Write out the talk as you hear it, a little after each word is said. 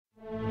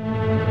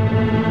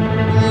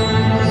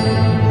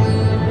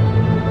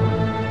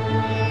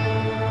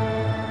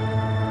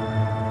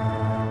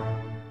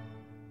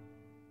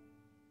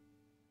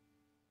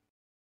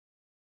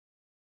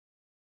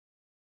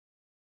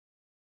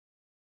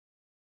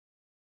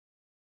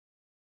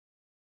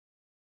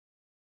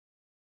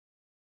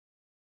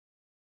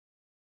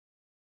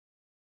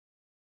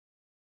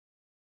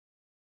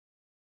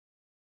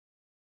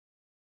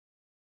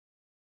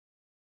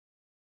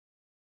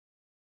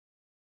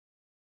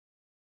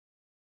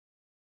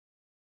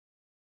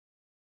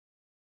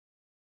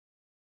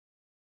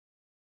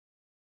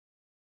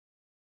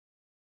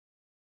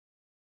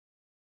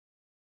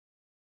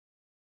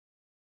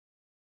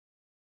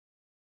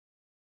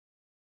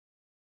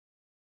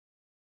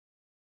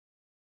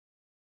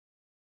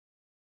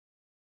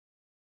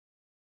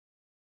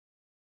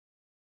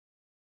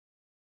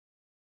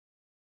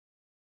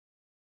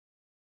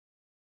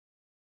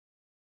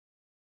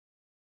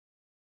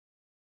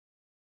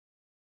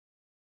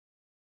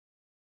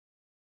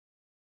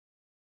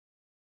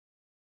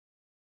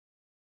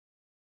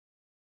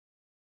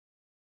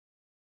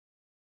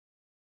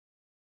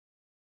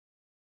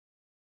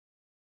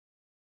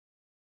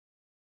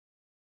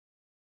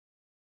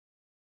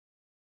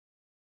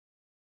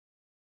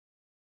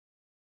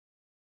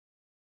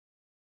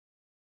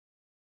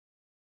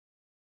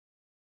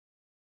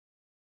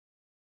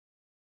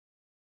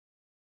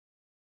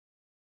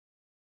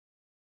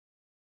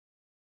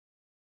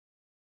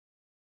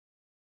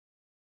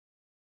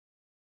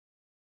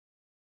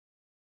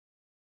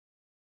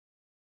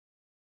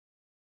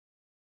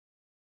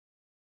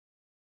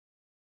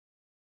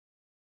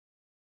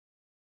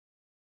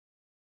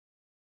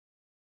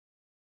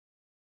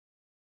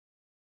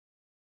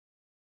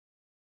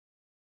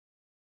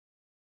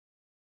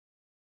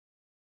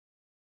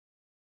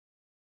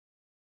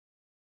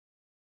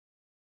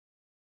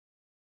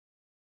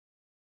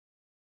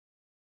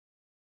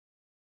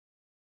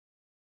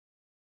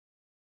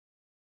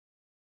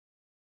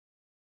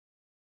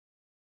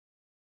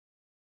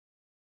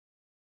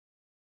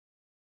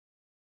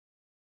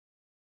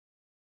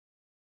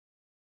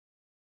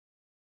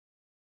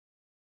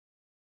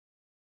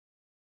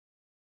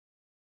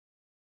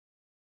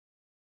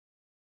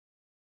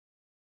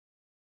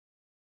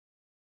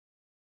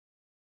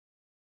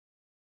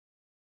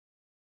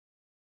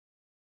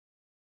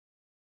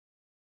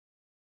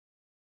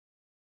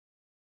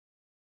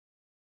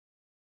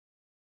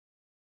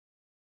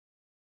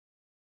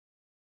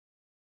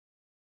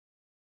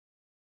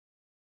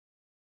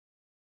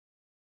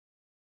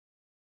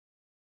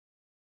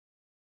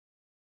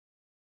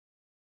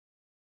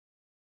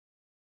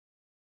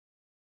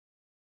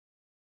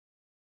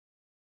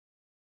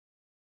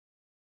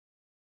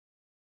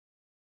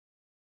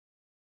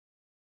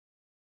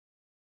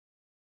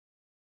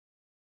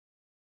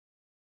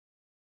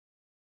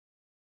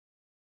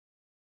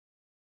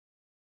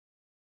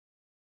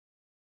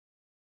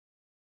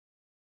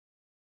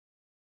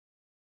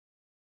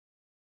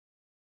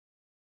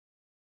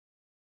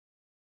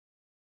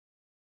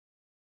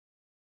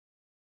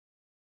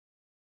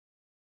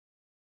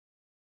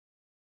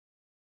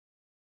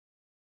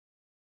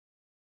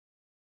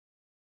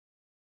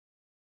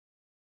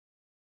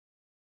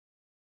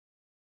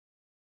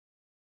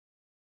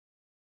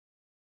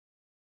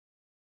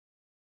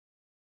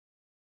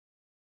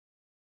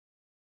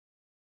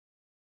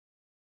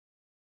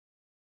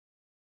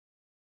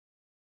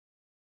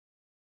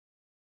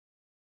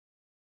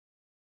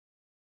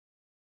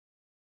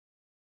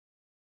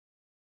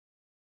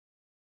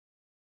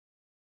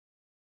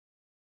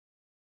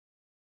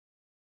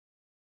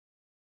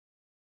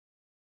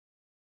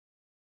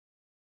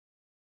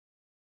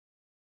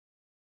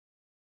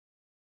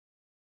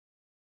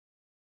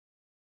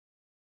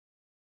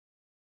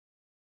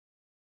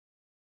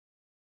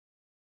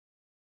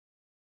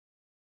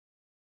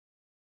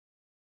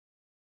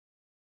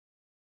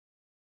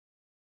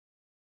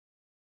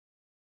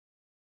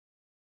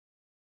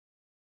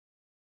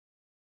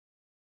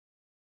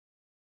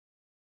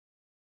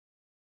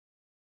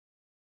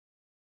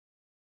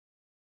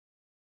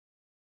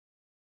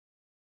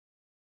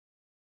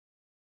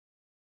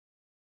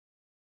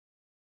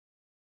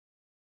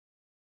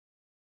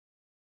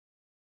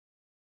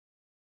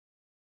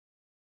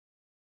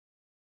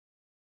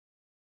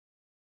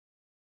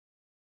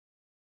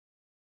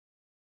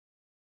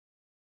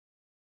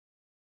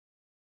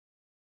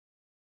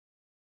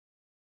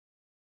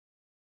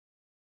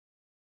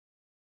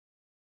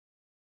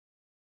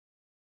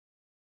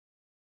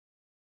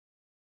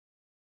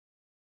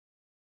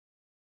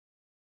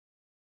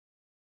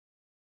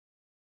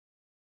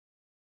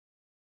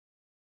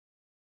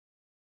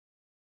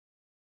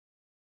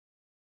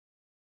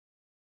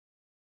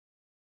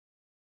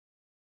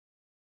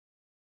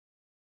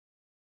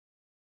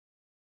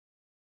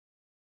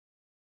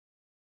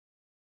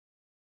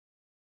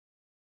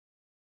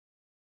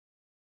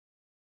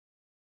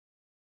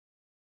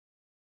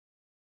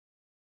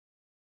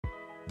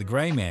The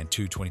Gray Man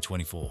 2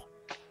 2024.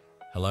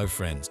 Hello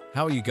friends,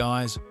 how are you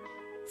guys?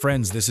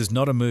 Friends, this is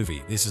not a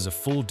movie, this is a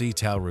full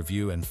detail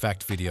review and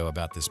fact video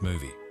about this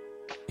movie.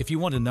 If you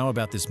want to know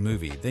about this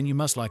movie, then you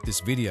must like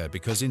this video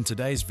because in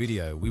today's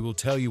video we will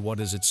tell you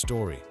what is its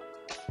story,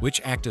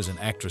 which actors and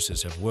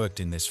actresses have worked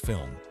in this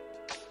film.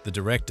 The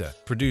director,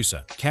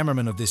 producer,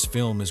 cameraman of this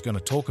film is going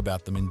to talk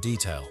about them in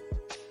detail.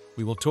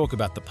 We will talk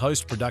about the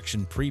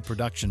post-production,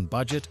 pre-production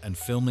budget and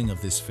filming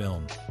of this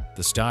film.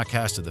 The star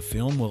cast of the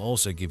film will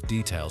also give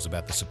details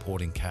about the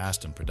supporting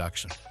cast and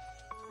production.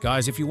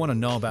 Guys, if you want to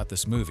know about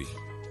this movie,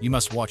 you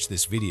must watch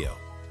this video.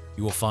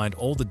 You will find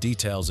all the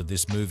details of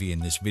this movie in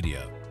this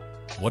video.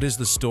 What is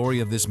the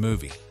story of this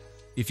movie?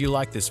 If you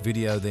like this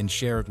video, then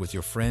share it with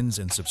your friends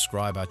and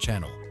subscribe our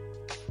channel.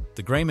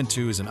 The Gray Man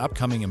 2 is an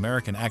upcoming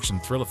American action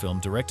thriller film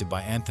directed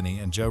by Anthony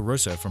and Joe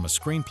Russo from a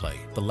screenplay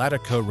the latter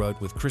co-wrote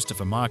with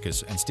Christopher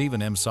Marcus and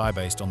Stephen M. Sy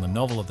based on the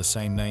novel of the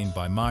same name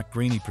by Mark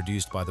Greaney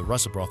produced by the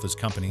Russo Brothers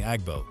company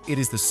Agbo. It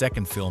is the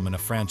second film in a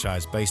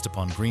franchise based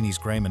upon Greaney's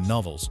Gray Man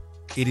novels.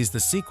 It is the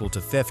sequel to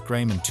Theft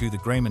Gray Man 2. The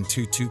Gray Man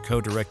 2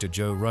 co-director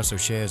Joe Russo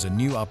shares a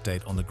new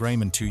update on the Gray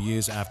Man 2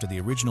 years after the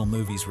original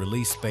movie's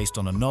release based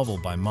on a novel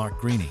by Mark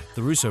Greaney.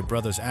 The Russo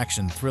brothers'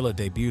 action thriller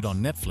debuted on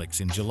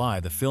Netflix in July.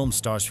 The film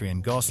stars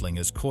Ryan Gosling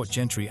as court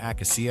gentry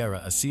Aka Sierra,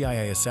 a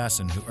CIA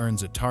assassin who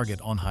earns a target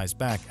on his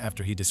back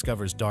after he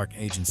discovers dark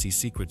agency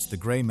secrets. The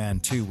Gray Man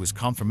 2 was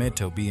confirmed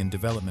to be in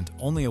development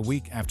only a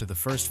week after the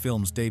first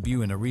film's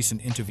debut. In a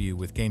recent interview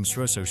with Games,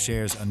 Russo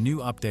shares a new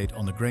update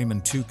on the Gray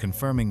Man 2,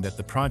 confirming that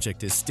the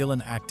project is still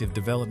in active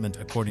development.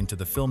 According to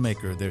the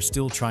filmmaker, they're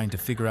still trying to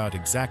figure out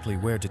exactly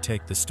where to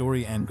take the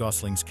story and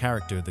Gosling's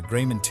character. The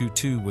Gray Man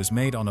 2 was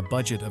made on a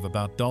budget of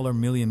about $1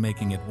 million,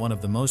 making it one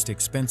of the most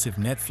expensive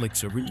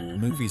Netflix original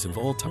movies of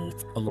all time.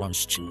 A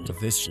launch of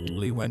this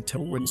really went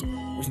towards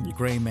the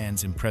Gray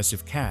Man's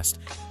impressive cast,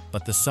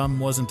 but the sum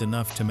wasn't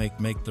enough to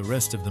make the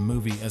rest of the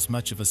movie as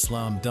much of a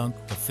slam dunk.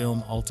 The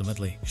film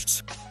ultimately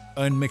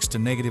earned mixed to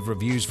negative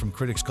reviews from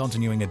critics,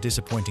 continuing a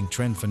disappointing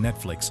trend for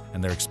Netflix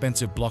and their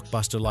expensive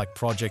blockbuster-like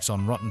projects.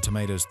 On Rotten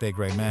Tomatoes, The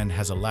Gray Man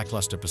has a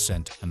lackluster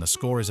percent, and the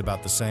score is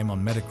about the same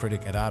on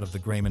Metacritic. At Out of the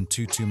Gray Man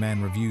 2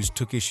 man reviews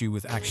took issue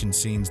with action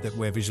scenes that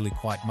were visually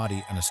quite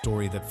muddy and a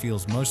story that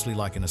feels mostly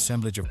like an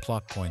assemblage of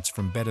plot points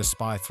from better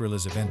spy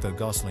thrillers. Even though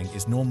Gosling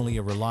is normally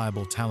a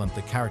reliable talent,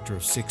 the character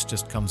of Six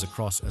just comes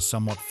across as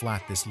somewhat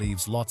flat. This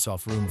leaves lots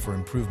of room for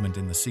improvement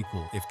in the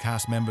sequel. If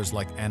cast members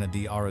like Anna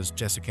de Armas,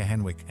 Jessica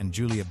Henwick, and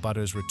Julia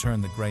Butters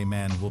return, The Gray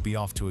Man will be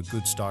off to a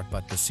good start,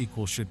 but the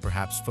sequel should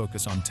perhaps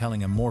focus on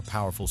telling a more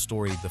powerful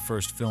story. The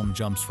first film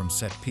jumps from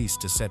set piece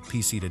to set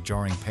piece at a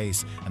jarring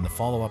pace, and the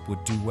follow-up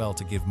would do well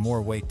to give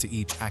more weight to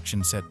each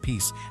action set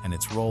piece and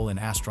its role in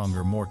a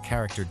stronger, more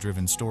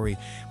character-driven story.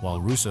 While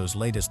Russo's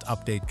latest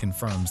update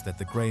confirms that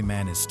The Gray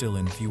Man is still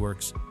in the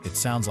works, it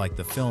sounds like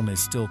the film is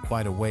still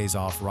quite a ways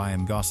off.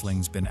 Ryan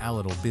Gosling's been a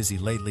little busy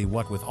lately,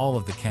 what with all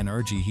of the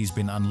energy he's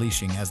been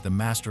unleashing as the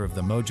master of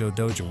the Mojo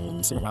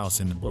Dojo house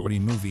in the Brody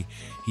movie.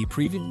 He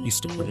previously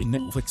starred in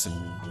Netflix and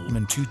Gray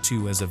Man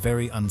 2 as a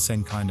very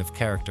unseen kind of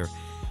character,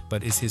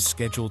 but is his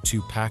schedule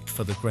too packed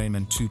for The Gray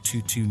Man 2?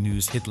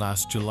 News hit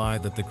last July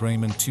that the Gray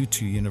Man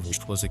 2 universe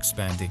was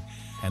expanding,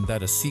 and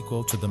that a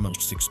sequel to the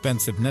most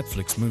expensive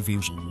Netflix movie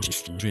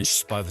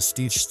by the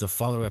stage, the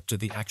follow-up to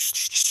the action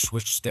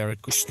which starred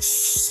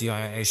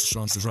CIA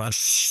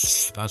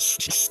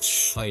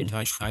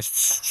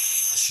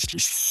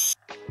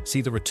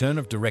See the return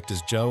of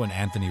directors Joe and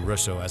Anthony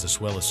Russo as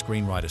well as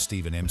screenwriter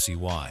Stephen M.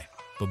 Sy.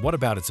 But what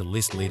about its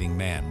list-leading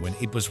man? When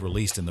it was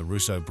released in the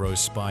Russo Bros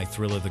spy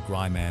thriller The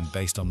Gray Man,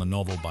 based on the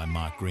novel by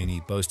Mark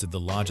Greaney, boasted the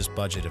largest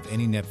budget of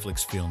any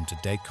Netflix film to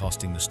date,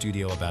 costing the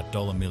studio about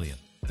 $1 million.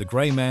 The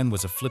Gray Man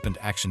was a flippant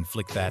action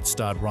flick that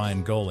starred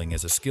Ryan Gosling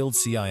as a skilled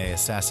CIA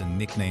assassin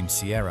nicknamed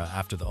Sierra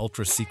after the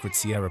ultra-secret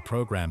Sierra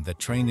program that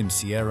trained him.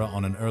 Sierra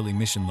on an early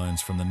mission learns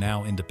from the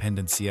now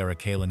independent Sierra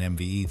Kalen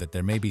MVE that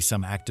there may be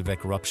some active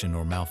corruption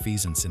or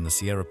malfeasance in the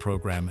Sierra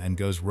program and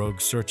goes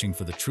rogue searching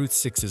for the truth.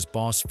 Six's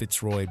boss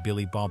Fitzroy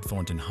Billy Bob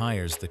Thornton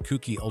hires the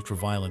kooky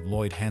ultraviolet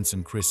Lloyd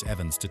Hansen Chris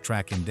Evans to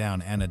track him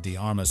down. Anna de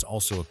Armas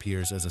also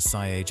appears as a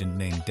CIA agent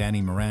named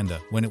Danny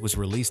Miranda. When it was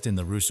released in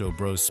the Russo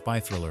Bros spy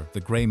thriller The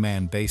Gray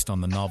Man, based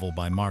on the novel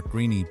by Mark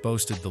Greaney,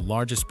 boasted the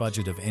largest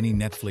budget of any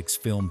Netflix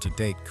film to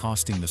date,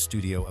 costing the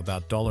studio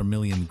about $1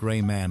 million.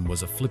 Gray Man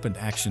was a flippant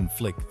action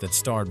flick that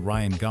starred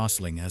Ryan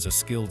Gosling as a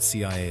skilled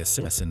CIA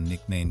assassin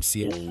nicknamed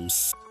Sierra.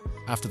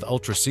 After the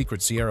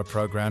ultra-secret Sierra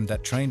program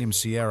that trained him,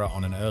 Sierra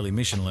on an early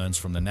mission learns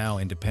from the now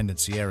independent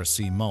Sierra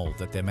C. Mole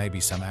that there may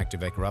be some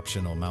active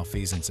corruption or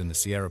malfeasance in the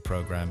Sierra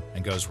program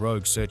and goes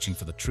rogue searching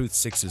for the truth.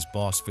 Six's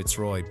boss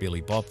Fitzroy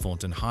Billy Bob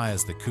Thornton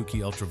hires the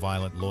kooky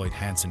ultraviolet Lloyd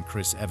Hansen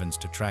Chris Evans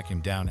to track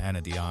him down.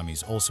 Anna de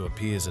Armas also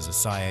appears as a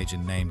CIA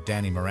agent named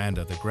Danny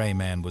Miranda. The Gray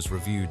Man was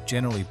reviewed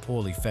generally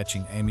poorly,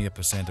 fetching a mere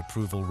 %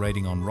 approval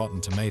rating on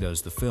Rotten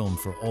Tomatoes. The film,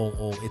 for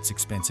all its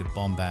expensive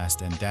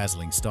bombast and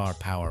dazzling star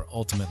power,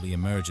 ultimately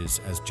emerges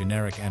appears as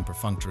generic and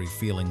perfunctory,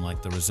 feeling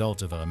like the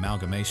result of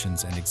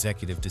amalgamations and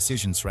executive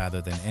decisions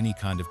rather than any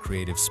kind of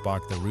creative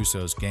spark. The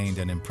Russos gained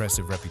an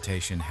impressive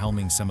reputation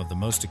helming some of the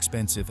most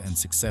expensive and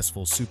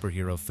successful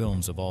superhero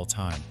films of all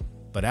time.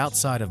 But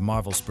outside of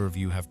Marvel's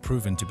purview have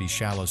proven to be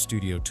shallow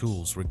studio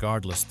tools.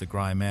 Regardless, The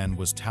Gray Man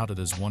was touted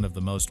as one of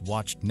the most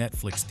watched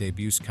Netflix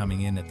debuts,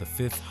 coming in at the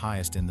 5th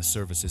highest in the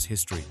service's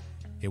history.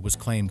 It was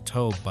claimed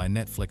told by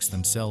Netflix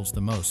themselves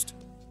the most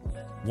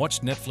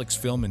watched Netflix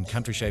film in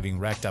country, shaving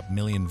racked up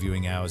million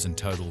viewing hours in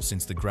total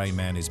since The Gray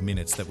Man is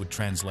minutes that would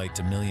translate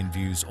to million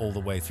views all the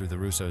way through. The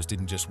Russos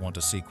didn't just want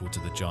a sequel to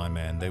The Gray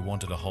Man, they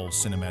wanted a whole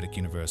cinematic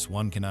universe.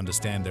 One can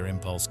understand their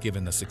impulse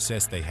given the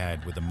success they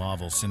had with the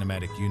Marvel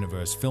Cinematic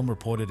Universe. Film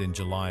reported in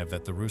July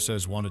that the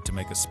Russos wanted to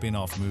make a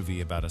spin-off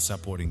movie about a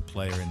supporting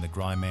player in The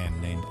Gray Man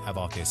named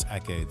Avakes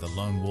Ake, the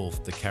Lone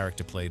Wolf, the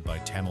character played by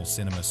Tamil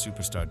cinema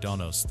superstar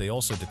Donos. They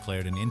also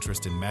declared an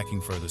interest in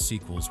making further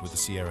sequels with the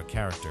Sierra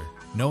character.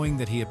 Knowing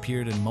that he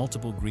appeared in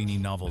multiple Greeny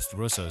novels, the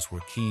Russos were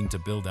keen to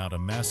build out a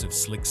massive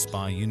slick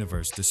spy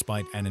universe.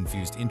 Despite an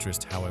infused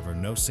interest, however,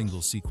 no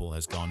single sequel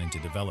has gone into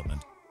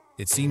development.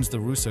 It seems the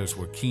Russos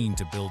were keen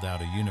to build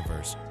out a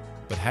universe,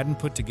 but hadn't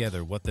put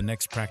together what the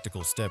next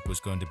practical step was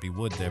going to be.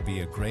 Would there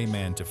be a Gray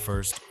Man to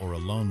first, or a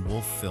Lone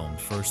Wolf film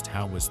first?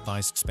 How was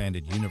this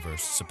expanded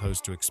universe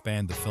supposed to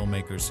expand? The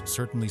filmmakers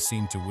certainly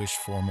seemed to wish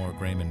for more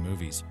Gray Man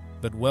movies.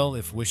 But well,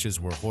 if wishes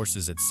were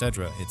horses,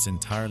 etc., it's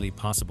entirely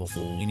possible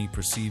for any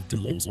perceived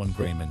delays on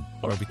Gray Man,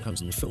 or because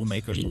the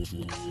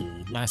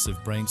filmmakers'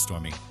 massive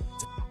brainstorming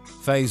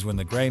phase when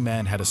The Gray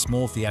Man had a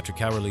small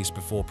theatrical release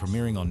before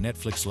premiering on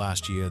Netflix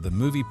last year. The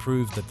movie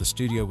proved that the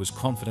studio was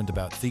confident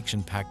about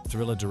fiction-packed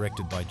thriller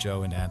directed by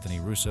Joe and Anthony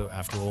Russo.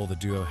 After all, the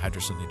duo had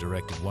recently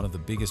directed one of the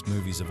biggest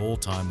movies of all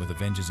time with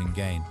Avengers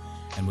Endgame,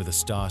 and with a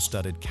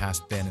star-studded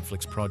cast, their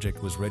Netflix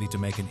project was ready to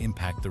make an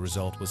impact. The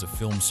result was a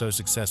film so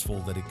successful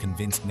that it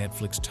convinced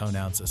Netflix to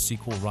announce a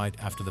sequel right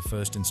after the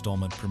first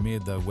installment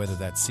premiered, though whether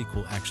that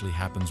sequel actually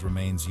happens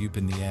remains up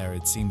in the air.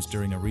 It seems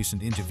during a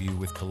recent interview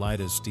with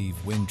Collider's Steve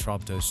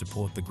Wynn-Traub to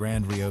support the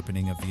grand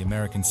reopening of the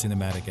American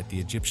Cinematic at the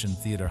Egyptian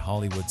Theatre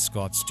Hollywood,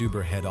 Scott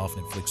Stuber, head of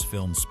Netflix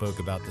Films, spoke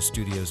about the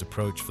studio's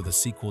approach for the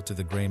sequel to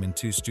The Gray Man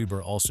 2.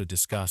 Stuber also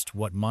discussed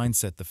what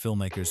mindset the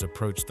filmmakers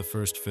approached the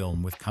first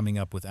film with, coming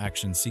up with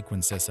action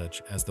sequences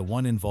such as the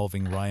one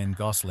involving Ryan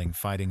Gosling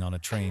fighting on a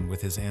train.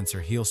 With his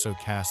answer, he also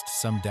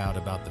cast some doubt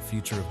about the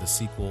future of the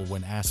sequel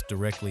when asked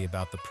directly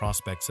about the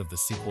prospects of the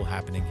sequel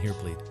happening. Here,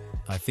 please,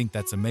 I think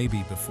that's a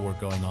maybe, before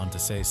going on to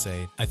say,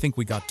 I think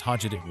we got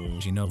targeted.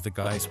 You know, the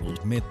guys will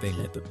admit they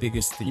let the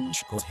biggest thing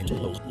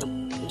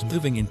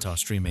moving into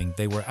streaming.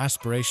 They were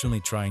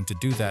aspirationally trying to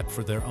do that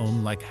for their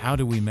own, like, how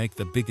do we make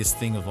the biggest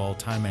thing of all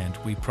time? And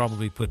we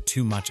probably put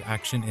too much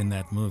action in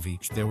that movie.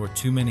 There were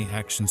too many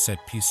action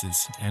set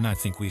pieces, and I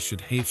think we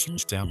should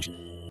have down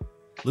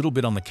little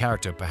bit on the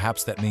character.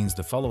 Perhaps that means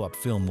the follow-up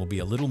film will be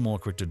a little more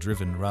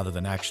character-driven rather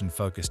than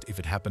action-focused. If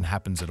it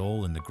happens at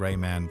all. In The Gray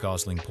Man,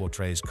 Gosling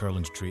portrays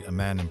Kurlandstreet, a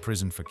man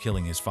imprisoned for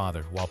killing his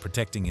father while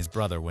protecting his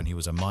brother when he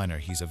was a minor.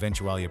 He's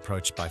eventually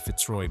approached by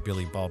Fitzroy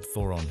Billy Bob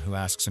Thorne, who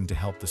asks him to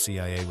help the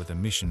CIA with a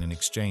mission in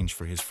exchange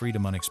for his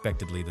freedom.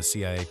 Unexpectedly, the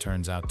CIA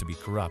turns out to be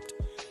corrupt,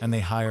 and they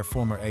hire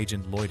former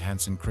agent Lloyd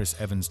Hansen Chris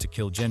Evans to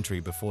kill Gentry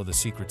before the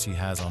secrets he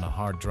has on a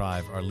hard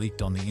drive are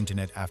leaked on the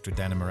internet. After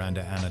Dana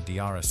Miranda, Anna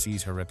Diarra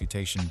sees her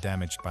reputation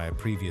damaged by a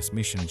previous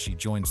mission. She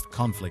joins the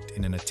conflict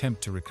in an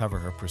attempt to recover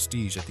her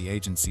prestige at the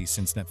agency.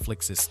 Since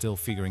Netflix is still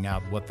figuring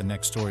out what the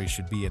next story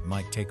should be, it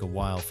might take a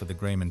while for The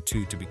Gray Man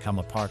 2 to become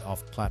a part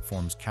of the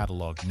platform's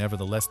catalog.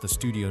 Nevertheless, the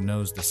studio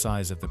knows the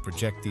size of the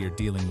project they are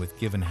dealing with,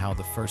 given how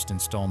the first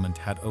installment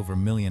had over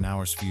 1 million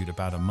hours viewed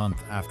about a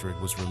month after it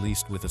was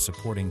released, with a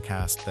supporting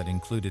cast that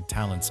included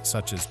talents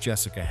such as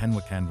Jessica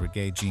Henwick and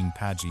Regé-Jean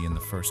Paggi in the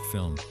first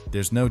film.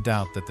 There's no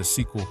doubt that the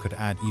sequel could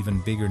add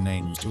even bigger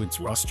names to its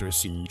roster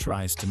as it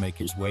tries to make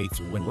his way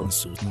through when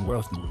certain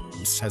world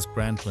has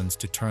grand plans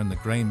to turn The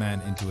Gray Man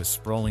into a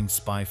sprawling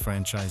spy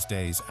franchise.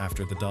 Days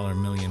after the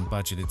 $1 million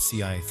budgeted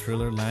CIA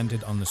thriller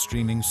landed on the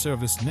streaming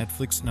service,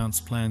 Netflix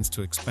announced plans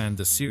to expand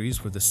the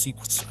series with a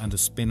sequel and a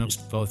spin-off,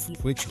 both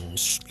of which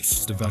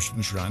the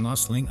version Ryan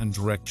Gosling and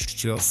director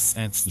Joe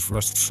and the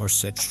first for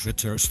such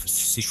returns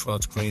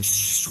sequels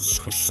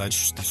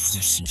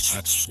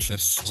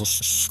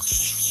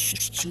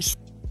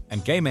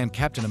and Gray Man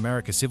Captain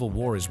America Civil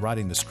War is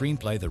writing the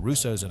screenplay. The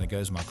Russos and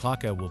Agos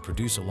Maklaka will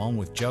produce along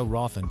with Joe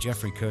Roth and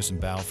Jeffrey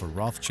Kirstenbaugh for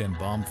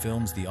Rothschenbaum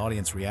Films. The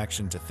audience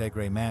reaction to The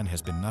Gray Man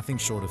has been nothing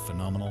short of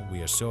phenomenal.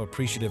 We are so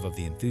appreciative of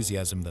the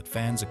enthusiasm that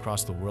fans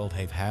across the world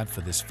have had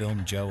for this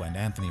film, Joe and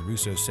Anthony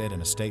Russo said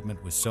in a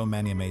statement. With so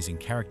many amazing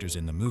characters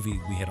in the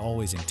movie, we had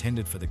always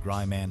intended for The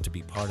Gray Man to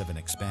be part of an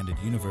expanded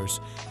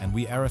universe, and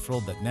we are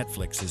thrilled that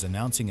Netflix is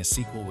announcing a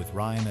sequel with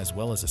Ryan as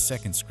well as a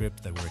second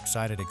script that we're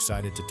excited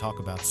to talk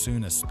about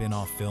soon. A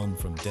spin-off film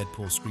from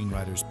Deadpool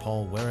screenwriters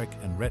Paul Wernick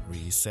and Rhett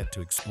Reese is set to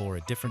explore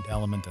a different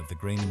element of the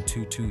Grayman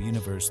 2-2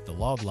 universe. The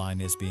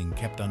logline is being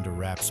kept under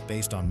wraps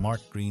based on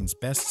Mark Green's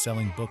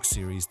best-selling book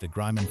series. The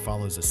Grayman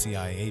follows a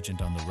CIA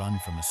agent on the run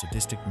from a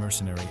sadistic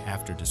mercenary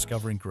after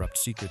discovering corrupt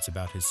secrets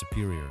about his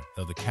superior.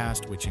 Though the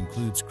cast, which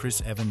includes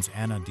Chris Evans,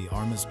 Ana de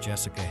Armas,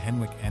 Jessica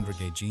Henwick, and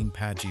Jean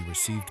Paggi,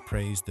 received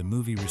praise, the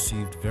movie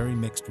received very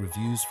mixed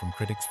reviews from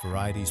critics.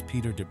 Variety's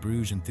Peter de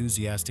Bruges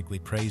enthusiastically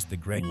praised the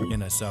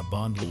Grayman as a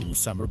Bond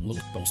summer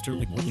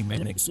blockbuster.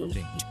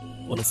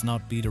 Well, let's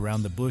not beat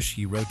around the bush,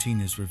 he wrote in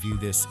his review.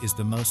 This is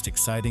the most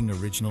exciting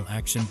original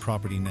action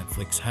property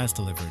Netflix has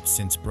delivered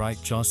since Bright.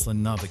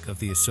 Gosling Novak of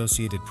the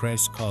Associated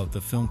Press called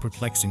the film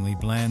perplexingly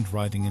bland,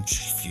 writing in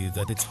view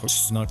that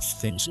it's not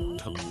things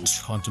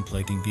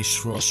contemplating the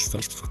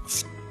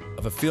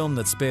of a film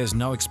that spares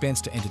no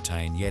expense to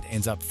entertain, yet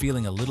ends up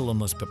feeling a little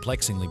almost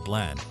perplexingly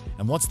bland.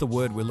 And what's the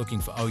word we're looking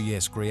for? Oh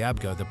yes,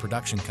 Grayabgo, the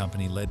production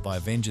company led by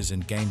Avengers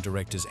and game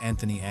directors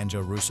Anthony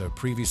Anjo Russo,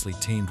 previously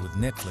teamed with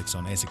Netflix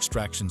on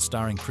Extraction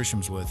starring Chris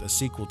Hemsworth. A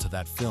sequel to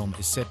that film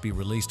is set to be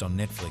released on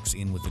Netflix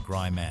in with the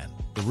Grayman.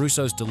 The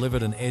Russos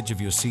delivered an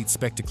edge-of-your-seat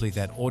spectacle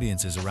that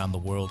audiences around the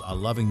world are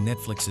loving.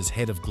 Netflix's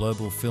head of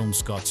global film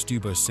Scott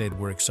Stuber said,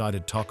 "We're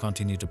excited to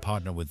continue to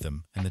partner with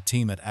them and the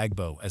team at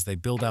Agbo as they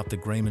build out the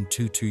Grayman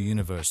 2-2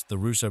 universe." The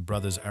Russo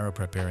brothers are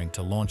preparing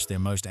to launch their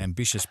most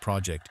ambitious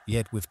project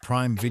yet with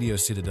Prime Video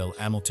Citadel,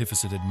 a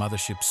multifaceted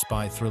mothership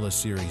spy thriller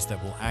series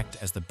that will act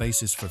as the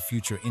basis for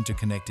future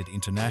interconnected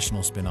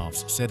international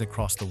spin-offs set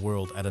across the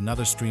world at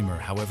another streamer.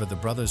 However, the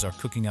brothers are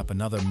cooking up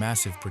another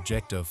massive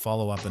project to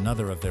follow up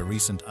another of their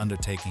recent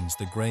undertakings.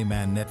 The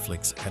Grayman.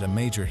 Netflix had a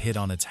major hit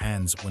on its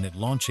hands when it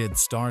launched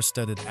its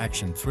star-studded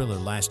action thriller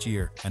last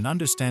year, and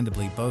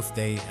understandably both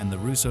they and the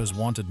Russos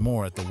wanted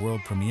more. At the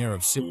world premiere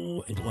of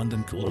Civil in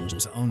London,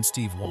 Columbia's own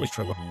Steve Wallace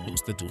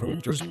the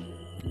directors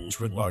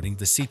regarding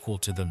the sequel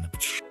to the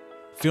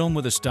film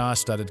with a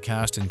star-studded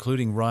cast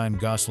including Ryan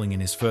Gosling in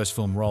his first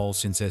film role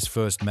since as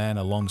First Man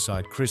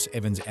alongside Chris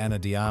Evans, Ana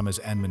de Armas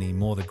and many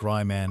more. The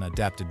Grayman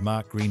adapted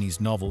Mark Greeny's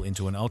novel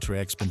into an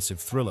ultra-expensive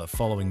thriller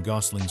following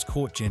Gosling's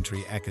court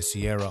gentry Aka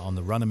Sierra on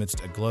the run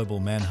amidst a global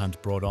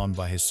manhunt brought on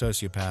by his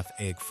sociopath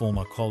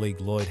former colleague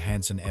Lloyd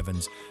Hansen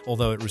Evans.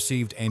 Although it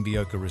received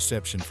ambiguous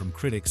reception from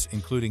critics,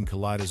 including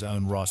Collider's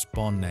own Ross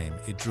Bond name,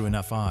 it drew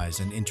enough eyes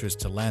and interest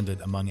to land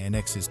it among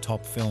NX's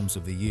top films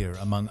of the year,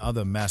 among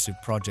other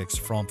massive projects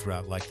from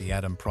throughout like The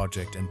Adam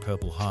Project and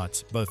Purple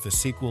Hearts. Both the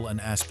sequel and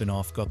a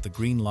spin-off got the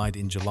green light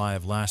in July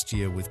of last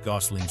year, with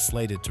Gosling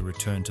slated to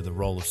return to the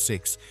role of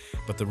Six,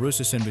 but the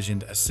Russos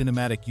envisioned a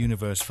cinematic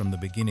universe from the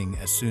beginning.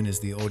 As soon as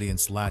the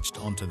audience latched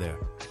onto their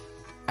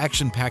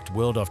action-packed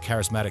world of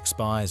charismatic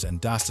spies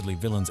and dastardly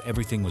villains,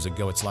 everything was a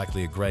go. It's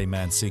likely a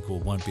Grayman sequel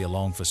won't be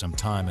along for some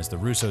time as the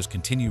Russos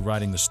continue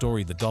writing the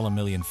story. The $1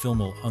 million film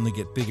will only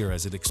get bigger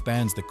as it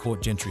expands the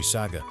court gentry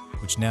saga,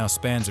 which now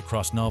spans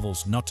across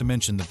novels. Not to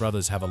mention the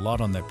brothers have a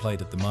lot on their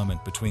plate at the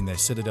moment between their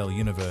Citadel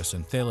universe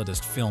and their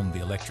latest film,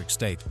 The Electric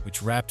State,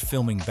 which wrapped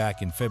filming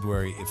back in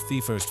February. If the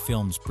first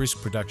film's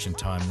brisk production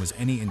time was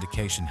any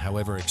indication,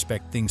 however,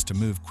 expect things to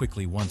move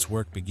quickly once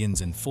work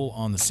begins in full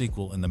on the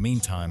sequel. In the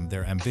meantime,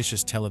 their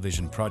ambitious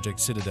television project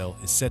Citadel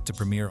is set to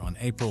premiere on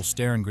April,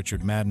 starring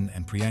Richard Madden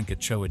and Priyanka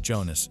Chopra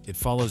Jonas. It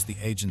follows the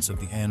agents of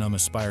the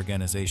anonymous spy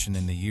organization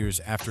in the years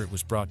after it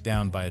was brought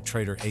down by a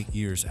traitor. 8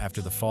 years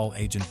after the fall,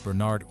 agent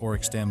Bernard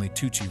Oryx Stanley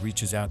Tucci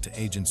reaches out to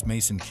agents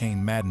Mason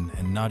Kane Madden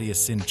and Nadia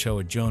Sin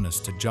Chopra Jonas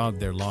to jog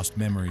their lost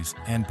memories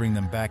and bring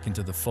them back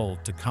into the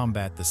fold to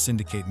combat the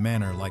syndicate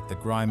manner. Like the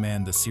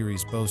Grayman, the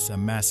series boasts a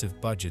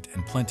massive budget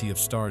and plenty of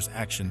stars,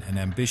 action and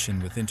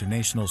ambition, with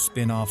international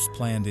spin-offs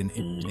planned in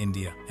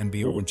India and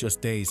beyond.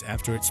 Just days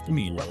after its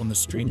premiere on the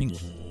streaming,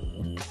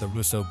 the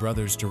Russo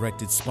brothers'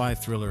 directed spy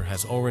thriller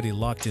has already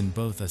locked in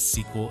both a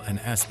sequel and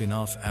a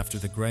spin-off after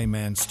The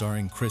Grayman,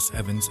 starring Chris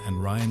Evans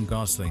and Ryan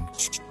Gosling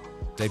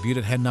debuted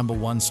at head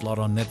 #1 slot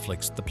on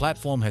Netflix. The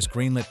platform has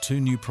greenlit 2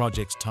 new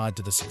projects tied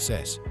to the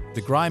success.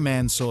 The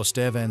Grayman saw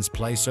Stevens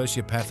play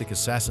sociopathic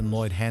assassin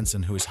Lloyd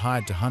Hansen, who is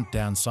hired to hunt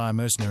down Sire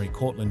mercenary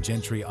Cortland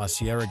Gentry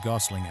Sierra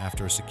Gosling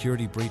after a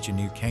security breach. A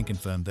new can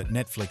confirm that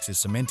Netflix is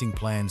cementing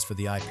plans for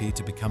the IP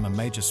to become a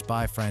major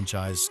spy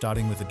franchise,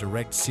 starting with a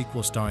direct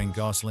sequel starring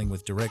Gosling,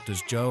 with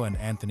directors Joe and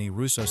Anthony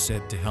Russo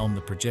said to helm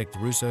the project.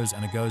 Russos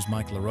and Agos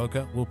Mike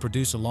LaRocca will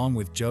produce along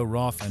with Joe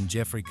Roth and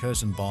Jeffrey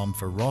Kirstenbaum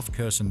for Roth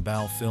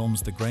Kirstenbaum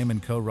Films. The Grayman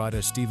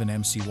co-writer Stephen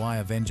MCY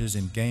Avengers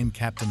Endgame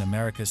Captain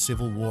America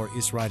Civil War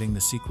is writing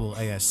the sequel.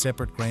 A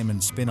separate Grayman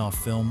spin-off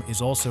film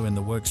is also in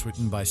the works,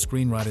 written by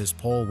screenwriters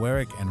Paul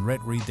Wernick and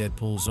Rhett Reese.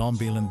 Deadpool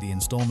Zombieland. The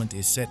installment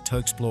is set to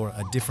explore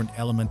a different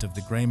element of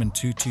the Grayman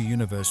 2-2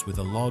 universe with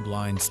a log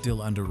line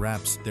still under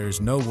wraps. There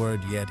is no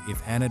word yet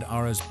if Ana de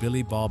Armas,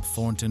 Billy Bob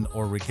Thornton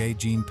or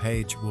Jean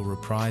Page will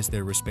reprise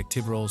their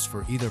respective roles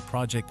for either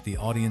project. The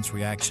audience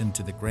reaction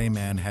to the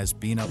Grayman has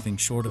been nothing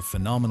short of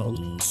phenomenal.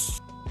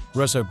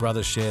 Russo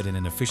brothers shared in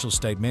an official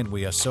statement,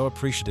 "We are so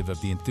appreciative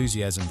of the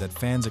enthusiasm that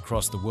fans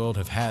across the world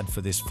have had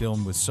for this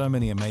film with so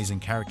many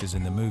amazing characters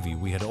in the movie.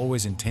 We had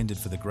always intended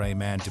for the Grey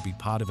Man to be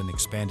part of an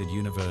expanded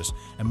universe,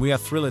 and we are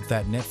thrilled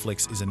that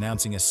Netflix is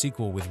announcing a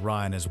sequel with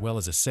Ryan as well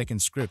as a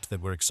second script that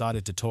we're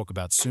excited to talk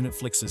about soon."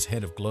 Netflix's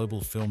head of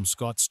global film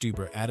Scott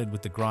Stuber added,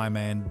 "With the Grey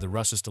Man, the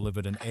Russos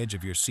delivered an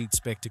edge-of-your-seat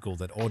spectacle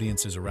that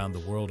audiences around the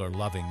world are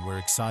loving. We're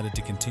excited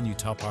to continue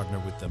to partner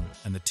with them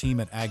and the team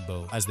at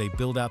Agbo as they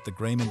build out the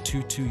Greyman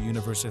 2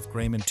 universe."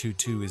 Greyman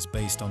 2 is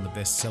based on the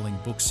best-selling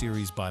book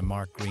series by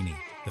Mark Greaney.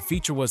 The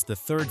feature was the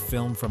third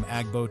film from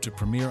Agbo to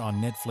premiere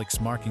on Netflix,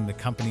 marking the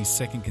company's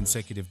second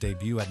consecutive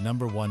debut at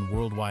 #1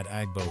 worldwide.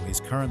 Agbo is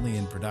currently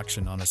in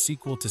production on a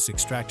sequel to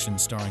Extraction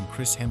starring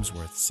Chris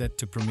Hemsworth, set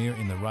to premiere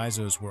in the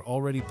Rizos. "We're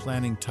already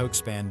planning to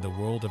expand the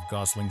world of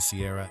Gosling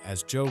Sierra,"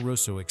 as Joe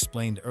Russo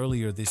explained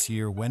earlier this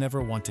year.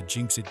 "Whenever want to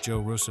jinx it," Joe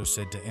Russo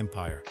said to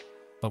Empire.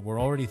 "But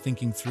we're already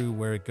thinking through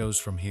where it goes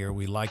from here.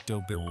 We like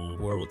to build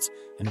worlds,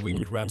 and we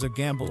would rather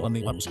gamble on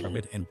the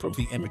upside and put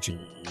the energy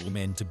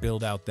in to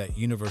build out that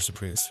universe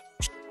appears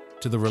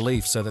to the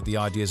relief so that the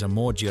ideas are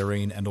more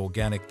genuine and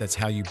organic. That's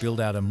how you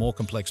build out a more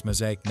complex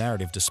mosaic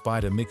narrative."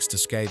 Despite a mixed to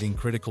scathing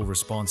critical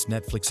response,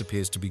 Netflix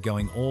appears to be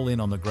going all in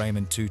on the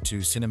Greyman 2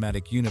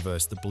 cinematic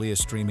universe. The Bleer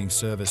streaming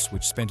service,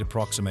 which spent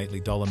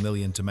approximately $1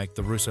 million to make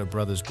the Russo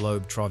brothers'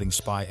 globe-trotting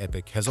spy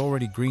epic, has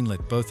already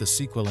greenlit both a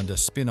sequel and a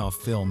spin-off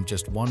film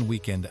just one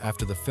weekend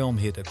after the film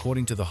hit.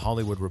 According to The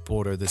Hollywood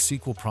Reporter, the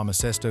sequel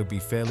promises to be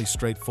fairly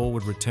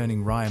straightforward,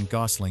 returning Ryan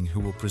Gosling, who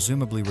will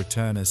presumably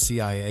return as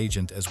CIA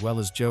agent, as well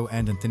as Joe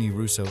and Anthony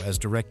Russo as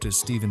director.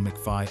 Stephen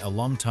McFly, a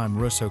longtime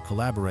Russo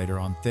collaborator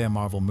on their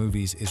Marvel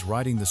movies, is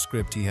writing the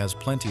script. He has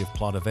plenty of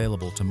plot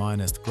available to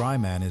minus. The Grey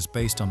Man is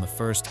based on the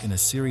first in a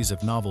series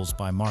of novels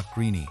by Mark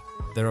Greaney.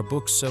 There are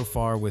books so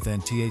far, with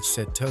an TH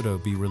set Toto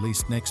be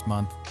released next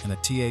month and a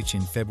TH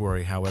in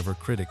February. However,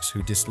 critics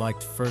who disliked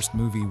the first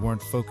movie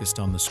weren't focused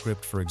on the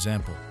script. For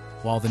example,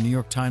 while the New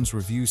York Times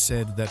review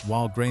said that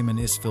while Greyman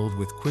is filled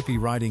with quippy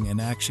writing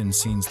and action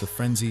scenes, the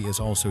frenzy is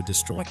also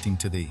distracting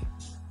to the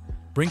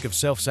brink of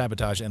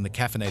self-sabotage, and the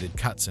caffeinated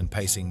cuts and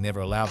pacing never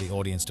allow the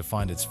audience to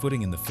find its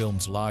footing in the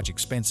film's large,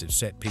 expensive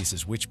set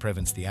pieces, which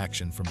prevents the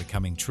action from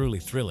becoming truly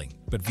thrilling.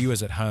 But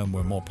viewers at home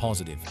were more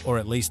positive, or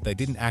at least they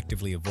didn't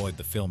actively avoid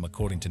the film,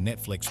 according to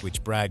Netflix,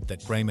 which bragged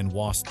that Greyman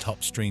was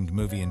top-streamed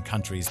movie in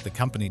countries. The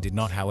company did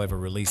not, however,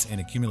 release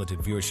any cumulative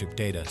viewership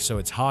data, so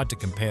it's hard to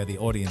compare the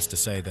audience to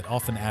say that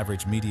often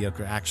average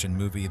mediocre action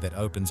movie that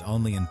opens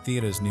only in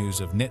theaters.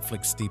 News of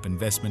Netflix's deep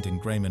investment in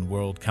Greyman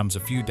World comes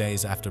a few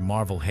days after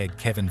Marvel head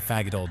Kevin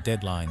Feige told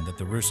Deadline that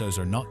the Russos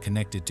are not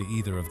connected to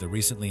either of the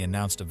recently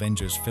announced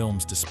Avengers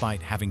films,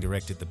 despite having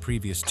directed the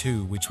previous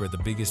two, which were the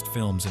biggest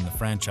films in the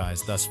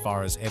franchise thus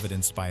far. As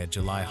evidenced by a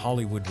July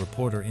Hollywood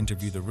Reporter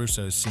interview, the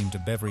Russos seem to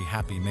be very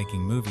happy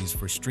making movies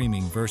for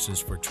streaming versus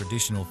for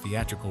traditional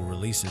theatrical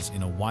releases.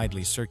 In a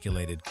widely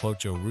circulated quote,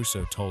 Joe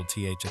Russo told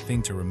TH, "A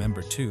thing to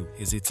remember too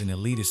is it's an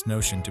elitist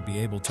notion to be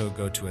able to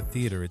go to a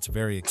theater. It's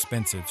very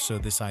expensive, so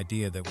this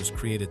idea that was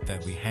created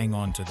that we hang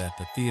on to that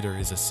the theater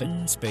is a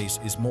set space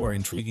is more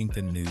intriguing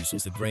than news."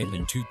 Is the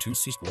Greyman 2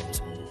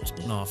 sequels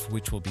spin-off,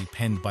 which will be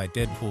penned by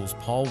Deadpool's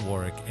Paul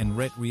Warwick and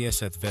Rhett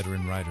Reeseth,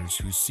 veteran writers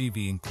whose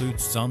CV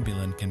includes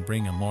Zombieland, can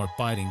bring a more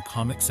biting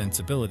comic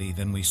sensibility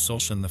than we saw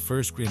in the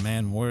first.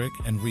 Greyman Warwick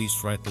and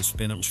Reese write the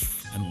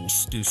spin-off and we'll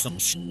do some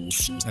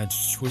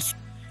Swiss.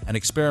 An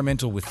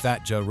experimental with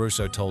that, Joe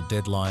Russo told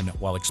Deadline,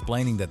 while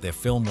explaining that their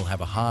film will have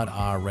a hard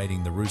R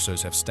rating. The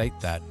Russos have stated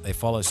that they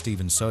follow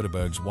Steven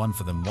Soderbergh's "one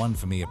for them, one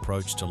for me"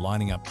 approach to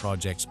lining up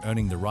projects,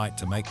 earning the right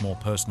to make more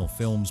personal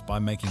films by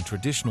making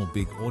traditional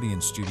big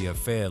audience studio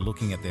fare.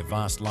 Looking at their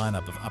vast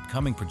lineup of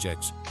upcoming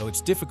projects, though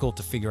it's difficult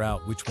to figure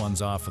out which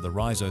ones are for the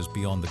Rizos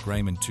beyond the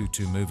Greyman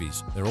 2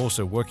 movies. They're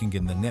also working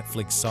in the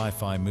Netflix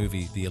sci-fi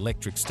movie The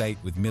Electric State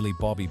with Millie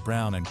Bobby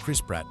Brown and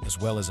Chris Pratt, as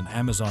well as an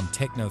Amazon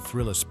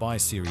techno-thriller spy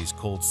series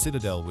called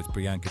Citadel with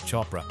Priyanka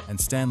Chopra and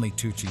Stanley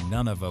Tucci,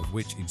 none of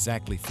which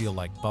exactly feel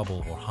like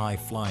Bubble or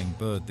High-Flying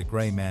Bird. The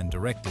Grey Man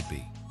directed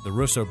by the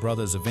Russo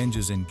brothers.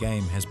 Avengers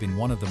Endgame has been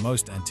one of the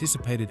most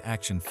anticipated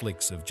action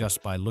flicks of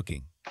just by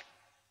looking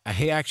at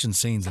the action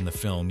scenes in the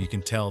film. You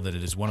can tell that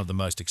it is one of the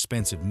most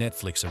expensive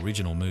Netflix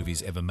original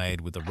movies ever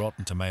made, with the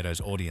Rotten Tomatoes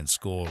audience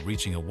score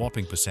reaching a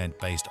whopping %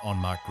 based on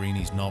Mark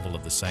Greaney's novel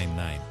of the same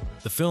name.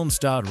 The film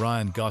starred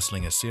Ryan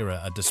Gosling as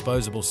Sierra, a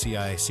disposable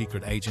CIA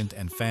secret agent,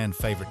 and fan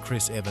favorite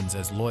Chris Evans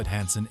as Lloyd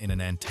Hansen in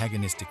an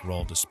antagonistic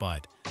role,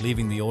 despite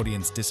leaving the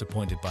audience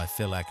disappointed by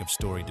their lack of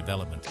story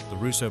development. The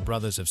Russo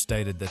brothers have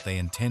stated that they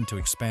intend to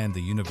expand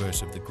the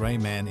universe of the Grey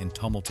Man in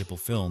multiple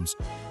films,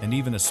 and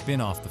even a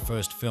spin-off. The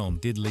first film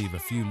did leave a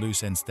few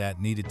loose ends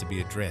that needed to be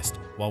addressed.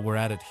 While we're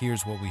at it,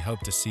 here's what we hope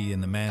to see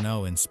in the man.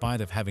 In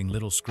spite of having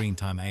little screen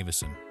time,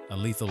 Avison, a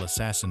lethal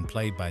assassin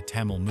played by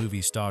Tamil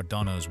movie star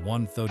Dono's,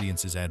 won the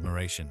audience's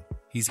admiration.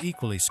 He's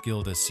equally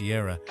skilled as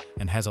Sierra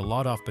and has a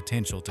lot of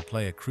potential to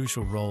play a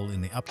crucial role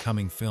in the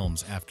upcoming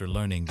films. After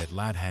learning that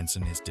Lad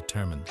Hansen is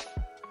determined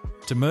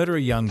To murder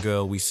a young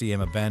girl, we see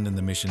him abandon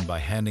the mission by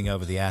handing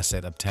over the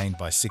asset obtained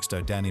by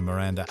Sixto Danny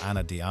Miranda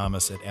Ana de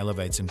Armas. It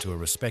elevates him to a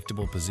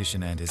respectable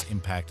position, and his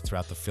impact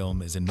throughout the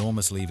film is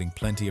enormous, leaving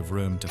plenty of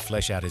room to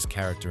flesh out his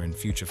character in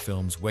future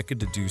films. We could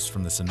deduce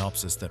from the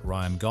synopsis that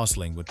Ryan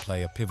Gosling would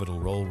play a pivotal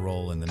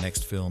role in the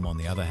next film. On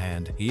the other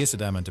hand, he is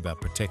adamant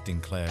about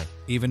protecting Claire,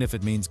 even if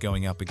it means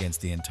going up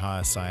against the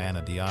entire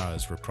Ana de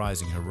Armas.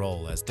 Reprising her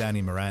role as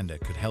Danny Miranda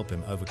could help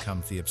him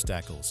overcome the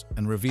obstacles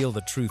and reveal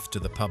the truth to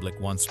the public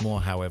once more.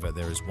 However,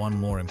 there is one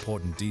more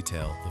important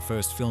detail the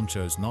first film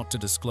chose not to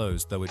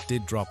disclose, though it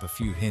did drop a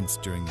few hints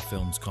during the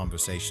film's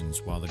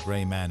conversations. While the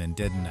Grey Man and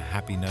Deaden a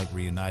happy note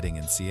reuniting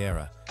in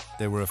Sierra,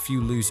 there were a few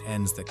loose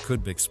ends that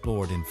could be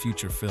explored in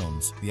future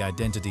films. The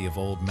identity of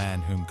Old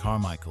Man, whom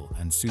Carmichael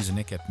and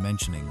Susan kept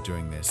mentioning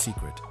during their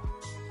secret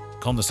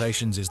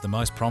conversations, is the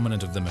most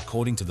prominent of them.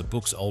 According to the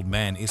books, Old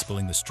Man is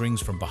pulling the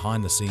strings from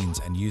behind the scenes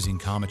and using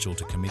Carmichael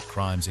to commit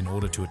crimes in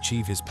order to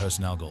achieve his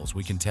personal goals.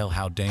 We can tell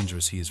how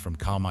dangerous he is from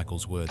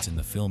Carmichael's words in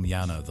the film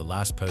Yano. The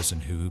last person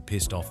who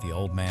pissed off the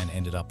Old Man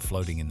ended up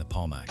floating in the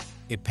Pomac.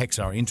 It piques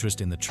our interest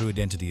in the true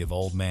identity of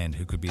Old Man,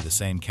 who could be the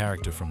same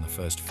character from the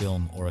first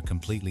film or a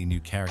completely new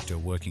character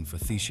working for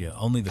Thesia.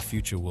 Only the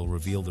future will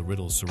reveal the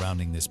riddles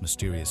surrounding this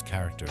mysterious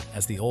character,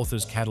 as the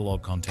author's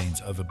catalog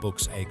contains over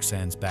books.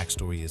 Axan's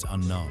backstory is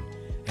unknown,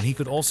 and he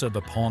could also be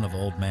a pawn of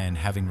Old Man,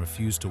 having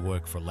refused to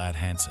work for Lad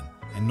Hansen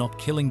and not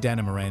killing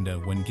Danny Miranda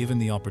when given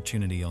the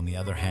opportunity. On the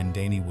other hand,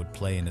 Danny would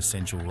play an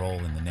essential role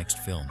in the next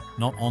film,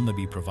 not only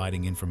by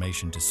providing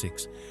information to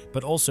Six,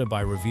 but also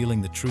by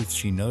revealing the truth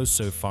she knows.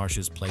 So far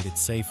she's played it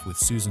safe with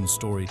Susan's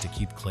story to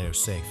keep Claire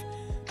safe,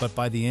 but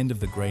by the end of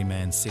the Grey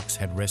Man, Six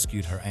had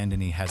rescued her and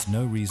Danny has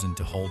no reason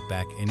to hold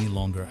back any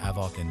longer.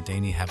 Avok and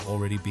Danny have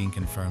already been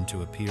confirmed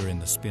to appear in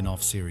the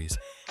spin-off series,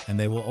 and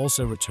they will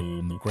also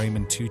return the Grey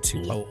Man 2.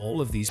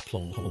 All of these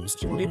plot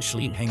holes are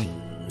eventually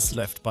hanging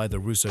left by the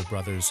Russo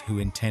brothers, who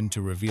intend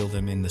to reveal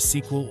them in the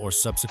sequel or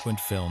subsequent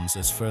films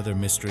as further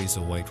mysteries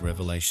await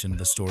revelation.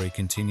 The story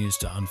continues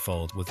to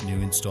unfold with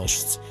new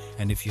installments,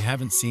 and if you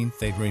haven't seen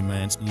The Grey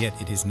Man yet,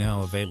 it is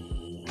now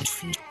available.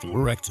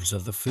 Directors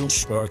of the film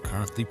are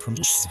currently from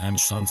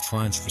Samsung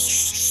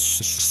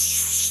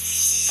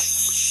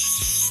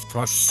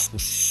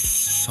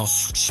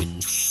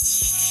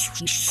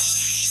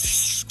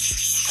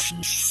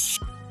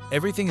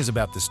Everything is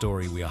about the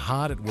story. We are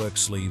hard at work,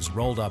 sleeves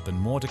rolled up, and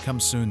more to come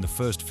soon. The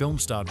first film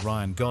starred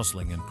Ryan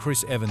Gosling and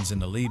Chris Evans in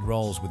the lead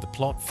roles, with the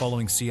plot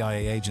following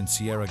CIA agent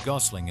Sierra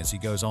Gosling as he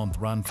goes on the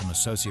run from a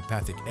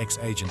sociopathic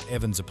ex-agent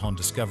Evans upon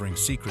discovering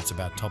secrets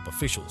about top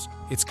officials.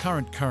 It's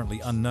currently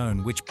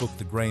unknown which book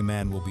The Grey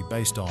Man will be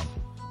based on,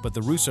 but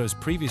the Russos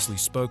previously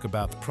spoke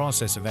about the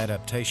process of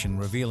adaptation,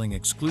 revealing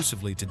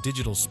exclusively to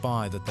Digital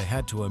Spy that they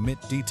had to omit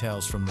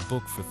details from the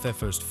book for their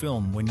first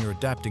film. When you're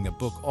adapting a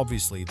book,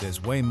 obviously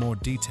there's way more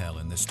detail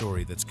in the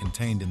story that's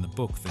contained in the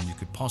book than you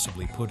could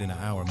possibly put in an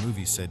hour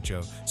movie, said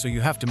Joe. So you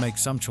have to make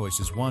some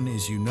choices. One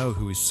is, you know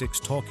who is Six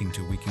talking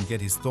to. We can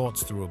get his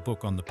thoughts through a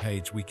book on the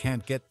page. We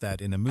can't get that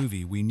in a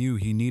movie. We knew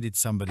he needed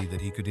somebody that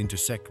he could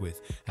intersect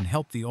with and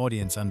help the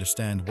audience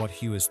understand what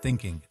he was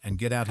thinking and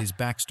get out his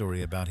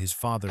backstory about his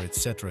father,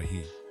 etc.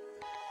 He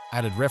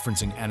added,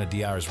 referencing Ana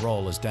de Armas'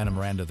 role as Danny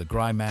Miranda. The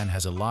Grey Man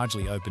has a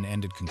largely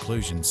open-ended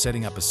conclusion,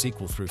 setting up a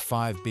sequel through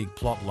 5 big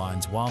plot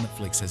lines, while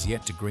Netflix has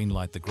yet to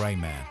greenlight The Grey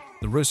Man.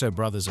 The Russo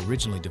brothers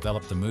originally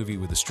developed the movie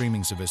with a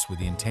streaming service with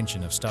the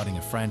intention of starting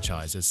a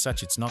franchise. As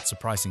such, it's not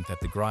surprising that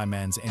The Grey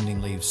Man's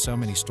ending leaves so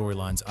many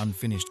storylines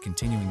unfinished,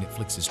 continuing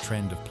Netflix's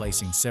trend of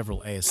placing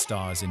several A-list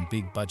stars in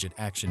big-budget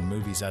action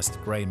movies. As The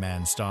Grey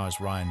Man stars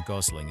Ryan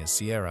Gosling as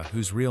Sierra,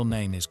 whose real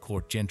name is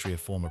Court Gentry, a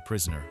former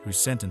prisoner whose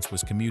sentence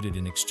was commuted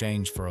in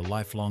exchange for a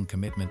lifelong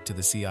commitment to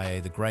the CIA.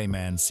 The Grey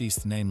Man sees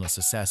the nameless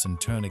assassin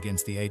turn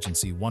against the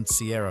agency once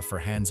Sierra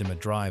hands him a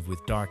drive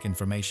with dark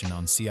information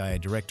on CIA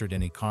Director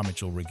Danny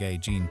Carmichael Reggae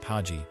Jean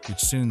Paji, which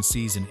soon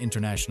sees an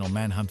international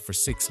manhunt for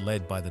Six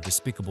led by the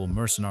despicable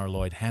mercenary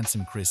Lloyd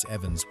Hansen. Chris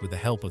Evans, with the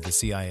help of the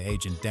CIA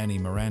agent Danny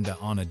Miranda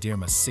Ana de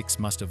Armas, Six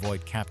must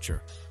avoid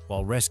capture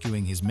while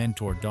rescuing his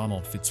mentor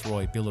Donald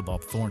Fitzroy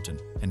Billybob Thornton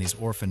and his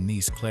orphan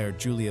niece Claire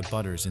Julia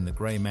Butters. In The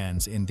Grey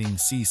Man's ending,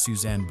 see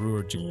Suzanne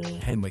Brewer,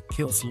 Henwick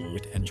kills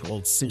Lloyd and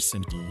Joel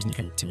Simpson in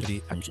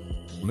captivity.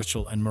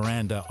 Mitchell and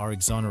Miranda are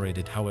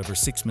exonerated. However,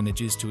 Six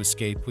manages to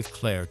escape with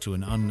Claire to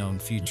an unknown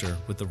future,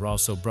 with the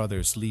Russo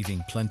brothers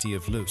leaving plenty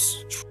of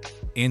loose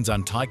ends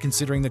untied.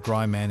 Considering The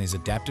Grey Man is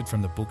adapted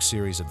from the book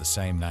series of the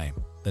same name,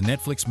 the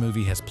Netflix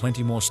movie has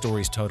plenty more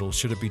stories total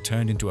should it be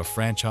turned into a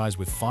franchise,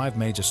 with 5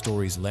 major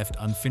stories left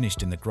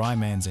unfinished in The Grey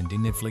Man's ending.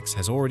 Netflix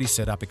has already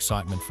set up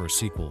excitement for a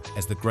sequel,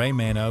 as The Grey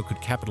Man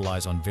could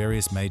capitalize on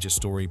various major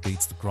story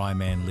beats. The Grey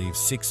Man leaves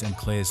Six and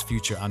Claire's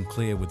future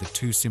unclear, with the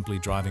two simply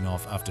driving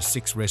off after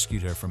Six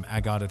rescued her from a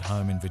guarded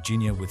home in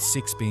Virginia, with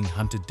Six being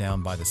hunted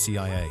down by the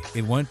CIA.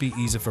 It won't be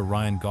easy for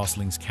Ryan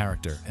Gosling's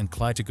character and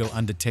Claire to go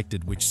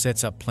undetected, which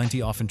sets up plenty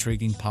of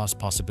intriguing past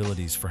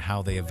possibilities for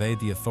how they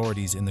evade the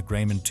authorities in The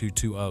Grey Man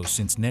 2. 2020.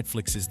 Since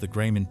Netflix's The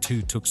Gray Man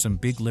 2 took some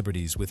big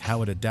liberties with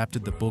how it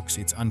adapted the books,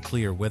 it's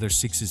unclear whether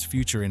Six's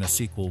future in a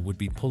sequel would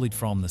be pulled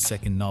from the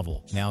second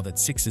novel. Now that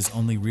Six's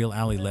only real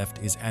ally left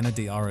is Ana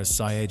de Armas'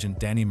 spy agent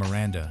Danny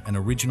Miranda, an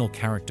original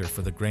character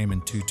for the Gray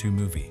Man 2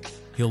 movie.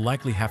 He'll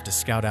likely have to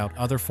scout out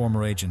other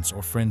former agents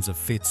or friends of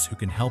Fitz who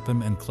can help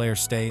him and Claire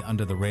stay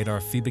under the radar.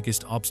 The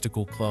biggest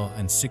obstacle Claw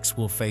and Six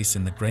will face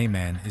in The Gray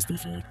Man is the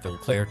fact that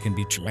Claire can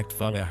be tracked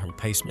via her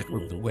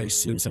pacemaker, the way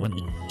Susan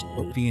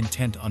will be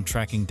intent on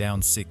tracking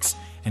down Six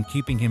and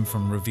keeping him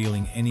from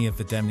revealing any of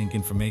the damning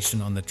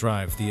information on the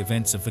drive. The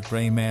events of The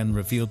Gray Man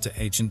revealed to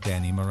Agent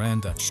Danny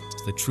Miranda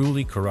the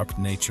truly corrupt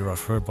nature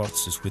of her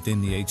bosses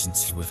within the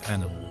agency, with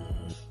Anna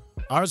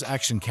R's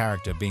action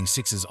character being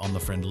Six's on the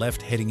friend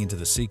left heading into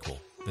the sequel.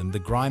 Then The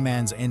Gray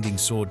Man's ending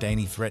saw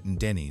Danny threaten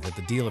Denny that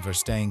the deal of her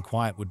staying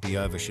quiet would be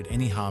over should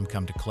any harm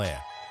come to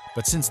Claire.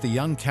 But since the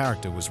young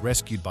character was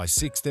rescued by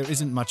Six, there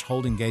isn't much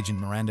holding Agent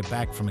Miranda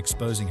back from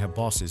exposing her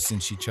bosses,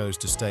 since she chose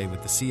to stay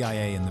with the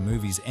CIA. In the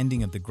movie's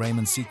ending of the Gray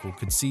Man sequel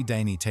could see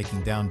Danny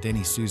taking down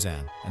Denny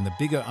Suzanne and the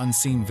bigger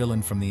unseen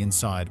villain from the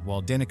inside,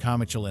 while Denny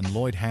Carmichael and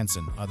Lloyd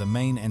Hansen are the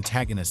main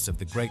antagonists of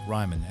the Great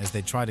Ryman as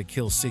they try to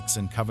kill Six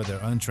and cover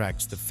their own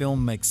tracks. The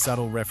film makes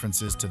subtle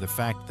references to the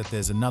fact that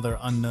there's another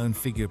unknown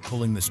figure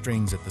pulling the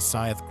strings at the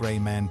Scythe. Gray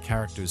Man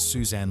characters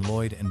Suzanne,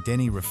 Lloyd, and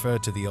Denny refer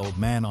to the Old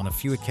Man on a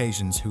few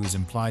occasions, who is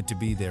implied to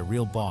be their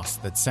real boss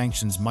that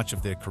sanctions much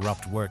of their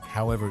corrupt work.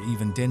 However,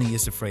 even Denny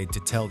is afraid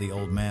to tell the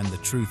Old Man the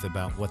truth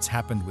about what's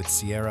happened with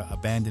Sierra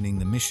abandoning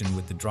the mission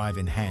with the drive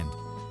in hand.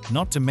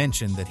 Not to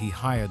mention that he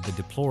hired the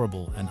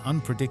deplorable and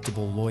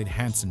unpredictable Lloyd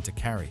Hansen to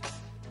carry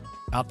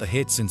out the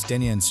hit. Since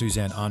Denny and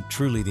Suzanne aren't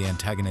truly the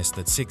antagonists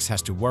that Six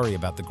has to worry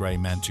about, The Gray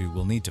Man 2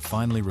 will need to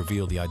finally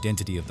reveal the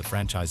identity of the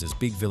franchise's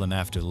big villain.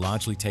 After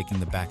largely taking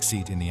the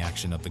backseat in the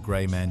action of The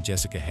Gray Man,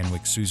 Jessica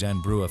Henwick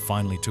Suzanne Brewer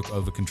finally took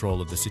over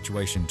control of the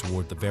situation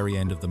toward the very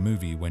end of the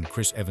movie, when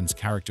Chris Evans'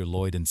 character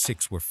Lloyd and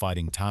Six were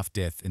fighting tough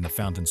death in the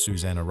fountain.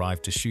 Suzanne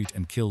arrived to shoot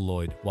and kill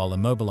Lloyd while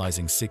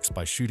immobilizing Six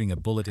by shooting a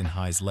bullet in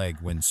his leg.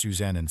 When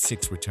Suzanne and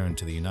Six returned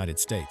to the United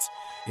States,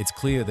 it's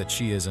clear that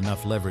she has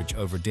enough leverage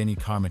over Denny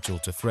Carmichael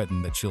to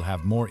threaten that she'll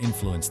have more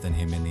influence than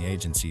him in the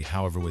agency.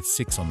 However, with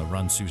Six on the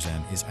run,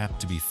 Suzanne is apt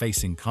to be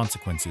facing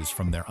consequences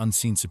from their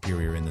unseen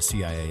superior in the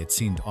CIA. It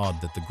seemed odd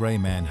that The Gray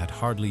Man had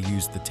hardly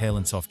used the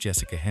talents of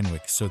Jessica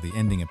Henwick, so the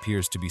ending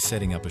appears to be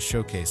setting up a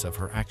showcase of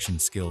her action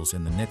skills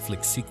in the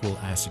Netflix sequel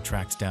as she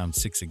tracks down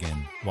Six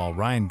again. While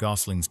Ryan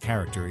Gosling's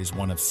character is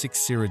one of Six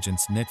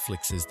surgeons,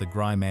 Netflix's The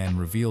Gray Man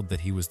revealed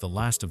that he was the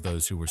last of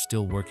those who were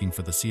still working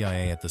for the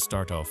CIA at the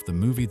start of the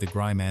movie. The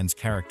Gray Man's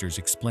characters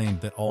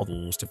explained that all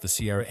the rest of the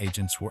Sierra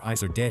agents were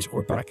either dead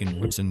or back in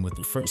prison, with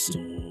the first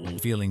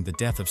revealing the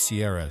death of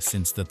Sierra.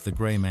 Since that The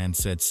Gray Man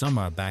said some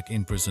are back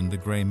in prison, The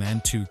Gray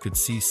Man 2 could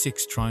see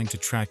Six trying to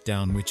track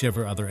down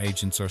whichever other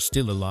agents are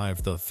still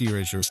alive, though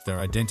theorizers their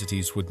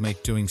identities would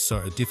make doing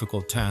so a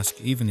difficult task.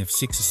 Even if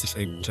Six is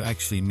able to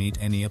actually meet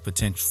any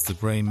potential The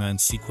Gray Man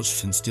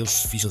sequels and still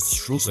feels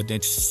through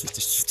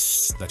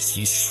identities that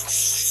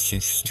he's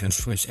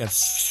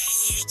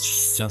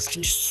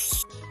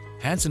justice.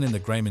 Hansen in The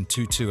Gray Man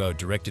 2,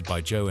 directed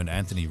by Joe and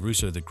Anthony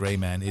Russo. The Gray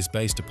Man is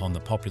based upon the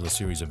popular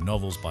series of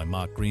novels by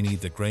Mark Greaney.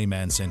 The Gray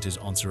Man centers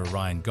on Sir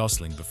Ryan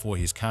Gosling before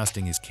his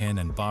casting as Ken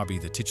and Barbie,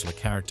 the titular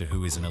character,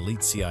 who is an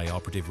elite CIA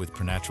operative with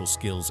preternatural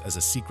skills as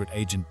a secret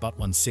agent. But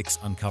when Six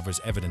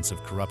uncovers evidence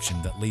of corruption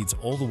that leads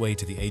all the way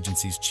to the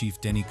agency's chief,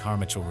 Denny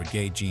Carmichael,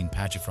 Reggae Gene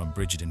Patcher from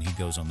Bridget, and he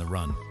goes on the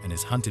run and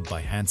is hunted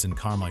by Hansen.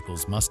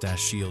 Carmichael's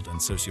mustache, shield, and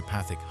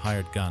sociopathic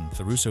hired gun.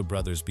 The Russo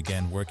brothers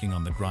began working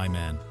on The Gray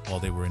Man while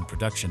they were in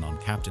production on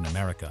Captain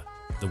America,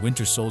 The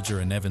Winter Soldier,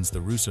 and Evans. The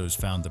Russos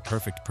found the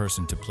perfect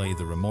person to play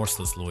the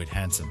remorseless Lloyd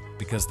Hansen,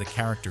 because the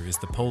character is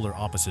the polar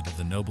opposite of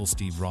the noble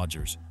Steve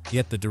Rogers.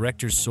 Yet the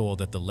directors saw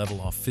that the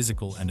level of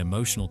physical and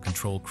emotional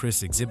control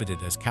Chris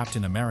exhibited as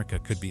Captain America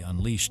could be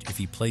unleashed if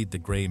he played the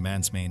Gray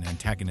Man's main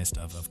antagonist.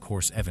 Of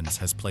course, Evans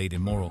has played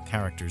immoral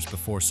characters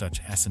before,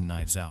 such as in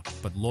Knives Out,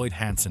 but Lloyd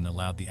Hansen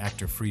allowed the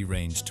actor free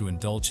range to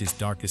indulge his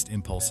darkest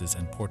impulses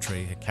and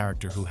portray a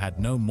character who had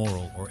no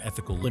moral or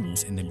ethical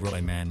limits. In The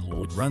Gray Man,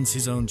 Lloyd runs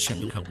his own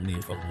shell company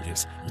of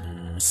his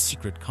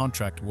secret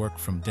contract work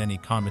from Denny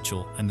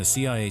Carmichael and the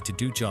CIA to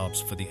do jobs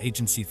for the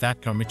agency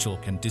that Carmichael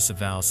can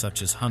disavow,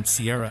 such as hunt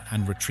Sierra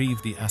and retrieve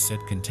the asset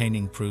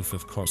containing proof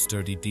of course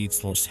dirty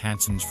deeds. Lost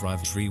Hansen's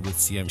rivalry with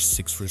Sierra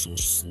Six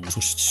results.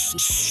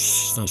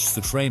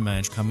 The Gray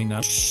Man coming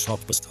out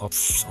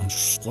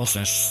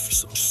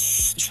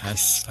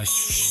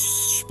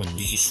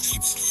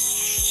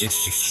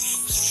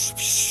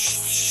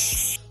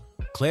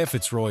Claire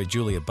Fitzroy,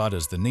 Julia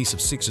Butters, the niece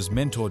of Six's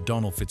mentor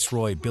Donald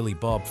Fitzroy. Billy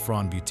Bob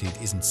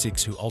Thron-Boutit isn't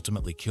Six who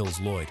ultimately kills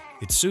Lloyd.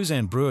 It's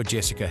Suzanne Brewer,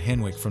 Jessica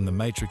Henwick from The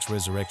Matrix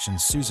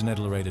Resurrections. Susan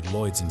tolerated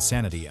Lloyd's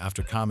insanity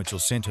after Carmichael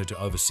sent her to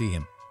oversee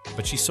him.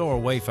 But she saw a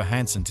way for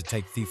Hansen to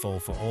take the fall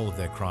for all of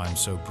their crimes,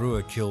 so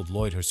Brewer killed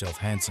Lloyd herself.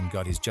 Hansen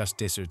got his just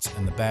desserts,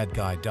 and the bad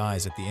guy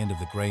dies at the end of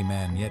The Grey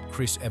Man. Yet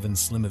Chris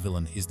Evans' slimmer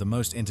villain is the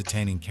most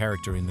entertaining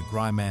character in The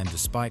Grey Man.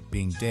 Despite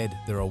being dead,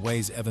 there are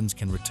ways Evans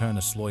can return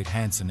as Lloyd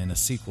Hansen in a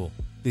sequel.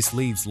 This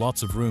leaves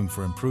lots of room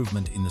for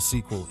improvement in the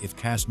sequel if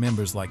cast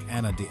members like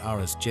Anna de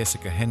Armas,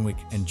 Jessica Henwick,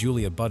 and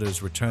Julia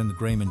Butters return. The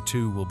Grey Man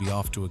 2 will be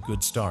off to a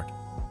good start.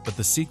 But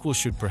the sequel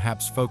should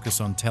perhaps focus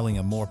on telling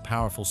a more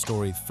powerful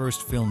story. The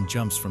first film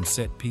jumps from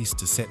set piece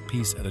to set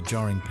piece at a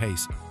jarring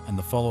pace, and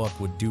the follow-up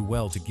would do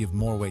well to give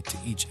more weight to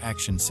each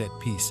action set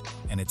piece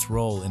and its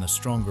role in a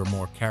stronger,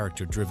 more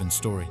character-driven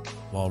story.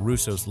 While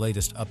Russo's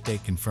latest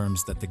update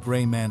confirms that The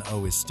Grey Man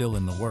 0 is still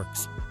in the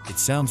works, it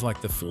sounds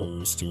like the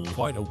film is still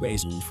quite a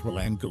ways for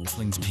Ryan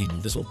Gosling's team.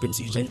 This will be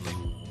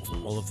for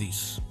all of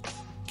these.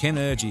 Ken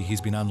Urgi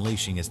he's been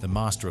unleashing as the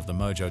master of the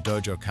Mojo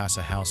Dojo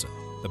Casa House.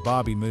 The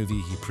Barbie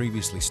movie he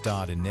previously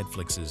starred in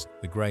Netflix's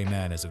The Grey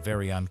Man as a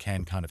very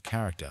uncanny kind of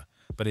character.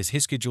 But is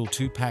his schedule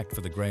too packed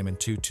for The Grey Man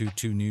 2?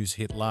 News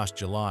hit last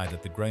July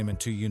that The Grey Man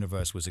 2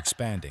 universe was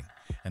expanding,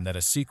 and that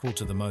a sequel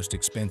to the most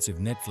expensive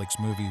Netflix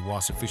movie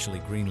was officially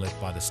greenlit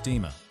by the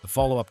Steamer. The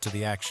follow-up to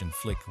the action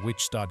flick,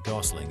 which starred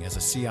Gosling as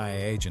a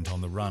CIA agent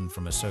on the run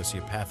from a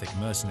sociopathic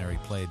mercenary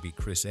played by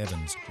Chris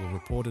Evans, will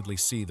reportedly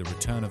see the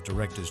return of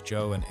directors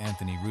Joe and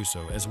Anthony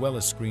Russo as well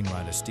as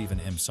screenwriter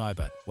Stephen M.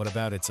 Seibert. What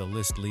about its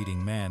A-list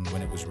leading man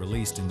when it was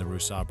released in the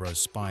Russo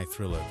bros spy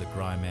thriller The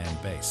Grey Man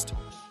based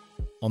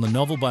on the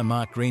novel by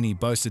Mark Greaney,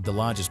 boasted the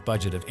largest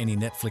budget of any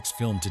Netflix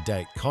film to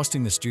date,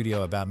 costing the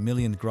studio about $1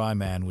 million. Grey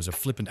Man was a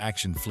flippant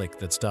action flick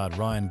that starred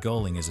Ryan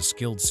Gosling as a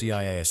skilled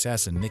CIA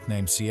assassin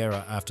nicknamed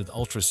Sierra after the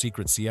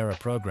ultra-secret Sierra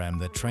program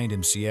that trained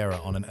him. Sierra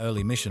on an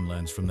early mission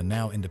learns from the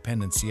now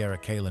independent Sierra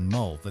Kalen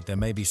Mole that there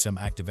may be some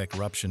active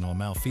corruption or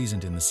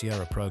malfeasance in the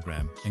Sierra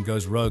program, and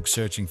goes rogue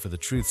searching for the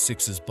truth.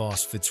 Six's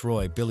boss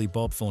Fitzroy Billy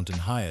Bob Thornton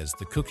hires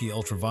the kooky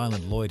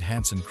ultraviolent Lloyd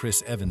Hansen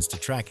Chris Evans to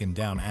track him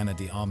down. Anna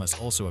de Armas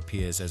also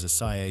appears as a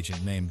CIA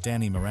agent named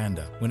Danny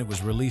Miranda when it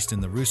was released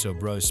in the Russo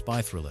bros spy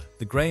thriller.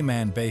 The Grey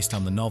Man, based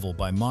on the novel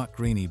by Mark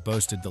Greaney,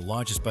 boasted the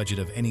largest budget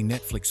of any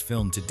Netflix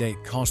film to date,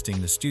 costing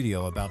the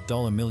studio about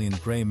 $1 million.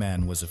 Grey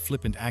Man was a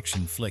flippant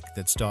action flick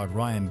that starred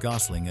Ryan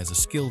Gosling as a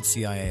skilled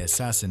CIA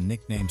assassin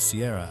nicknamed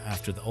Sierra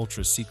after the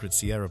ultra-secret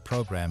Sierra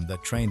program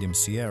that trained him.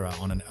 Sierra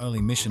on an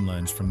early mission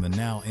learns from the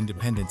now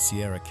independent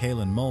Sierra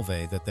Kalen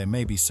Mulvey that there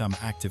may be some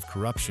active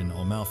corruption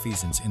or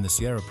malfeasance in the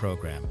Sierra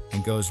program,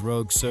 and goes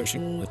rogue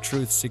searching the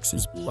truth.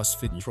 Six's boss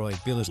Fitzroy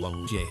Billy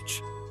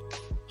GH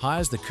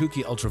hires the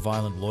kooky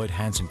ultraviolent Lloyd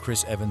Hansen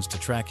Chris Evans to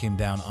track him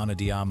down. Ana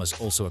de Armas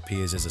also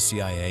appears as a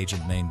CIA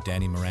agent named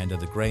Danny Miranda.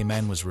 The Grey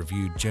Man was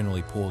reviewed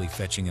generally poorly,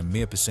 fetching a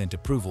mere %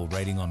 approval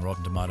rating on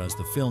Rotten Tomatoes.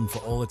 The film, for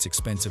all its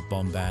expensive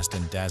bombast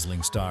and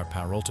dazzling star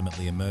power,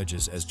 ultimately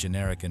emerges as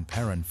generic and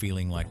barren,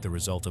 feeling like the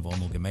result of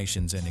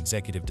amalgamations and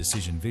executive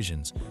decision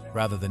visions,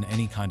 rather than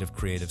any kind of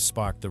creative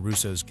spark. The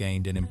Russos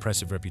gained an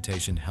impressive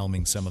reputation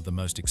helming some of the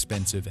most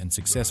expensive and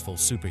successful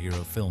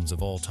superhero films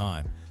of all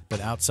time, but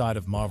outside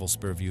of Marvel's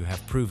purview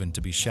have proven to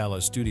be shallow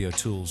studio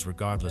tools.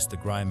 Regardless, The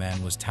Grey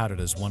Man was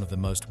touted as one of the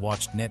most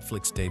watched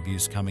Netflix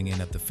debuts, coming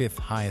in at the 5th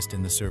highest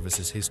in the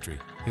service's history.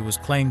 It was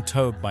claimed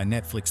by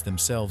Netflix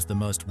themselves the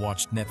most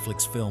watched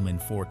Netflix film in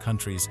 4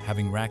 countries,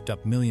 having racked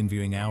up million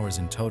viewing hours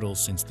in total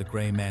since The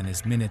Grey Man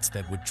is minutes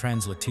that would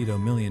translate to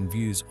million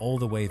views all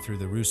the way through.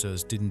 The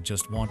Russos didn't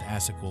just want a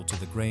sequel to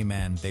The Grey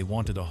Man, they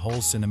wanted a whole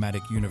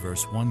cinematic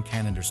universe. One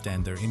can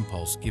understand their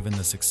impulse given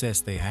the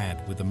success they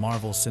had with the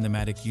Marvel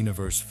Cinematic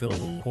Universe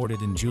film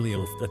reported in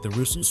Julio that the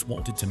Russos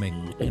wanted to make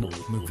a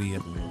movie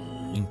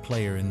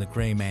player in The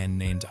Grey Man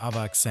named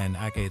Avaksan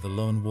Ake the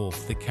Lone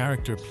Wolf, the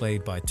character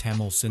played by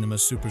Tamil cinema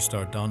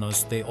superstar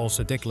Dhanush. They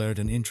also declared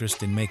an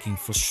interest in making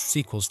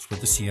sequels for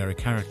the Sierra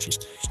characters,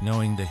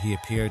 knowing that he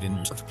appeared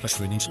in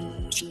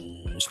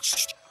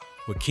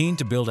were keen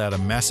to build out a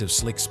massive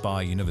slick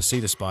spy universe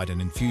despite an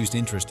infused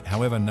interest.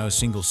 However, no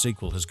single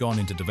sequel has gone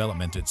into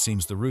development. It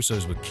seems the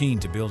Russos were keen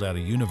to build out a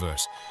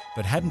universe,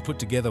 but hadn't put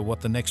together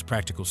what the next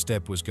practical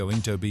step was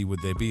going to be.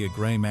 Would there be a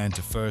Grey Man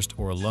 2 first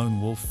or a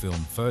Lone Wolf film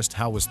first?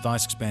 How was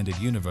this expanded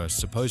universe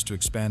supposed to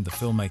expand? The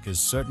filmmakers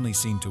certainly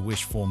seem to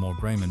wish for more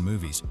Grey Man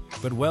movies,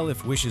 but well,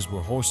 if wishes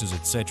were horses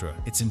etc.,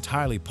 it's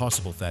entirely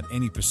possible that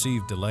any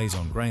perceived delays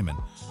on Grey Man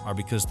are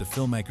because the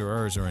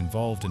filmmakers are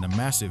involved in a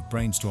massive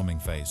brainstorming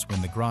phase.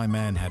 When The Grey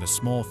Man had a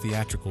small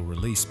theatrical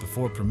release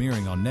before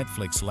premiering on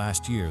Netflix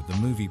last year, the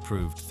movie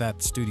proved that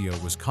the studio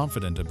was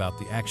confident about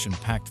the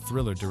action-packed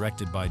thriller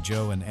directed by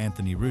Joe and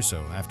Anthony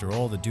Russo. After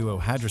all, the duo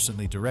had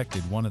recently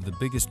directed one of the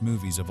biggest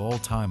movies of all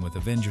time with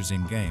Avengers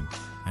Endgame,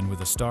 and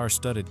with a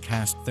star-studded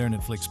cast, their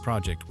Netflix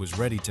project was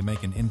ready to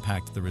make an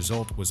impact. The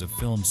result was a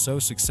film so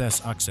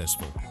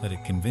successful that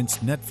it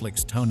convinced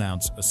Netflix to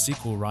announce a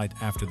sequel right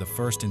after the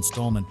first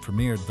installment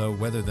premiered, though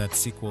whether that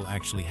sequel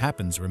actually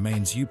happens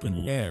remains up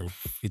in the air.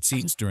 It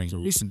seems during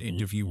recent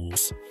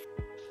interviews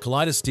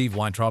Collider Steve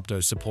Weintraub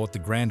to support the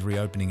grand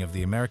reopening of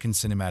the American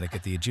Cinematic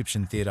at the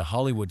Egyptian Theatre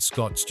Hollywood.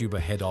 Scott Stuber,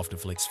 head of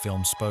Netflix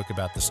Film, spoke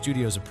about the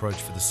studio's approach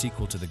for the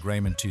sequel to The Gray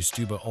Man 2.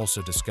 Stuber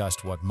also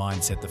discussed what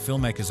mindset the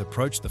filmmakers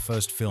approached the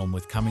first film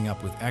with, coming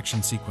up with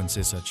action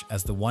sequences such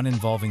as the one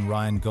involving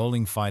Ryan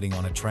Gosling fighting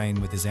on a train.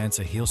 With his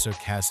answer, he also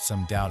cast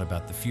some doubt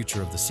about the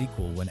future of the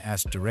sequel when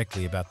asked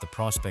directly about the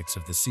prospects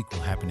of the sequel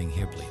happening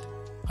here.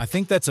 I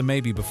think that's a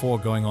maybe, before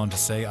going on to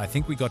say, I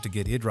think we got to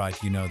get it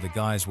right. You know, the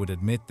guys would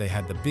admit they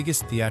had the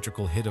biggest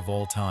theatrical hit of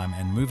all time,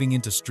 and moving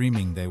into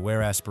streaming they were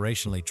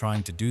aspirationally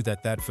trying to do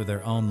that for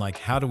their own, like,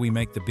 how do we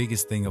make the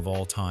biggest thing of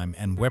all time,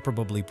 and we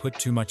probably put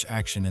too much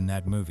action in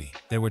that movie.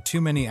 There were too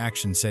many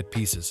action set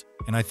pieces,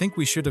 and I think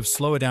we should have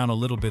slowed down a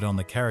little bit on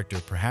the character.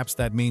 Perhaps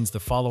that means the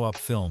follow-up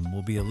film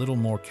will be a little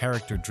more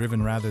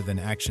character-driven rather than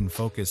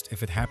action-focused,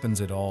 if it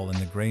happens at all. In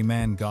The Gray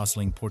Man,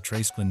 Gosling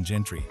portrays Glenn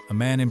Gentry, a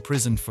man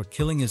imprisoned for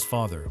killing his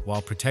father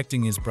while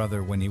protecting his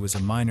brother when he was a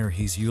minor.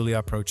 He's usually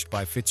approached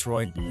by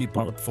Fitzroy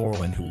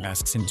Forward, who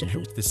asks him to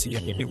help the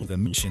CIA with a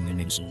mission in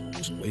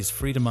his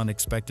freedom.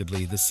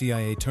 Unexpectedly, the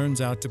CIA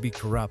turns out to be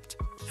corrupt,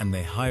 and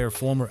they hire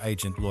former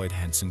agent Lloyd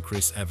Hansen,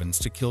 Chris Evans,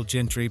 to kill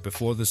Gentry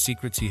before the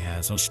secrets he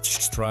has on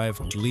Strive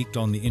leaked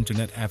on the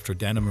internet. After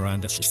Dana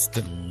Miranda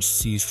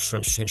sees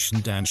frustration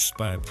danced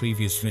by a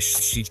previous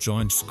mission, she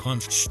joins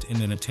conflict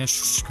in an attempt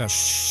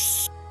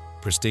to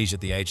prestige at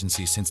the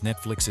agency. Since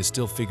Netflix is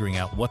still figuring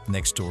out what the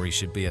next story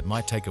should be, it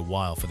might take a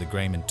while for The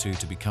Gray Man 2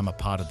 to become a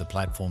part of the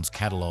platform's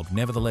catalog.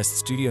 Nevertheless, the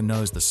studio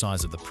knows the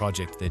size of the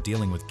project they're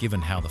dealing with, given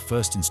how the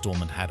first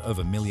installment had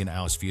over 1 million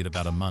hours viewed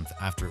about a month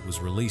after it was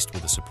released,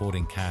 with a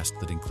supporting cast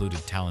that included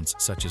talents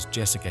such as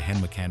Jessica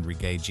Henwick,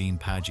 Reggae Jean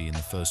Paggi in the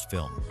first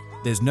film.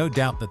 There's no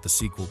doubt that the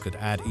sequel could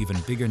add even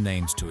bigger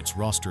names to its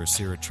roster as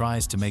Sierra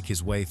tries to make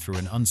his way through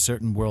an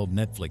uncertain world.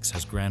 Netflix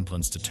has grand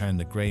plans to turn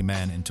The Gray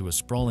Man into a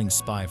sprawling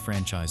spy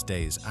franchise.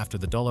 Days after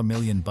the $1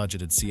 million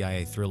budgeted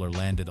CIA thriller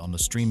landed on the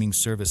streaming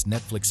service,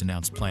 Netflix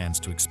announced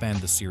plans to expand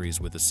the series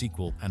with a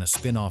sequel and a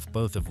spin-off,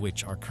 both of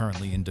which are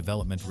currently in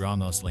development. Ryan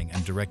Gosling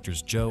and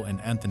directors Joe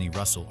and Anthony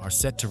Russell are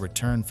set to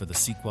return for the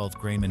sequel. The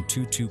Gray Man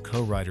 2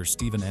 co-writer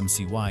Stephen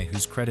McY,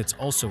 whose credits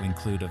also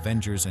include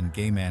Avengers and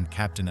Gay Man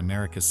Captain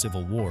America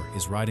Civil War,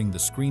 is writing the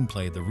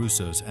screenplay. The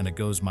Russos and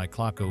Agos Mike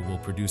Clarko will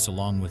produce,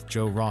 along with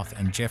Joe Roth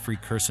and Jeffrey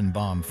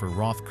Kirstenbaum for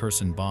Roth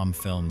Kirstenbaum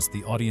Films.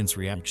 The audience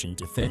reaction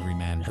to The Gray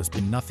Man has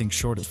been nothing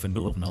short of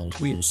phenomenal.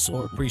 We are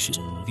so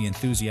appreciative of the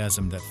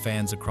enthusiasm that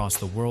fans across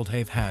the world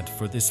have had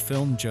for this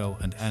film, Joe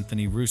and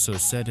Anthony Russo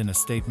said in a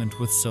statement.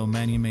 With so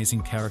many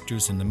amazing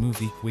characters in the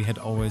movie, we had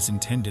always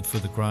intended for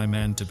The Gray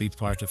Man to be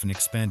part of an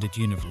expanded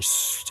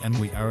universe, and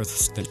we are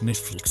that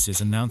Netflix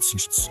is announcing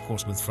its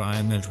course with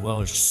Ryan as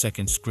well as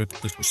second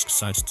script that was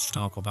excited to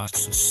talk about.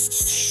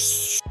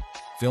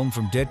 Film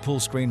from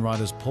Deadpool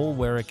screenwriters Paul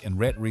Wernick and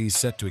Rhett Reese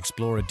set to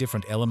explore a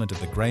different element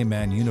of the Gray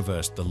Man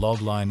universe. The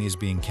logline is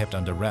being kept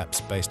under wraps,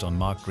 based on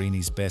Mark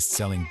Greene's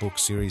best-selling book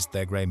series.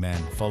 The Gray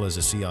Man follows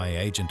a CIA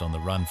agent on the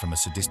run from a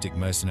sadistic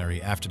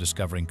mercenary after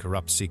discovering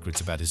corrupt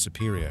secrets about his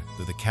superior.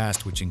 The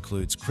cast, which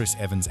includes Chris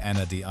Evans,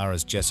 Anna de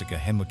Armas, Jessica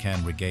Henwick,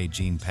 Reggae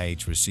Jean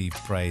Page, received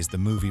praise. The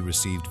movie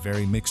received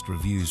very mixed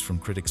reviews from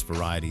critics.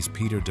 Variety's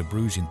Peter de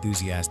Bruges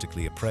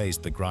enthusiastically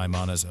appraised The Gray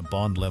Man as a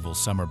Bond-level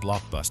summer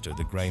blockbuster.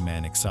 The Gray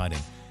Man exciting.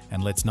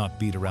 And let's not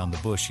beat around the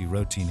bush, he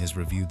wrote in his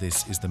review.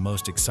 This is the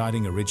most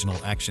exciting original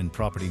action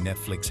property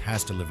Netflix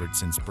has delivered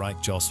since Bright.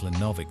 Jocelyn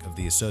Novick of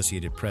the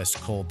Associated Press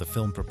called the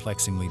film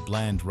perplexingly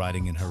bland,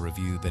 writing in her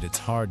review that it's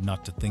hard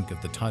not to think of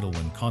the title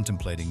when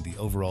contemplating the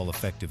overall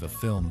effect of a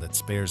film that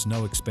spares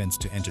no expense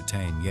to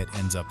entertain, yet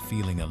ends up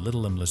feeling a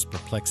little aimless,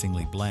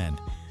 perplexingly bland.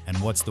 And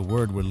what's the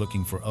word we're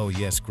looking for? Oh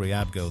yes,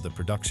 Grayabgo, the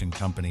production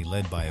company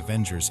led by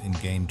Avengers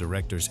in-game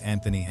directors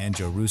Anthony and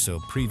Joe Russo,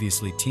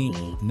 previously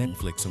teamed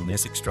Netflix on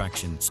this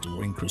Extraction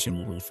starring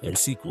Christian Wolf. A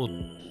sequel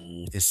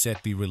is set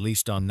to be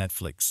released on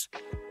Netflix.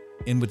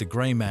 In with The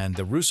Gray Man,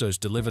 the Russos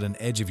delivered an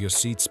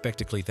edge-of-your-seat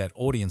spectacle that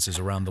audiences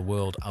around the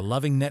world are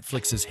loving.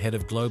 Netflix's head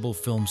of global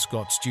film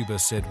Scott Stuber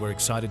said, "We're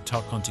excited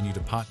to continue to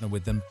partner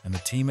with them and the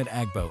team at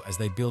Agbo as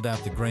they build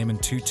out the Gray Man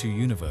 2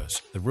 universe."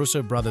 The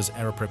Russo brothers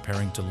are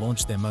preparing to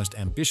launch their most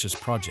ambitious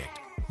project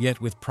yet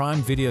with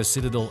Prime Video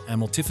Citadel, a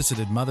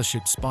multifaceted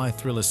mothership spy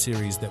thriller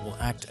series that will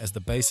act as the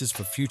basis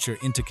for future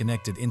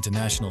interconnected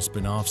international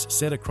spin-offs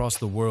set across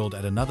the world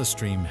at another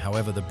stream.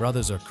 However, the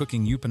brothers are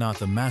cooking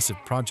up a massive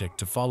project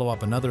to follow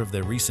up another of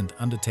their recent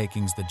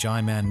undertakings. The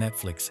Gray Man.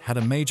 Netflix had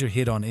a major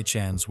hit on its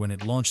hands when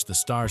it launched the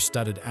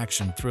star-studded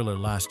action thriller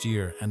last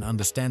year, and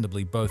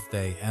understandably both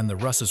they and the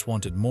Russos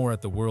wanted more.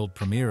 At the world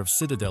premiere of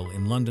Citadel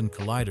in London,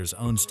 Collider's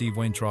own Steve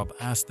Weintraub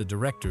asked the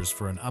directors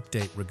for an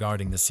update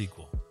regarding the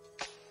sequel.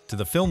 To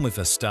the film with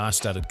a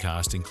star-studded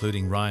cast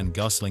including Ryan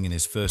Gosling in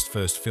his first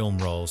film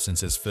role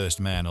since his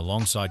First Man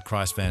alongside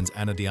Chris Evans,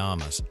 Ana de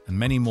Armas, and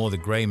many more. The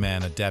Grey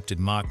Man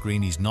adapted Mark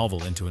Greaney's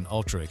novel into an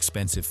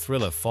ultra-expensive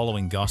thriller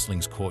following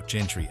Gosling's court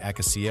gentry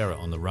Aka Sierra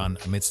on the run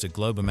amidst a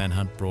global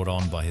manhunt brought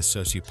on by his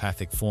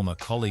sociopathic former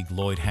colleague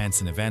Lloyd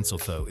Hansen of Ansel.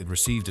 Though it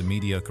received a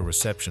mediocre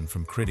reception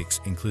from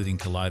critics, including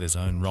Collider's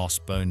own Ross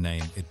Bone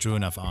name, it drew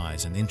enough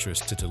eyes and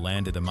interest to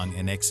land it among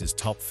NX's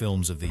top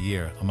films of the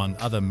year, among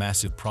other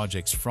massive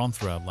projects from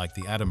throughout like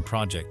The Adam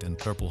Project and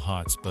Purple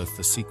Hearts. Both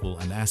the sequel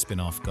and a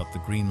spin-off got the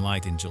green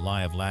light in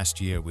July of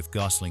last year, with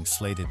Gosling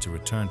slated to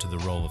return to the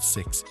role of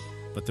Six.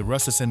 But the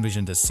Russos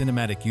envisioned a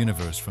cinematic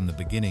universe from the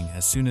beginning.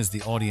 As soon as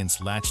the audience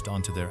latched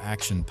onto their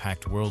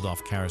action-packed world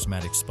of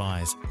charismatic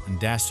spies and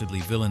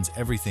dastardly villains,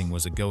 everything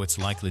was a go. It's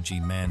like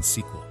Legit Man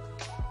sequel.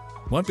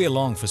 Won't be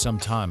along for some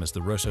time as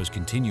the Russos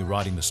continue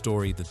writing the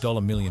story. The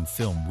 $1 million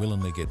film will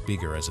only get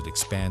bigger as it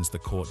expands the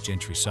court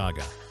gentry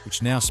saga,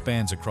 which now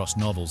spans across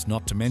novels.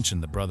 Not to mention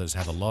the brothers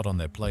have a lot on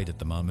their plate at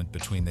the moment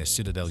between their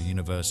Citadel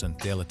universe and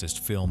their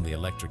latest film The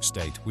Electric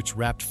State, which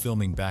wrapped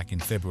filming back in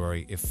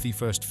February. If the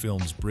first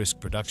film's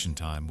brisk production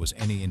time was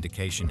any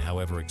indication,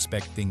 however,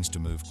 expect things to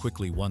move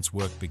quickly once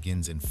work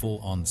begins in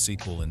full-on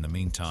sequel. In the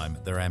meantime,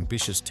 their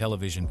ambitious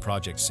television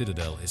project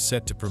Citadel is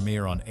set to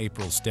premiere on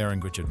April, starring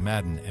Richard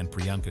Madden and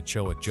Priyanka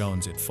Chopra-Jones.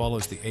 It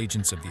follows the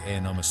agents of the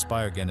anonymous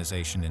spy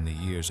organization in the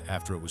years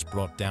after it was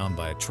brought down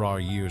by a trial.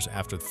 Years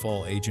after the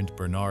fall, agent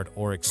Bernard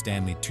Oric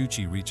Stanley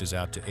Tucci reaches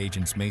out to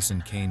agents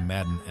Mason Kane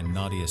Madden and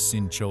Nadia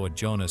Sin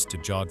Choa-Jonas to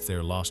jog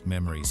their lost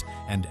memories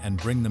and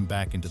bring them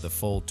back into the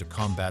fold to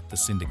combat the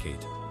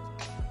syndicate.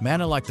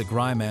 Manner like The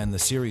Grey Man, the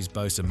series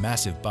boasts a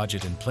massive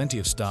budget and plenty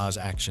of stars,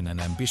 action and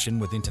ambition,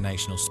 with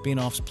international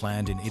spin-offs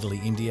planned in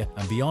Italy, India,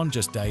 and beyond.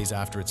 Just days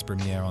after its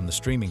premiere on the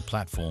streaming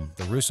platform,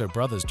 the Russo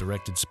brothers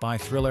directed spy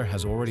thriller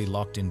has already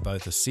locked in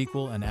both a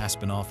sequel and a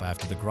spin-off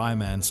after The Grey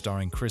Man,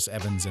 starring Chris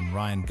Evans and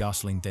Ryan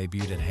Gosling,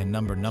 debuted at her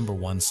number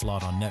one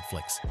slot on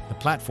Netflix. The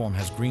platform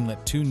has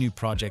greenlit 2 new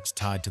projects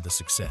tied to the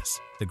success.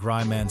 The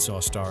Grey Man saw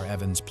star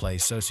Evans play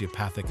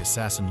sociopathic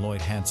assassin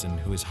Lloyd Hansen,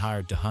 who is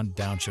hired to hunt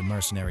down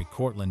mercenary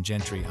Cortland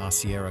gentry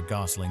Sierra.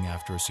 Gosling,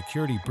 after a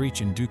security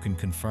breach in Dukan,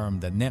 confirmed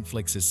that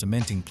Netflix is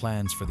cementing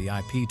plans for the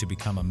IP to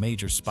become a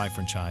major spy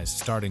franchise,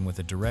 starting with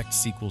a direct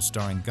sequel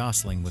starring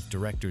Gosling, with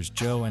directors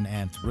Joe and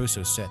Anth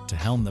Russo set to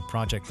helm the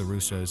project. The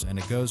Russos and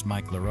Agos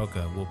Mike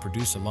LaRocca will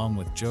produce along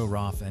with Joe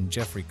Roth and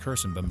Jeffrey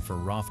Kirsenbaum for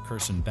Roth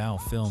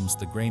Kirsenbaum Films.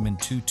 The Grey Man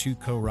 2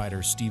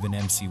 co-writer Stephen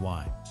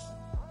MCY.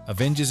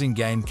 Avengers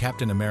Endgame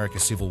Captain America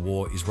Civil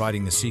War is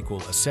writing the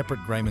sequel. A separate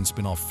Grey Man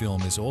spin-off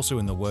film is also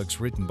in the works,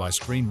 written by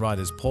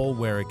screenwriters Paul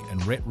Werrick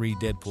and Rhett Reed.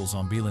 Deadpool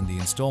Zombieland, the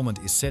installment,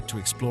 is set to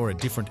explore a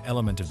different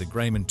element of the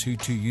Grey Man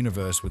 2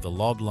 universe, with the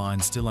log line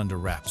still under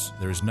wraps.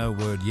 There is no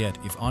word yet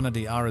if Ana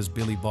de Armas,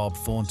 Billy Bob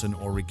Thornton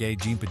or Regé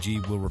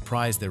Jean-Pierre will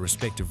reprise their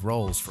respective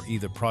roles for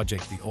either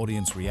project. The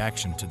audience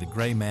reaction to The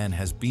Grey Man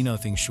has been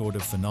nothing short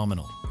of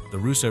phenomenal. The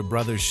Russo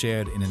brothers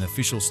shared in an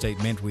official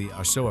statement, "We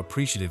are so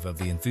appreciative of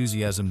the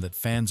enthusiasm that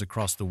fans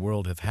across the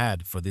world have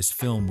had for this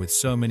film, with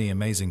so many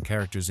amazing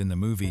characters in the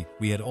movie.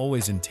 We had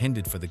always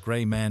intended for The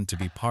Grey Man to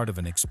be part of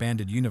an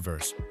expanded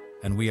universe,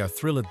 and we are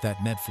thrilled that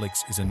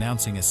Netflix is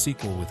announcing a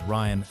sequel with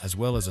Ryan, as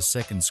well as a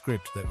second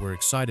script that we're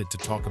excited to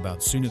talk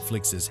about soon."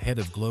 Netflix's head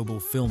of global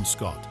film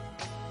Scott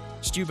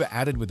Stuber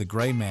added, "With The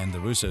Grey Man, the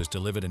Russos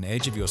delivered an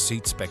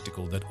edge-of-your-seat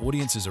spectacle that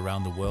audiences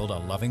around the world are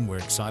loving. We're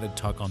excited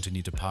to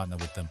continue to partner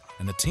with them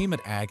and the team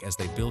at AG as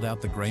they build out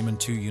the Grey Man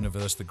 2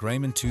 universe." The Grey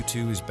Man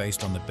 2 is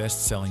based on the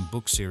best-selling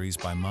book series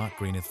by Mark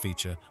Greaney.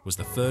 Feature was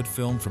the 3rd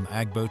film from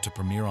Agbo to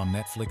premiere on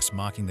Netflix,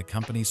 marking the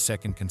company's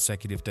 2nd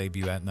consecutive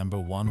debut at number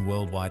 1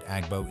 worldwide.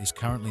 Agbo is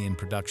currently in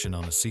production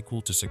on a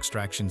sequel to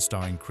Extraction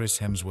starring Chris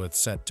Hemsworth,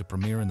 set to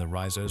premiere in the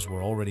Russos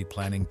were already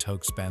planning to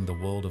expand the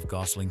world of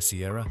Gosling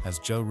Sierra, as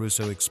Joe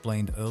Russo explained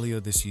earlier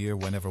this year.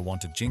 "Whenever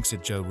want to jinx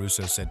it," Joe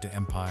Russo said to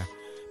Empire,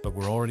 "but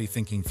we're already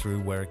thinking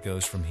through where it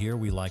goes from here.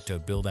 We like to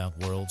build out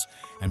worlds,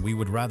 and we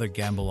would rather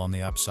gamble on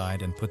the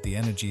upside and put the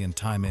energy and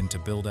time in to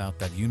build out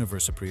that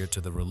universe prior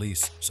to the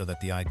release, so that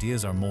the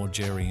ideas are more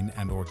genuine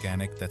and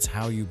organic. That's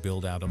how you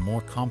build out a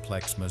more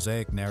complex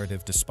mosaic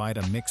narrative." Despite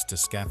a mixed to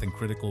scathing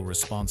critical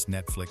response,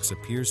 Netflix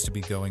appears to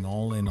be going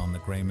all in on the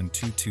Grey Man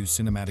 2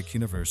 cinematic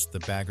universe. The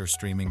bagger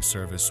streaming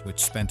service,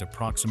 which spent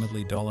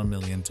approximately $1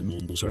 million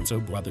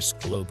to Brothers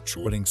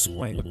globe-trotting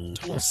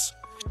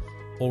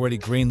already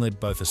greenlit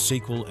both a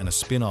sequel and a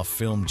spin-off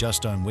film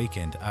just on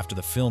weekend after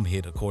the film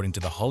hit. According to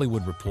The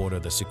Hollywood Reporter,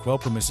 the sequel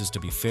promises to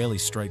be fairly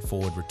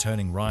straightforward,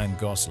 returning Ryan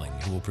Gosling,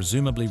 who will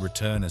presumably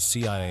return as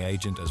CIA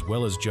agent, as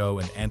well as Joe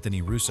and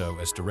Anthony Russo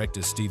as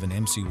director. Stephen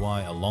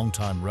MCY, a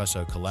longtime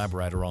Russo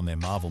collaborator on their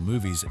Marvel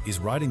movies, is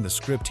writing the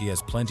script. He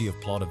has plenty of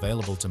plot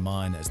available to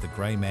mine, as The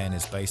Grey Man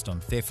is based on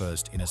the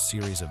first in a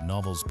series of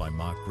novels by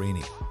Mark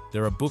Greaney.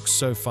 There are books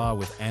so far,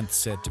 with Anth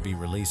set to be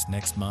released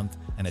next month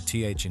and a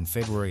TH in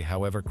February.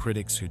 However,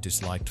 critics who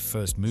disliked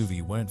first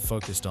movie weren't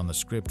focused on the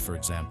script, for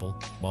example,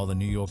 while the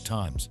New York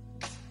Times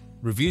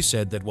Review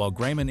said that while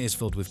Grayman is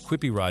filled with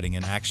quippy writing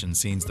and action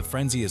scenes, the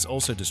frenzy is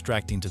also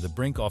distracting to the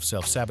brink of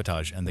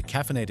self-sabotage, and the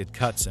caffeinated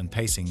cuts and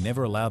pacing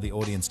never allow the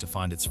audience to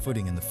find its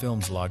footing in the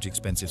film's large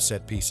expensive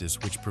set pieces,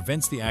 which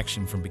prevents the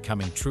action from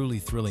becoming truly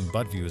thrilling.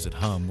 But viewers at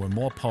home were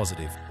more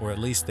positive, or at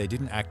least they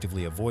didn't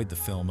actively avoid the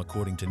film,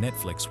 according to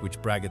Netflix, which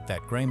bragged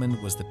that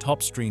Grayman was the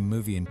top stream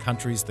movie in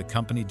countries. The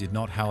company did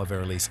not, however,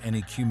 release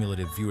any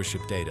cumulative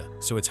viewership data,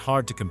 so it's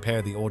hard to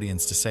compare the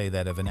audience to say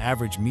that of an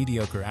average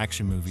mediocre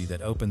action movie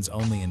that opens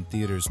only in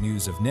theaters.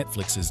 News of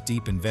Netflix's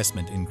deep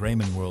investment in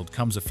Grayman World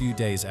comes a few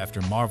days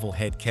after Marvel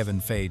head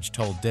Kevin Feige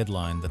told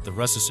Deadline that the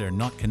Russos are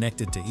not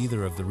connected to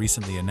either of the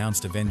recently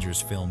announced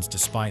Avengers films,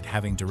 despite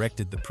having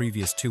directed the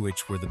previous two,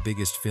 which were the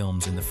biggest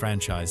films in the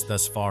franchise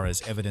thus far.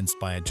 As evidenced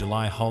by a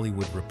July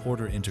Hollywood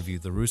Reporter interview,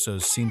 the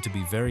Russos seem to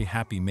be very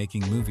happy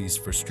making movies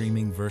for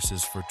streaming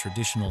versus for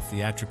traditional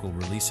theatrical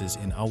releases.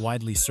 In a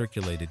widely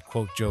circulated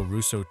quote, Joe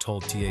Russo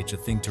told TH, "A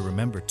thing to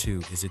remember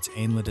too is its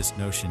aimless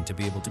notion to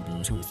be able to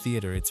go to a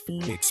theater. It's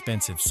very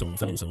expensive, so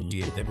the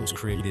idea that was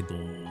created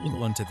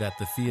onto that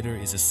the theater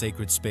is a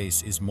sacred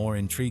space is more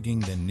intriguing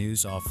than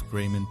news of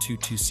Grayman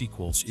 2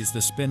 sequels is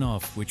the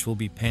spin-off, which will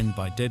be penned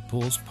by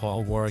Deadpool's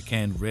Paul Warwick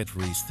and Rhett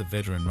Reese, the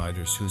veteran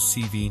writers whose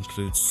CV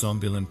includes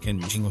Zombieland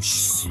and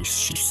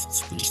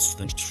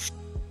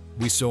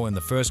we saw in the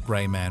first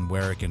Grayman.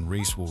 Warwick and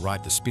Reese will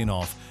write the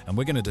spin-off, and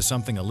we're going to do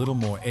something a little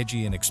more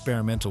edgy and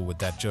experimental with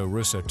that," Joe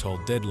Russo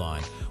told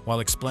Deadline. While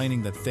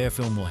explaining that their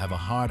film will have a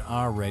hard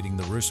R rating,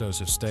 the Russos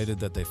have stated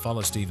that they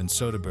follow Steven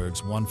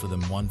Soderbergh's one for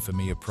them, one for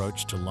me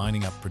approach to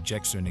lining up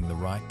projects, earning the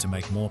right to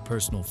make more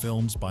personal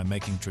films by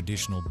making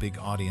traditional big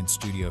audience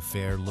studio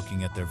fare,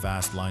 looking at their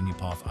vast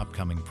lineup of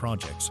upcoming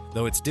projects.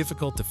 Though it's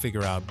difficult to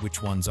figure out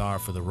which ones are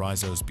for the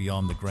Russos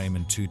beyond the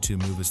Grayman 2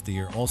 movies, they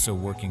are also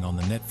working on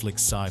the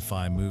Netflix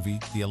sci-fi movie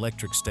The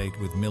Electric State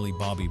with Millie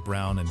Bobby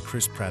Brown and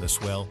Chris Pratt,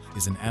 as well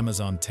is an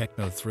Amazon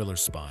techno-thriller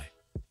spy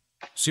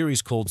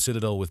series called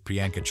Citadel with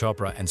Priyanka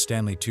Chopra and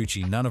Stanley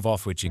Tucci, none of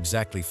which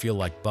exactly feel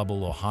like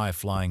Bubble or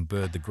High-Flying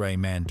Bird. The Grey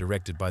Man,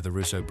 directed by the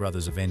Russo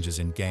brothers, Avengers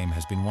Endgame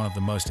has been one of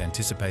the most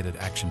anticipated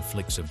action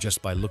flicks of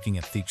just by looking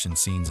at action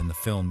scenes in the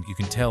film. You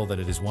can tell that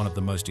it is one of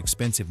the most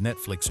expensive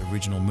Netflix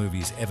original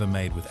movies ever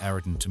made, with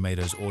Rotten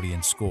Tomatoes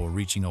audience score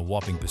reaching a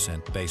whopping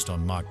 % based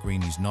on Mark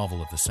Greeny's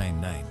novel of the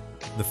same name.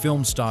 The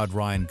film starred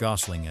Ryan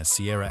Gosling as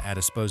Sierra, a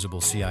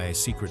disposable CIA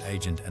secret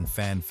agent, and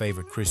fan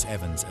favorite Chris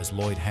Evans as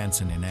Lloyd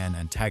Hansen in an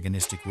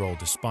antagonistic role.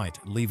 Despite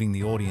leaving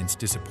the audience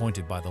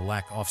disappointed by the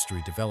lack of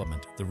story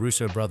development, the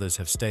Russo brothers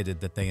have stated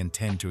that they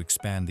intend to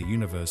expand the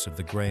universe of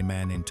the Grey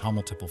Man into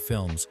multiple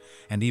films,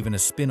 and even a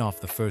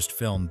spin-off. The first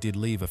film did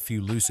leave a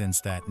few loose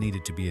ends that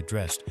needed to be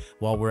addressed.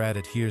 While we're at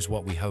it, here's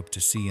what we hope to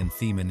see in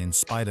Themen. In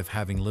spite of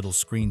having little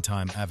screen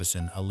time,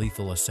 Avison, a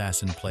lethal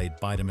assassin played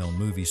by Tamil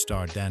movie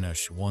star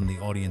Dhanush, won the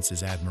audience's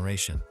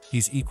admiration.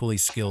 He's equally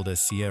skilled as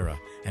Sierra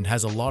and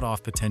has a lot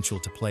of potential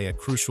to play a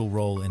crucial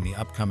role in the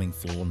upcoming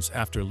films.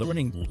 After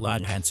learning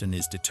Lloyd Hansen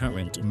is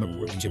determined to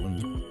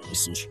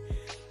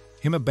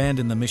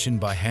abandon the mission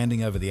by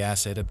handing over the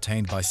asset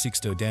obtained by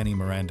Sixto Danny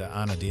Miranda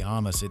Ana de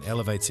Armas, it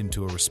elevates him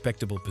to a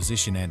respectable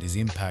position, and his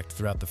impact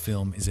throughout the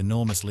film is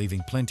enormous,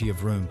 leaving plenty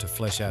of room to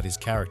flesh out his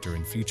character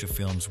in future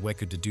films. We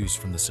could deduce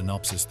from the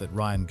synopsis that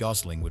Ryan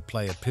Gosling would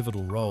play a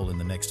pivotal role in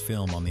the next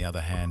film. On the other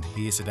hand,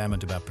 he is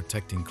adamant about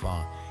protecting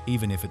Clark,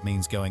 even if it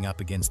means going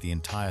up against the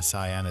entire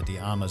Ana de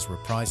Armas.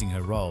 Reprising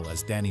her role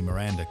as Danny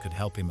Miranda could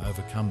help him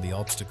overcome the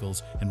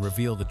obstacles and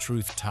reveal the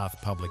truth to the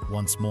public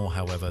once more.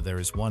 However, there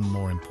is one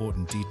more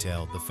important detail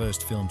the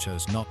first film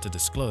chose not to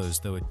disclose,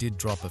 though it did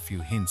drop a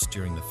few hints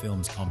during the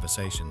film's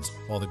conversations.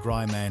 While the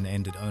Grey Man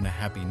ended on a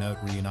happy note,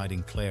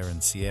 reuniting Claire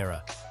and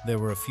Sierra, there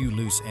were a few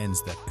loose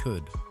ends that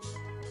could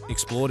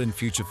explored in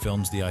future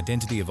films. The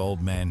identity of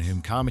Old Man, whom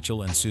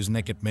Carmichael and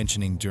Susan kept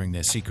mentioning during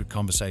their secret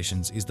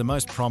conversations, is the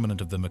most prominent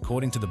of them.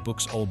 According to the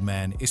books, Old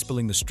Man is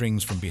pulling the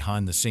strings from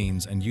behind the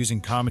scenes and using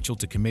Carmichael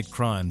to commit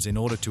crimes in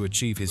order to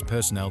achieve his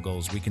personnel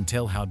goals. We can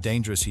tell how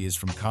dangerous he is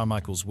from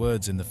Carmichael's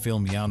words in the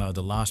film. Yano,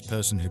 the last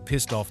person who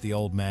pissed off the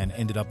Old Man,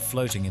 ended up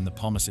floating in the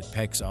Pomus. It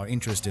pegs our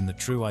interest in the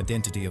true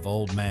identity of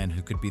Old Man,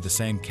 who could be the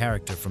same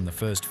character from the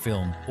first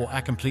film or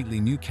a completely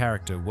new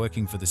character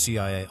working for the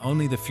CIA.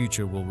 Only the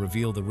future will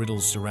reveal the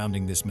riddles surrounding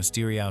this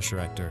mysterious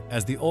character,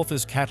 as the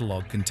author's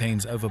catalog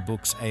contains over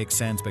books.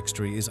 AX's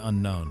backstory is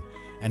unknown,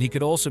 and he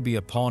could also be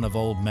a pawn of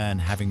Old Man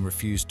having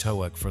refused to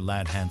work for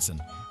Lad Hansen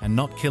and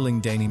not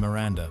killing Danny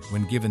Miranda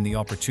when given the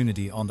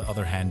opportunity. On the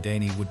other hand,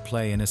 Danny would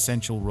play an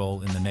essential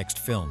role in the next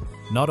film,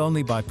 not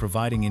only by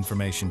providing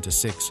information to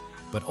Six,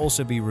 but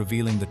also be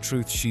revealing the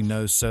truth she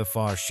knows. So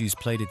far, she's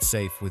played it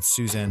safe with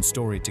Suzanne's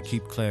story to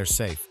keep Claire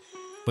safe.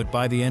 But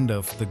by the end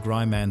of the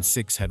Grey Man,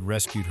 Six had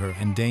rescued her,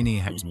 and Danny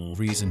had no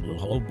reason to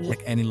hold back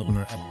any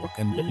longer at work,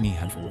 and Danny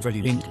had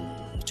already been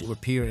to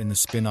appear in the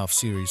spin-off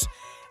series,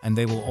 and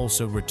they will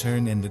also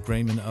return in the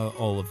Grey Man.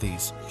 All of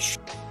these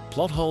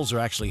Plot holes are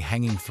actually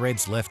hanging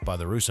threads left by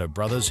the Russo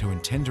brothers who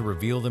intend to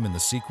reveal them in the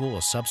sequel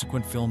or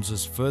subsequent films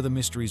as further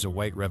mysteries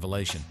await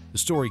revelation. The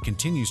story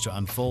continues to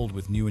unfold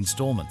with new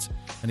installments,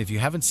 and if you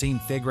haven't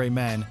seen The Grey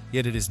Man,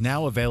 yet it is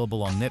now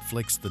available on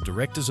Netflix. The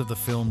directors of the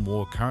film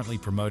were currently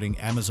promoting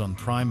Amazon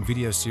Prime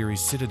Video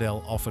series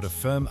Citadel offered a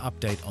firm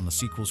update on the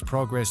sequel's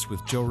progress,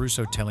 with Joe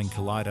Russo telling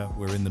Collider,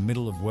 "We're in the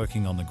middle of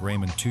working on the Grey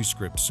Man 2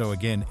 script, so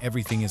again,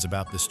 everything is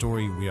about the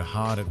story. We are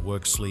hard at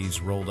work,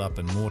 sleeves rolled up,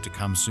 and more to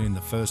come soon."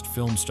 The first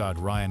film starred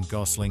Ryan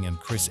Gosling and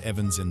Chris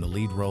Evans in the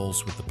lead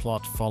roles, with the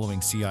plot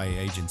following CIA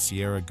agent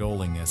Sierra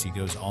Gosling as he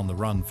goes on the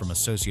run from a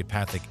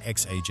sociopathic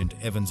ex-agent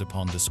Evans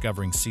upon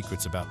discovering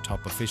secrets about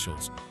top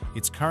officials.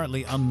 It's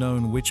currently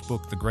unknown which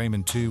book The Grey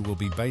Man 2 will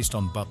be based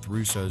on, but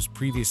Russos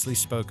previously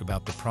spoke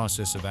about the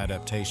process of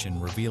adaptation,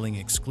 revealing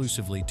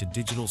exclusively to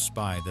Digital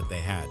Spy that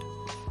they had.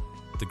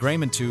 The Grey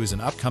Man 2 is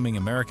an upcoming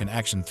American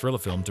action thriller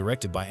film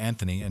directed by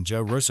Anthony and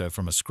Joe Russo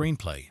from a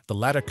screenplay the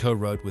latter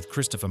co-wrote with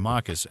Christopher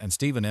Marcus and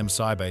Stephen M.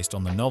 Sy, based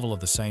on the novel of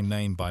the same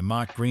name by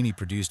Mark Greaney,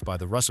 produced by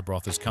the Russo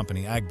Brothers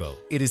company Agbo.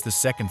 It is the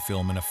second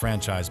film in a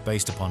franchise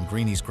based upon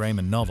Greaney's Grey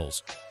Man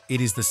novels. It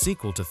is the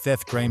sequel to The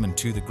Grey Man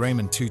 2. The Grey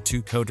Man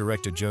 2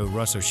 co-director Joe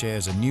Russo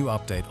shares a new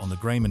update on The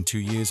Grey Man 2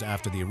 years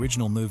after the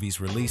original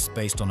movie's release,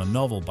 based on a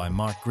novel by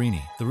Mark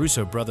Greaney. The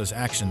Russo brothers'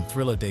 action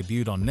thriller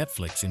debuted on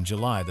Netflix in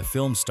July. The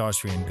film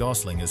stars Ryan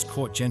Gosling as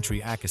court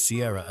gentry Aka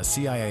Sierra, a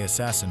CIA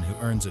assassin who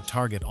earns a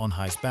target on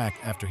his back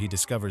after he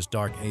discovers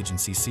dark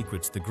agency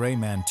secrets. The Grey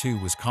Man 2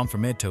 was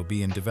confirmed to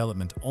be in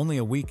development only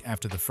a week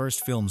after the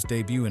first film's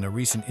debut. In a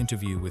recent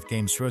interview with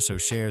Games, Russo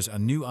shares a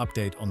new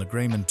update on The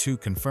Grey Man 2,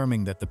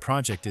 confirming that the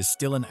project is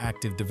still in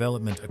active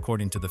development.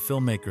 According to the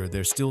filmmaker,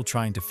 they're still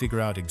trying to figure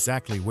out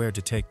exactly where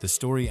to take the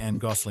story and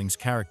Gosling's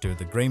character.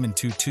 The Grey Man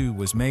 2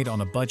 was made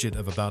on a budget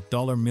of about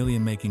 $1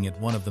 million, making it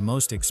one of the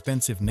most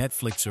expensive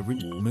Netflix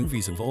original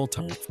movies of all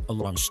time. A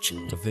launch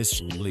of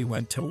this really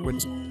went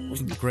towards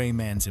The Grey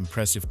Man's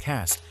impressive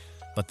cast,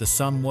 but the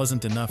sum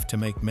wasn't enough to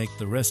make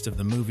the rest of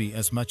the movie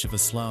as much of a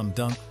slam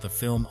dunk. The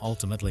film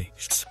ultimately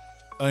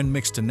earned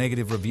mixed to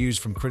negative reviews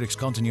from critics,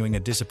 continuing a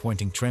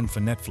disappointing trend for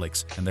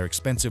Netflix and their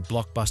expensive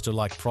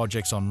blockbuster-like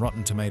projects. On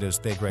Rotten Tomatoes,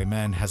 The Grey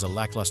Man has a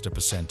lackluster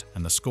percent,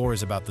 and the score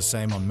is about the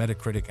same on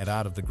Metacritic. At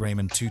Out of The Grey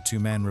Man 2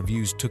 Man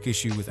reviews took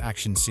issue with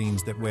action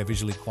scenes that were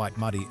visually quite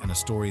muddy and a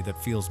story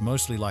that feels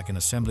mostly like an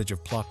assemblage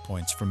of plot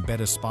points from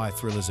better spy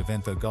thrillers.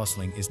 Even though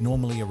Gosling is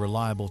normally a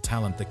reliable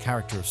talent, the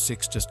character of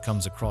Six just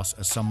comes across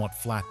as somewhat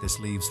flat. This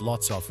leaves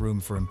lots of room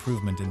for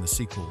improvement in the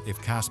sequel.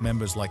 If cast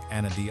members like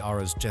Anna de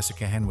Armas,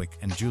 Jessica Henwick,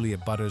 and Julia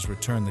Butters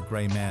return, The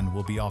Grey Man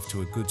will be off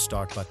to a good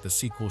start, but the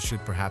sequel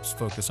should perhaps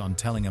focus on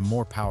telling a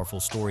more powerful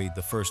story.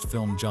 The first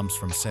film jumps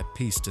from set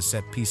piece to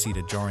set piece at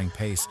a jarring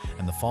pace,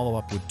 and the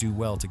follow-up would do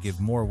well to give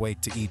more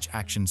weight to each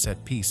action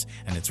set piece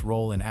and its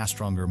role in a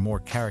stronger, more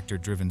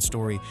character-driven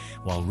story.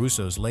 While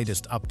Russo's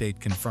latest update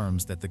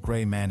confirms that The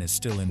Grey Man is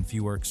still in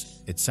few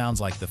works, it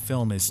sounds like the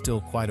film is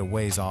still quite a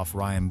ways off.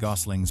 Ryan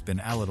Gosling's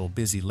been a little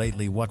busy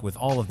lately, what with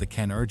all of the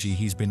energy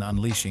he's been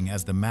unleashing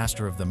as the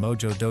master of the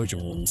Mojo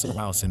Dojo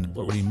house in the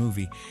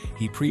movie.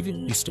 He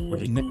previously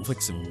starred in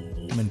Netflix and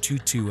Grey Man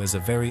 2 as a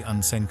very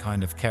unseen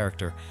kind of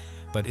character,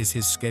 but is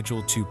his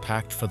schedule too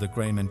packed for The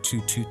Grey Man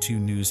 2?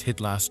 News hit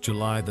last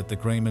July that The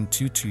Grey Man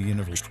 2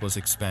 universe was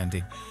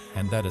expanding,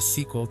 and that a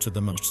sequel to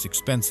the most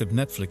expensive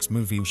Netflix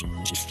movie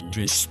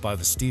by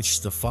the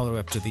stage, the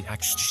follow-up to the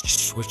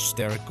action which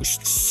Derek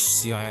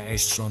CIA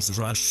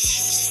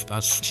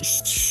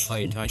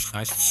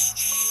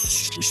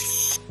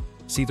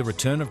See the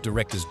return of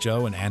directors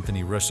Joe and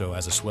Anthony Russo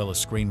as well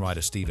as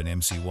screenwriter Stephen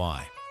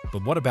MCY.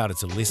 But what about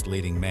its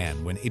list-leading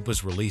man? When it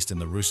was released in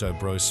the Russo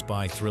Bros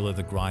spy thriller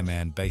The Grey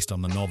Man, based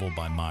on the novel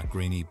by Mark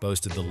Greaney,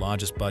 boasted the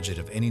largest budget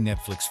of any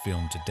Netflix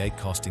film to date,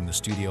 costing the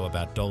studio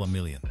about $1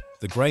 million.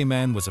 The Grey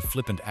Man was a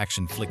flippant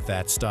action flick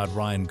that starred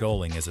Ryan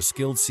Gosling as a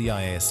skilled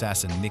CIA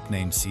assassin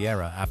nicknamed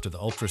Sierra after the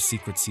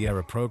ultra-secret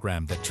Sierra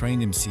program that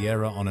trained him.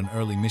 Sierra, on an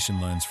early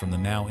mission, learns from the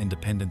now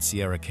independent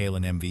Sierra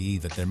Kalen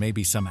MVE that there may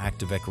be some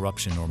active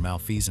corruption or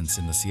malfeasance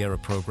in the Sierra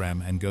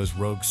program and goes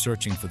rogue,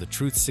 searching for the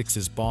truth.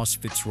 Six's boss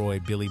Fitzroy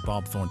Billy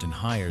Bob Thornton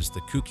hires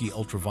the kooky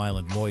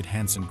ultraviolet Lloyd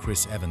Hansen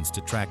Chris Evans to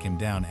track him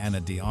down.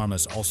 Anna de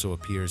Armas also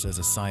appears as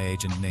a CIA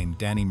agent named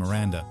Danny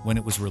Miranda. When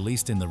it was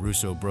released in the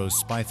Russo Bros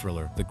spy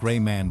thriller The Grey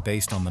Man,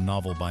 based on the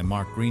novel by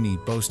Mark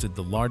Greaney, boasted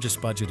the largest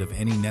budget of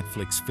any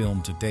Netflix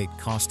film to date,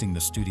 costing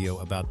the studio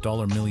about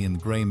 $1 million.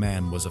 Grey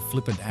Man was a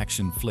flippant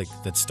action flick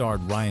that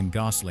starred Ryan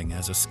Gosling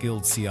as a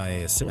skilled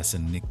CIA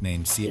assassin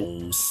nicknamed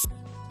Sierra.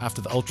 After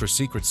the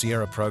ultra-secret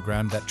Sierra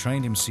program that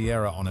trained him,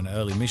 Sierra, on an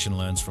early mission,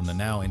 learns from the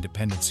now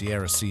independent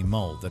Sierra C.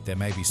 Mole that there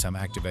may be some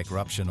active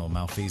corruption or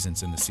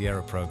malfeasance in the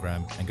Sierra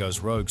program and goes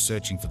rogue,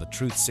 searching for the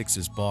truth.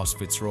 Six's boss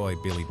Fitzroy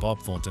Billy Bob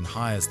Thornton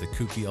hires the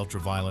kooky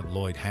ultraviolet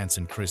Lloyd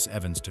Hansen Chris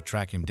Evans to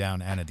track him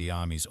down. Anna de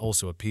Armas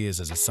also appears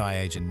as a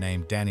CIA agent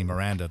named Danny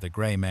Miranda. The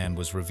Grey Man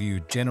was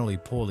reviewed generally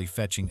poorly,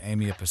 fetching a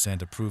mere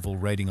 % approval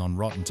rating on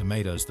Rotten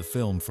Tomatoes. The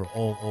film, for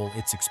all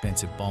its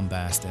expensive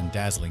bombast and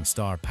dazzling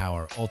star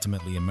power,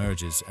 ultimately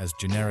emerges universe as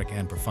generic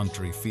and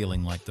perfunctory,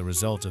 feeling like the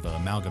result of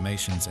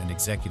amalgamations and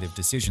executive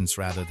decisions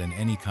rather than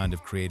any kind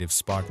of creative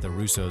spark. The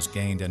Russos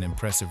gained an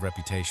impressive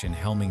reputation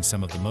helming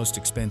some of the most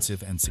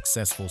expensive and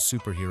successful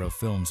superhero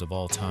films of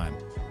all time,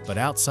 but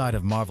outside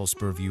of Marvel's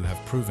purview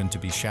have proven to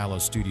be shallow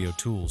studio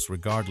tools.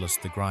 Regardless,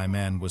 The Gray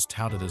Man was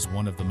touted as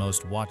one of the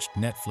most watched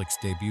Netflix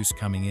debuts,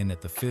 coming in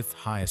at the 5th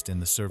highest in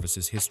the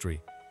service's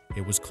history.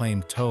 It was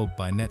claimed to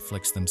by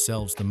Netflix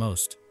themselves the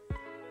most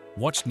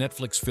watched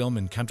Netflix film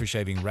in country,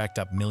 shaving racked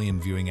up million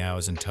viewing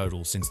hours in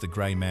total since The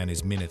Gray Man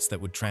is minutes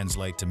that would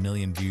translate to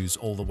million views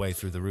all the way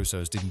through. The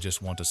Russos didn't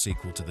just want a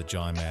sequel to The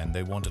Gray Man,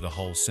 they wanted a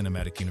whole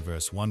cinematic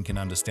universe. One can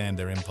understand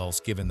their impulse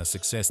given the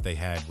success they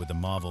had with the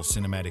Marvel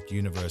Cinematic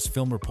Universe.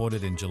 Film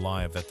reported in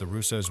July that the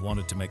Russos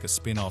wanted to make a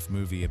spin-off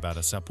movie about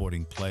a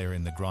supporting player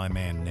in The Gray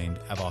Man named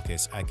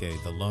Avakes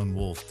Ake, the Lone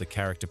Wolf, the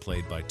character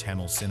played by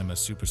Tamil cinema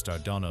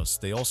superstar Donos.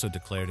 They also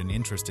declared an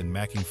interest in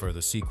making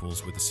further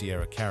sequels with the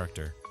Sierra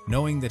character.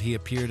 Knowing that he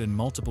appeared in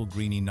multiple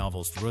Greenie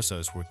novels, the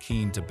Russos were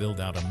keen to build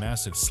out a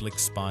massive slick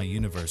spy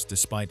universe.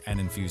 Despite an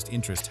infused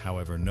interest,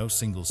 however, no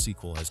single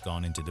sequel has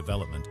gone into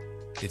development.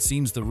 It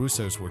seems the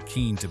Russos were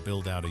keen to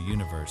build out a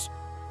universe,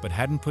 but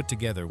hadn't put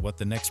together what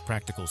the next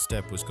practical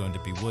step was going to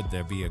be. Would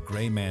there be a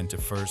Gray Man to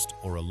first,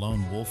 or a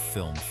Lone Wolf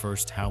film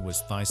first? How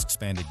was this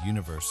expanded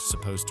universe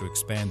supposed to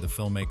expand? The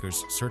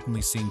filmmakers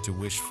certainly seemed to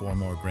wish for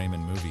more Gray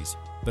Man movies.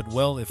 But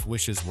well, if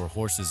wishes were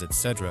horses,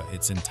 etc.,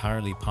 it's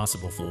entirely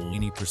possible for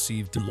any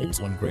perceived delays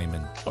on Gray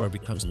Man, or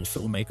because the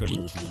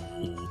filmmakers'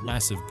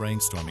 massive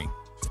brainstorming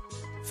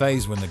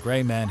phase when The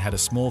Gray Man had a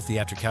small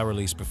theatrical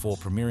release before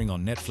premiering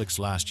on Netflix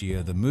last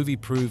year. The movie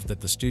proved that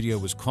the studio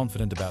was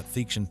confident about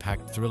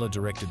fiction-packed thriller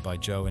directed by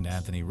Joe and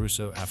Anthony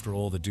Russo. After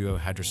all, the duo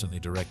had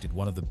recently directed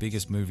one of the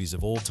biggest movies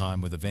of all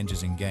time with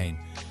Avengers Endgame,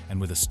 and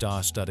with a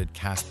star-studded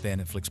cast, their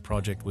Netflix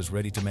project was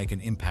ready to make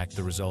an impact.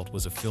 The result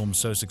was a film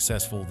so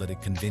successful that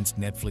it convinced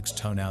Netflix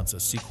to announce a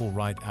sequel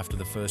right after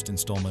the first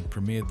installment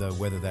premiered, though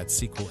whether that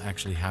sequel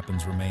actually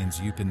happens remains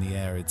up in the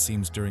air. It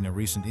seems during a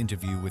recent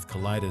interview with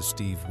Collider's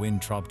Steve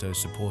Wynn-Trobto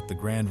support the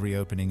grand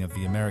reopening of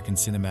the American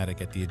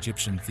Cinematic at the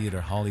Egyptian Theatre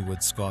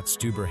Hollywood. Scott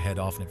Stuber, head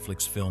of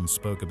Netflix Films,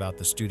 spoke about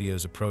the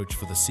studio's approach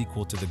for the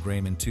sequel to The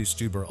Gray Man 2.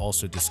 Stuber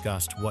also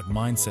discussed what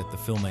mindset the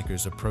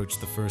filmmakers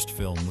approached the first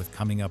film with,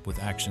 coming up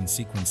with action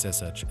sequences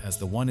such as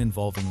the one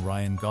involving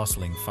Ryan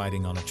Gosling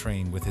fighting on a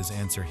train. With his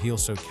answer, he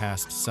also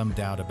cast some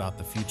doubt about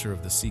the future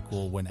of the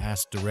sequel when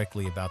asked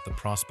directly about the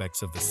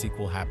prospects of the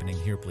sequel happening.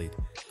 Here, please,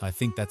 I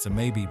think that's a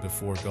maybe,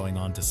 before going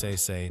on to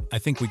say, I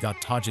think we got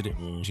targeted.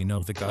 You know,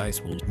 the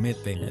guys will admit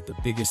they had the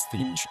biggest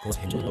thing.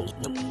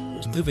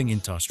 Moving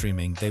into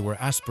streaming, they were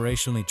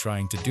aspirationally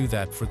trying to do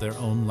that for their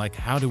own, like,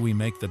 how do we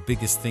make the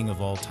biggest thing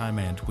of all time?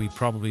 And we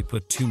probably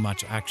put too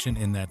much action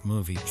in that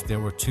movie.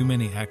 There were too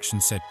many action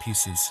set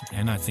pieces,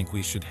 and I think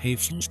we should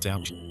have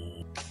down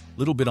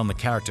little bit on the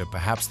character.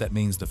 Perhaps that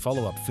means the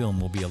follow-up film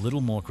will be a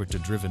little more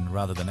character-driven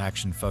rather than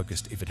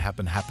action-focused. If it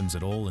happens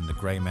at all. In The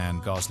Gray Man,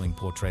 Gosling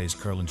portrays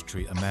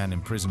Curlingtree, a man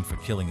imprisoned for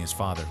killing his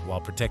father while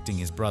protecting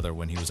his brother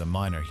when he was a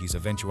minor. He's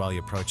eventually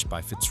approached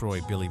by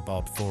Fitzroy Billy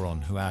Bob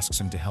Thorne, who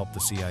asks him to help the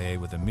CIA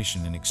with a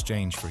mission in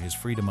exchange for his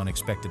freedom.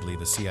 Unexpectedly,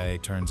 the CIA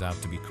turns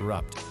out to be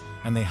corrupt,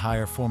 and they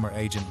hire former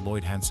agent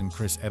Lloyd Hansen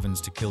Chris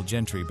Evans to kill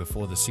Gentry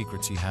before the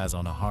secrets he has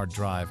on a hard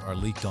drive are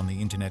leaked on the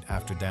internet.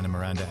 After Dana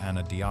Miranda,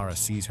 Ana Diarra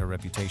sees her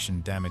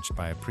reputation damaged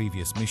by a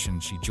previous mission.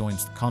 She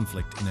joins the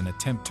conflict in an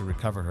attempt to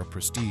recover her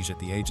prestige at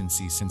the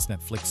agency. Since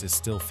Netflix is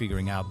still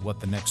figuring out what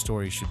the next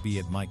story should be,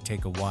 it might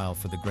take a while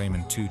for The Gray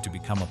Man 2 to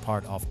become a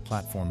part of the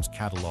platform's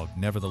catalog.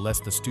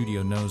 Nevertheless, the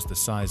studio knows the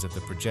size of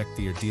the project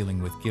they are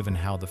dealing with, given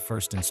how the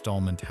first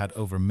installment had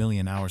over 1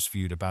 million hours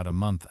viewed about a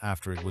month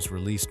after it was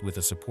released, with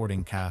a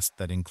supporting cast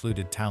that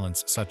included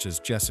talents such as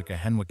Jessica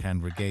Henwick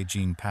and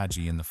Regé-Jean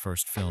Paggi in the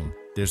first film.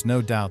 There's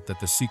no doubt that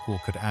the sequel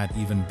could add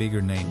even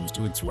bigger names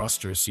to its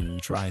roster as he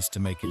tries to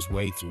make his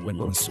way through an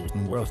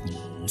uncertain world.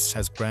 This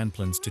has grand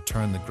plans to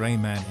turn The Gray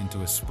Man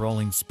into a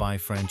sprawling spy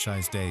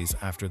franchise. Days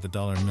after the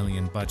 $1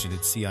 million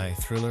budgeted CIA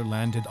thriller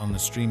landed on the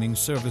streaming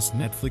service,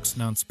 Netflix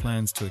announced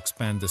plans to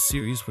expand the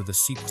series with a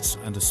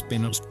sequel and a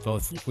spin-off,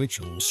 both of which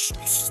will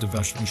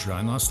develop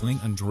Ryan Gosling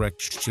and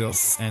direct Joe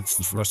and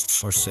Rust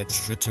for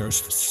such returns.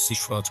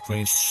 Sequel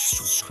Great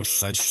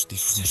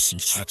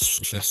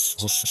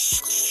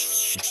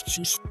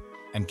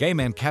and Gray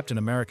Man. Captain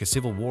America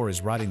Civil War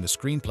is writing the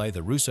screenplay. The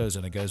Russos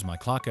and Agos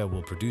Michalka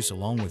will produce,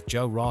 along with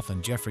Joe Roth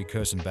and Jeffrey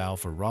Kirstenbaugh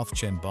for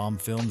Rothchen-Baum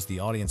Films. The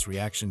audience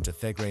reaction to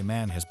The Gray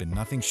Man has been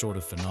nothing short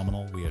of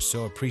phenomenal. We are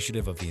so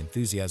appreciative of the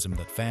enthusiasm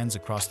that fans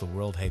across the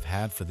world have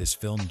had for this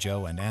film,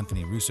 Joe and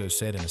Anthony Russo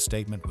said in a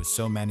statement. With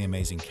so many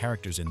amazing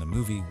characters in the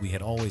movie, we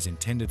had always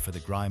intended for The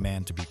Gray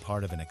Man to be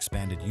part of an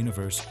expanded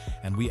universe,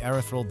 and we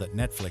are thrilled that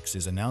Netflix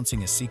is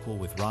announcing a sequel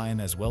with Ryan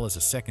as well as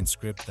a second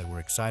script that we're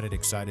excited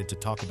to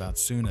talk about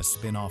soon. A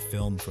spin-off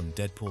film from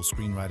Deadpool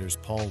screenwriters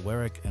Paul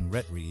Wernick and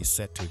Rhett Reese is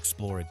set to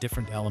explore a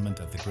different element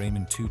of the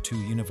Grayman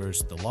 2-2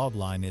 universe. The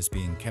logline is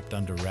being kept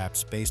under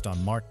wraps based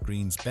on Mark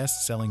Green's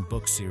best-selling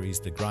book series.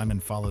 The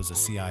Grayman follows a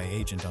CIA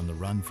agent on the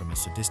run from a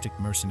sadistic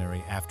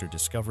mercenary after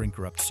discovering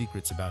corrupt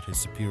secrets about his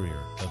superior.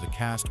 Though the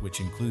cast, which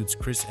includes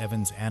Chris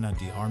Evans, Ana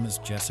de Armas,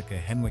 Jessica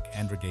Henwick,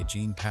 and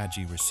Regine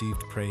Paggi, received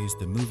praise,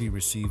 the movie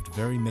received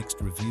very mixed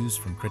reviews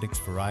from critics.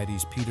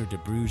 Variety's Peter de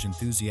Bruges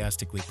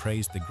enthusiastically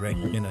praised the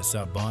Grayman in a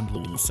sub-Bond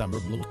summer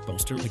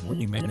blockbuster like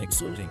Grayman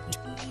exciting.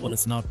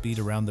 Let's not beat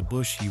around the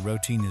bush, he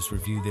wrote in his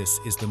review. This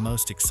is the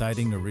most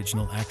exciting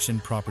original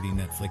action property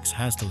Netflix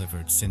has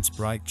delivered since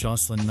Bright.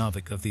 Gosling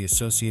Novick of the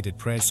Associated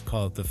Press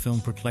called the film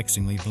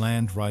perplexingly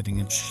bland, writing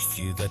in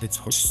view that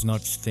it's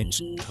not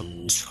things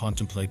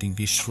contemplating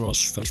the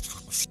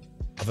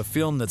of a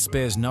film that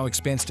spares no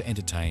expense to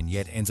entertain,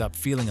 yet ends up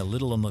feeling a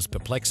little almost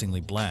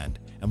perplexingly bland.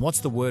 And what's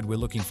the word we're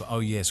looking for? Oh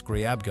yes,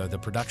 Grayabgo, the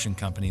production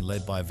company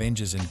led by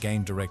Avengers and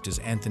game directors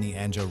Anthony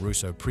and Joe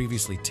Russo,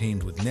 previously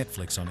teamed with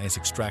Netflix on S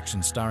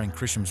Extraction starring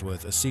Chris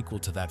Hemsworth. A sequel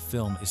to that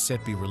film is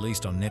set to be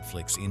released on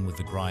Netflix in with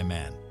the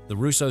Grayman. The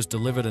Russos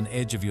delivered an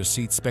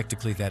edge-of-your-seat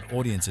spectacle that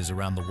audiences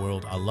around the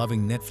world are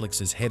loving.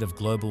 Netflix's head of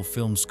global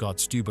film Scott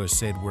Stuber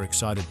said, "We're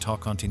excited to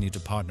continue to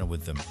partner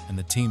with them and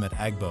the team at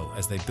Agbo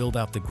as they build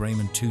out the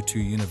Grayman 2-2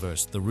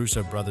 universe." The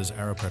Russo brothers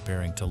are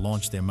preparing to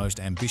launch their most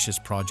ambitious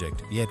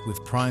project yet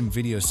with Prime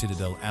Video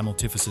Citadel, a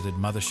multifaceted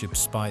mothership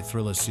spy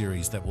thriller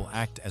series that will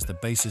act as the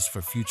basis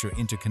for future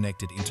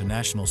interconnected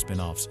international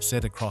spin-offs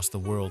set across the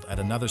world at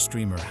another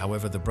streamer.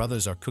 However, the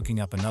brothers are cooking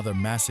up another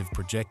massive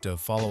project to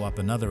follow up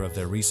another of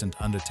their recent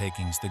undertakings.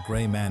 The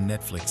Grayman.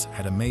 Netflix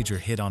had a major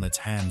hit on its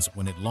hands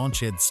when it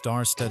launched its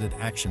star-studded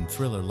action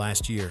thriller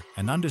last year,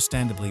 and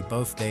understandably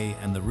both they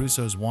and the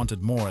Russos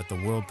wanted more. At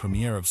the world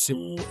premiere of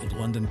Civil at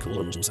London,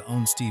 Columbia's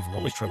own Steve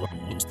Wolfram,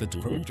 the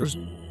directors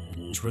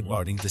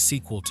regarding the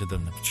sequel to the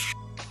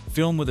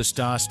film with a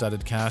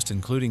star-studded cast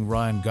including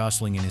Ryan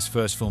Gosling in his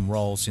first film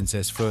role since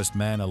as First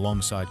Man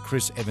alongside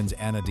Chris Evans,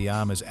 Ana de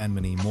Armas and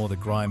many more. The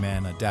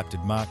Grayman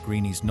adapted Mark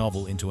Greaney's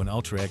novel into an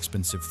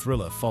ultra-expensive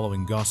thriller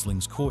following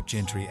Gosling's court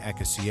gentry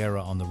Aka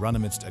Sierra on the run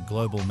amidst a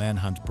global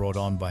manhunt brought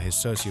on by his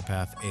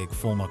sociopath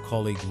former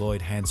colleague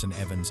Lloyd Hansen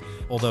Evans.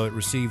 Although it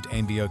received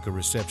mediocre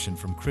reception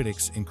from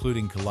critics,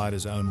 including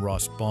Collider's own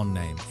Ross Bond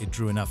name, it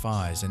drew enough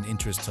eyes and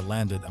interest to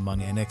land it among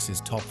NX's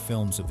top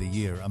films of the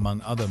year,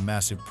 among other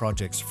massive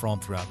projects from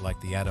throughout like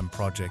The Adam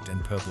Project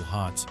and Purple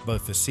Hearts.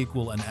 Both the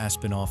sequel and a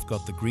spin-off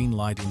got the green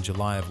light in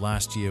July of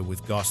last year,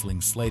 with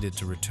Gosling slated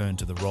to return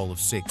to the role of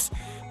Six,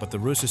 but the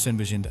Russos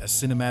envisioned a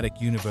cinematic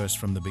universe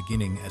from the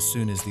beginning as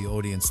soon as the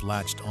audience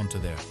latched onto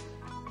their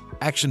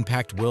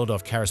action-packed world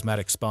of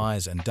charismatic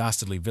spies and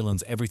dastardly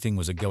villains. Everything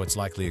was a go. It's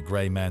likely a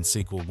Grayman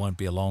sequel won't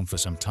be along for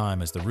some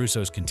time as the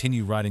Russos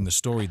continue writing the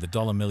story. The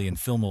 $1 million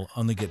film will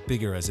only get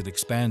bigger as it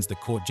expands the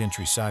court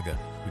gentry saga,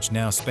 which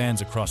now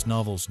spans across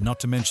novels. Not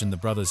to mention the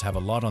brothers have a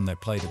lot on their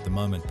plate at the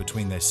moment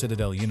between their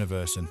Citadel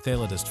universe and their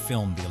latest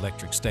film, The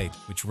Electric State,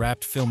 which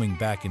wrapped filming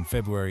back in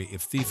February.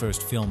 If the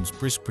first film's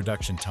brisk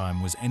production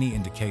time was any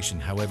indication,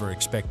 however,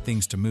 expect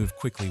things to move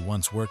quickly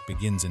once work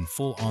begins in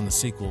full on the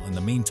sequel. In the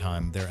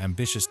meantime, their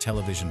ambitious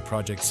television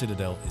project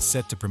Citadel is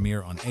set to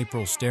premiere on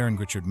April, starring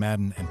Richard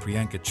Madden and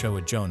Priyanka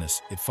Chopra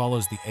Jonas. It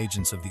follows the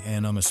agents of the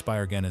Anonymous spy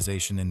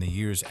organization in the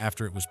years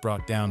after it was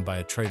brought down by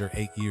a traitor.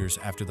 8 years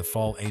after the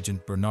fall,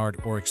 agent Bernard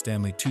Oryx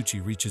Stanley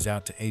Tucci reaches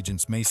out to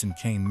agents Mason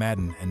Kane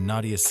Madden and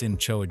Nadia Sin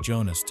Chopra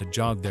Jonas to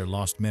jog their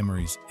lost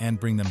memories and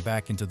bring them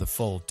back into the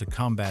fold to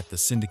combat the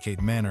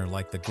syndicate manner.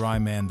 Like the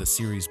Grayman, the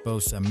series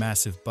boasts a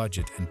massive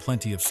budget and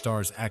plenty of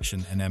stars,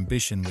 action and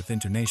ambition, with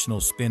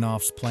international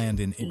spin-offs planned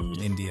in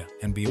India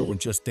and beyond.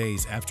 Just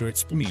days after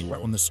its premiere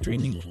on the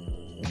streaming,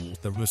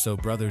 the Russo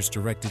brothers'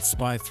 directed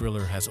spy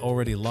thriller has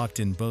already locked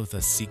in both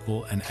a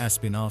sequel and a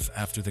spin-off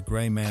after The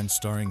Grayman,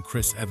 starring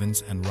Chris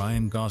Evans and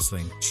Ryan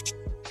Gosling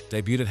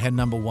debuted at head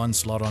 #1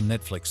 slot on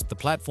Netflix. The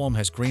platform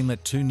has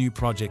greenlit 2 new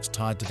projects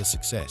tied to the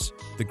success.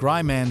 The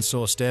Grayman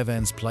saw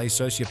Stevens play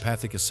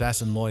sociopathic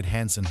assassin Lloyd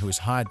Hansen, who is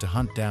hired to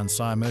hunt down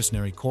Psy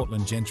mercenary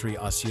Cortland Gentry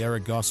Sierra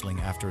Gosling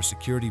after a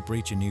security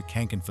breach. A new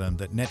can confirmed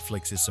that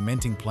Netflix is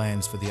cementing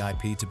plans for the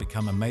IP to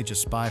become a major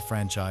spy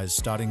franchise,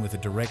 starting with a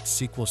direct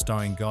sequel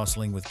starring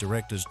Gosling, with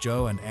directors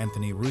Joe and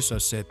Anthony Russo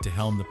set to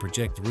helm the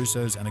project. The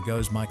Russos and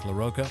Agos Mike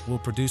LaRocca will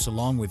produce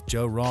along with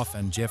Joe Roth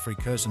and Jeffrey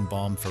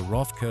Kirstenbaum for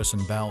Roth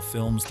Kirstenbaum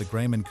Films. The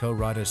Grayman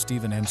co-writer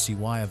Stephen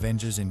MCY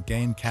Avengers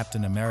Endgame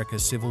Captain America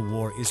Civil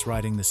War is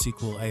writing the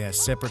sequel. A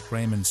separate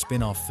Grayman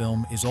spin-off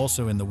film is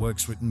also in the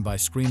works, written by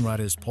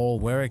screenwriters Paul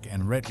Wernick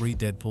and Rhett Reese.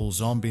 Deadpool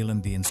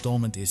Zombieland. The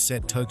installment is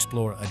set to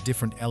explore a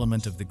different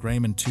element of the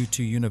Grayman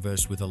 2-2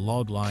 universe with a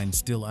log line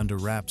still under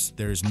wraps.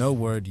 There is no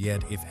word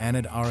yet if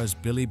Ana de Armas,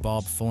 Billy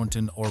Bob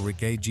Thornton or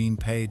Regine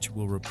Page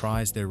will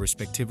reprise their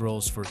respective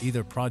roles for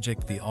either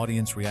project. The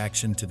audience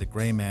reaction to The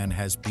Grayman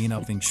has been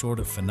nothing short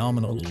of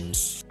phenomenal.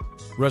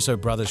 Russo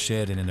brothers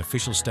shared in an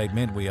official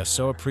statement, "We are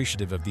so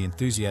appreciative of the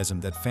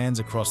enthusiasm that fans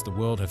across the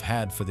world have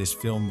had for this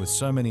film with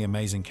so many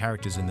amazing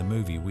characters in the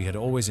movie. We had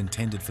always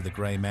intended for the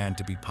Grey Man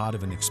to be part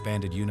of an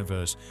expanded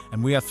universe,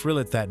 and we are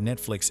thrilled that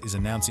Netflix is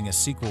announcing a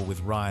sequel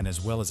with Ryan as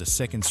well as a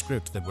second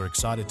script that we're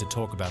excited to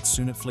talk about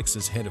soon."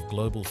 Netflix's head of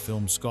global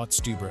film Scott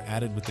Stuber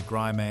added, "With the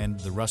Grey Man,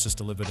 the Russos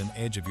delivered an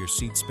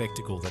edge-of-your-seat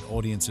spectacle that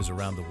audiences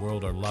around the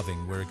world are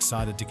loving. We're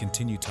excited to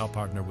continue to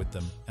partner with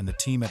them and the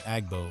team at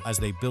Agbo as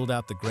they build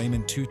out the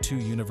Greyman 2-2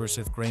 universe."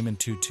 Greyman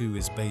 2-2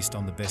 is based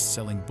on the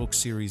best-selling book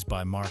series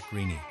by Mark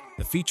Greaney.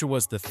 The feature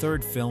was the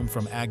third film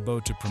from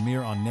Agbo to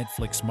premiere on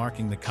Netflix,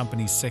 marking the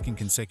company's second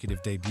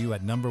consecutive debut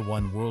at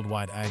 #1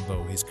 worldwide.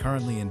 Agbo is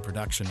currently in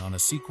production on a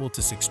sequel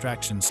to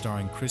Extraction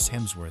starring Chris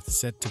Hemsworth,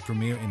 set to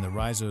premiere in the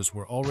Rizos.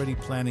 "We're already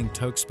planning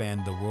to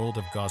expand the world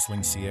of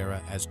Gosling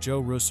Sierra, as Joe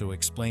Russo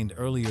explained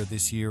earlier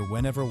this year.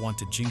 Whenever want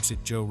to jinx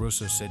it," Joe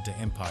Russo said to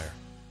Empire.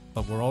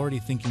 "But we're already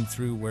thinking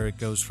through where it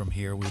goes from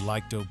here. We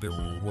like to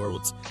build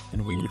worlds,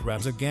 and we would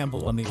rather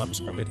gamble on the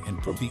upside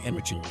and put the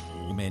energy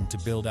in to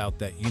build out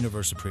that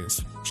universe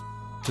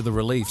to the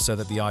relief so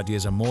that the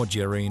ideas are more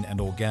genuine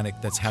and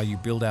organic. That's how you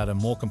build out a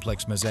more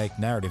complex mosaic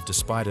narrative."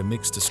 Despite a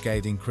mixed to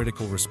scathing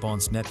critical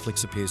response,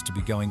 Netflix appears to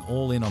be going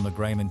all in on the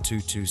Greyman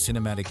 2-2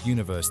 cinematic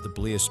universe. The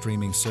Bleer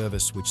streaming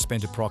service, which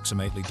spent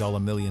approximately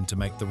 $1 million to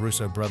make the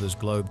Russo brothers'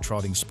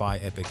 globe-trotting spy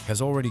epic,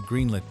 has already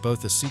greenlit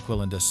both a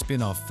sequel and a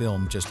spin-off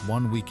film just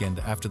one weekend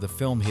after the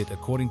film hit.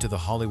 According to The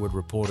Hollywood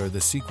Reporter,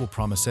 the sequel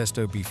promises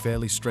to be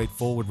fairly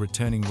straightforward,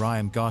 returning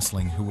Ryan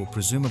Gosling, who will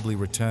presumably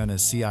return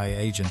as CIA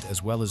agent,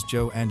 as well as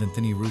Joe and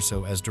Anthony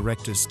Russo as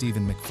director.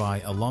 Stephen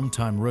McFly, a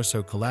longtime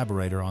Russo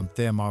collaborator on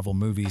their Marvel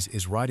movies,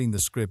 is writing the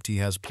script. He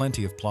has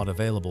plenty of plot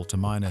available to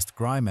minus.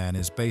 Grey Man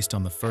is based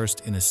on the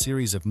first in a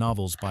series of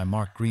novels by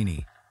Mark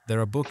Greaney.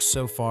 There are books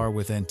so far,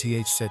 with an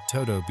TH set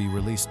Toto be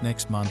released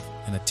next month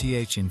and a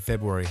TH in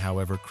February.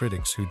 However,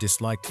 critics who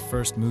disliked the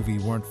first movie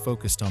weren't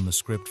focused on the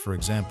script. For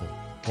example,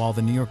 while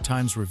the New York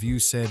Times review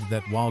said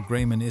that while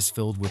Greyman is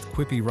filled with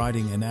quippy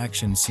writing and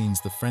action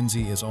scenes, the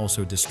frenzy is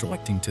also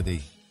distracting to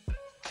the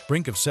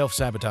brink of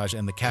self-sabotage,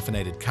 and the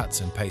caffeinated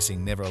cuts and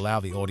pacing never allow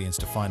the audience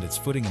to find its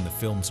footing in the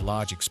film's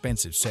large,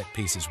 expensive set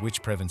pieces,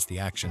 which prevents the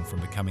action from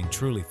becoming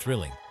truly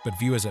thrilling. But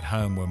viewers at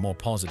home were more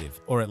positive,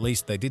 or at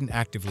least they didn't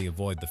actively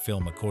avoid the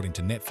film, according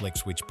to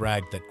Netflix, which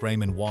bragged that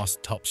Greyman was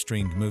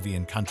top-streamed movie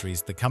in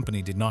countries. The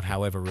company did not,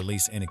 however,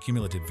 release any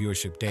cumulative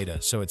viewership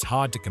data, so it's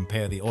hard to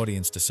compare the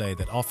audience to say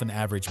that often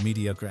average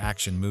mediocre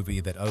action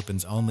movie that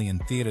opens only in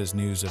theaters.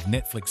 News of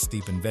Netflix's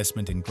deep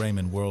investment in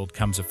Greyman World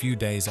comes a few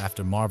days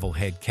after Marvel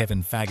head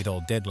Kevin Feige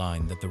told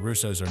Deadline that the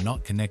Russos are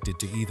not connected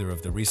to either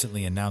of the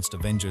recently announced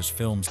Avengers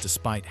films,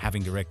 despite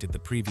having directed the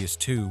previous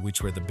two,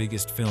 which were the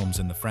biggest films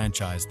in the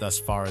franchise thus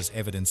far. As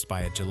evidenced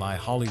by a July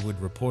Hollywood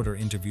Reporter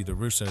interview, the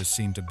Russos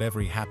seem to be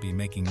very happy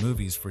making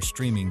movies for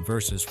streaming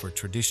versus for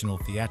traditional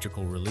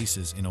theatrical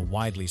releases. In a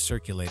widely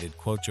circulated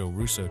quote, Joe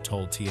Russo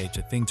told TH,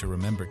 "A thing to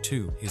remember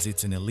too is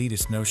it's an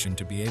elitist notion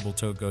to be able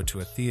to go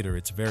to a theater.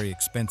 It's very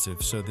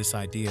expensive, so this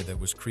idea that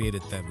was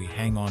created that we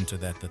hang on to,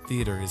 that the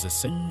theater is a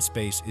safe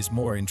space, is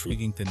more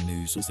intriguing than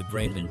news." Is the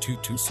Greyman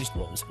 2-2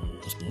 sequels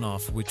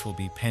spin-off, which will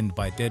be penned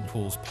by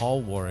Deadpool's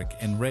Paul Warwick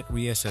and Rhett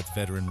Reset,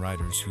 veteran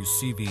writers whose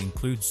CV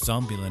includes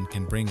Zombieland,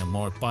 can bring a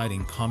more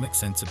biting comic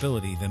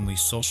sensibility than we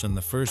saw in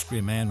the first.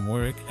 Greyman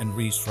Warwick and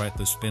Reese write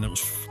the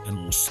spin-off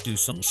and do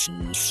some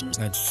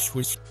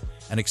switch.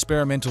 An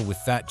experimental with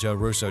that, Joe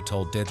Russo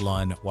told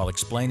Deadline, while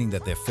explaining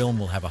that their film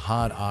will have a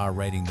hard R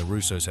rating. The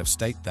Russos have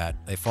stated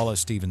that they follow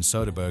Steven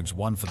Soderbergh's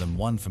one for them,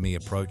 one for me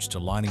approach to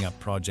lining up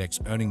projects,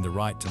 earning the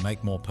right to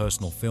make more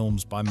personal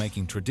films by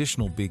making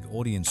traditional big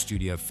audience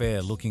studio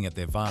fare. Looking at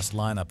their vast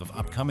lineup of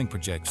upcoming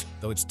projects,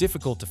 though it's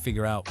difficult to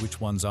figure out which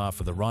ones are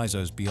for the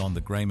Rizos beyond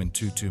the Greyman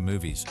 2-2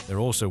 movies. They're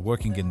also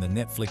working in the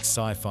Netflix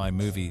sci-fi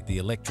movie The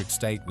Electric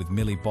State with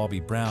Millie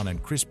Bobby Brown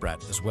and Chris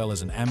Pratt, as well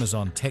as an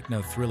Amazon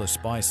techno-thriller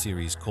spy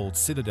series called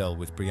Citadel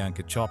with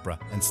Priyanka Chopra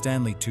and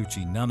Stanley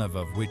Tucci, none of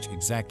which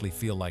exactly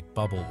feel like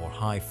Bubble or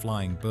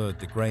High-Flying Bird.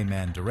 The Grey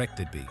Man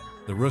directed by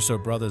the Russo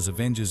brothers.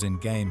 Avengers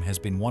Endgame has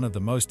been one of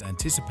the most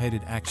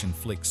anticipated action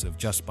flicks of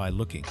just by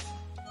looking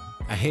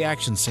at the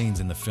action scenes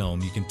in the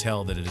film. You can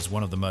tell that it is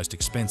one of the most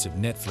expensive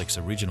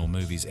Netflix original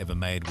movies ever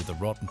made, with the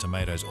Rotten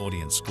Tomatoes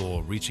audience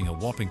score reaching a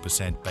whopping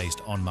 %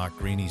 based on Mark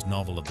Greaney's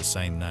novel of the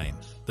same name.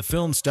 The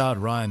film starred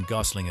Ryan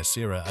Gosling as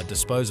Sierra, a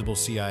disposable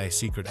CIA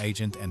secret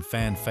agent, and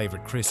fan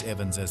favorite Chris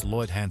Evans as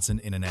Lloyd Hansen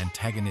in an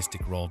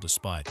antagonistic role,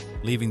 despite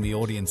leaving the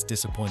audience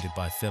disappointed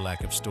by their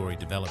lack of story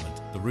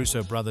development. The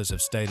Russo brothers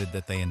have stated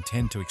that they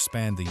intend to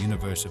expand the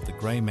universe of the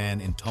Grey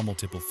Man in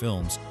multiple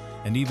films,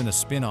 and even a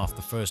spin-off.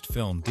 The first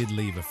film did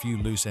leave a few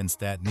loose ends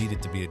that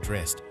needed to be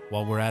addressed.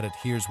 While we're at it,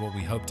 here's what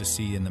we hope to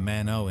see in the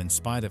man. In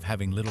spite of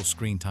having little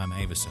screen time,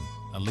 Avison,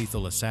 a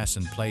lethal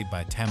assassin played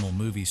by Tamil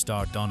movie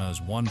star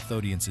Dono's, won the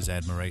audience's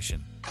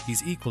admiration.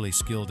 He's equally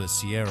skilled as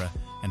Sierra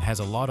and has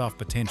a lot of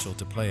potential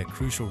to play a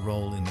crucial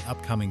role in the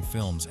upcoming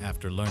films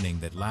after learning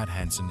that Lad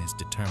Hansen is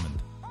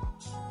determined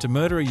To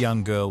murder a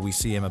young girl, we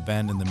see him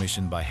abandon the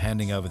mission by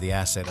handing over the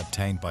asset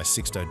obtained by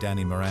Sixto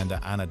Danny Miranda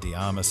Ana de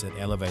Armas. It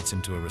elevates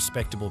him to a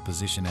respectable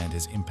position, and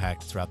his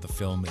impact throughout the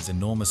film is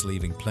enormous,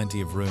 leaving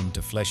plenty of room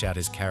to flesh out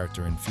his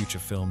character in future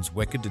films.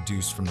 We could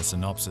deduce from the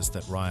synopsis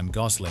that Ryan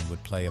Gosling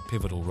would play a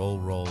pivotal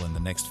role in the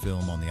next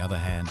film. On the other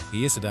hand,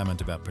 he is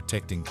adamant about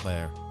protecting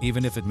Claire,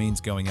 even if it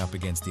means going up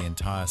against the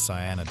entire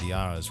Ana de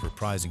Armas.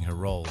 Reprising her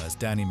role as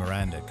Danny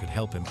Miranda could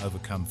help him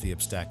overcome the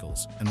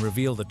obstacles and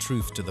reveal the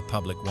truth to the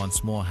public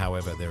once more.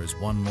 However, there is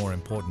one more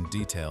important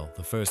detail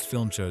the first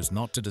film chose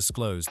not to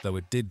disclose, though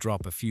it did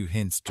drop a few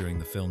hints during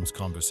the film's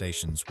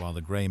conversations. While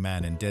the Grey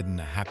Man ended in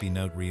a happy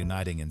note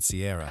reuniting in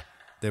Sierra,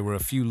 there were a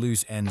few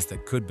loose ends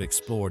that could be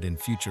explored in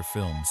future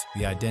films.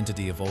 The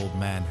identity of Old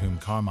Man, whom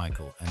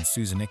Carmichael and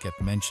Susan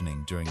kept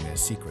mentioning during their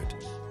secret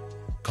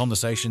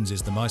conversations,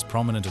 is the most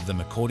prominent of them.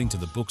 According to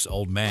the books,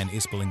 Old Man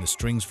is pulling the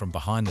strings from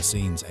behind the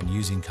scenes and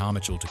using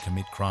Carmichael to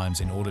commit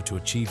crimes in order to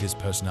achieve his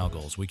personal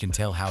goals. We can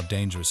tell how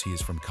dangerous he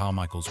is from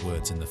Carmichael's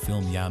words in the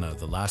film. Yano,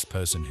 the last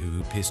person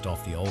who pissed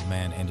off the Old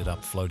Man, ended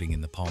up floating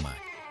in the Pomac.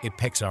 It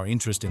piques our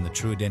interest in the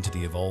true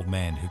identity of Old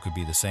Man, who could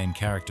be the same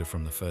character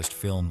from the first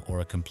film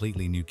or a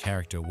completely new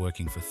character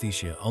working for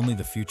Thesia. Only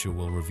the future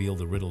will reveal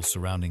the riddles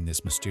surrounding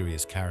this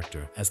mysterious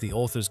character, as the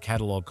author's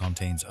catalog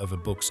contains over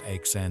books.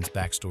 San's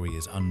backstory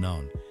is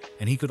unknown,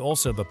 and he could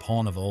also be a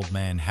pawn of Old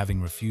Man,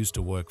 having refused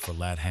to work for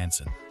Lad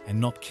Hansen and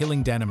not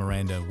killing Danny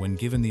Miranda when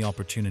given the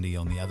opportunity.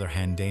 On the other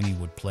hand, Danny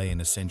would play an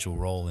essential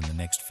role in the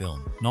next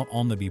film, not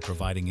only by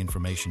providing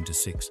information to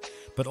Six,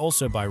 but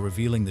also by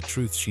revealing the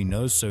truth she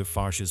knows. So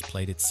far she's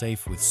played it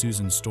safe with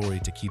Susan's story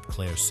to keep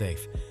Claire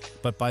safe,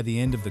 but by the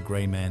end of The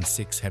Grey Man,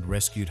 Six had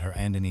rescued her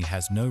and Danny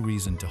has no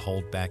reason to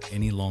hold back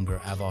any longer.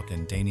 Avok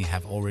and Danny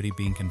have already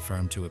been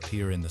confirmed to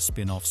appear in the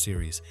spin-off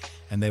series,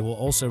 and they will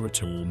also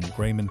return in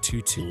Greyman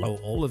 2.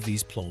 All of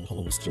these plot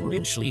holes are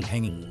richly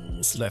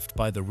hanging left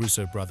by the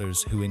Russo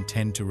brothers, who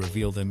intend to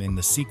reveal them in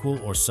the sequel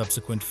or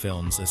subsequent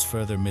films. As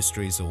further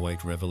mysteries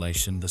await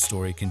revelation, the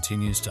story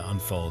continues to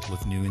unfold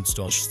with new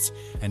installments,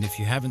 and if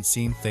you haven't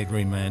seen The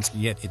Grey Man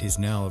yet, it is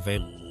now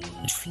available.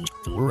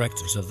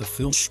 Directors of the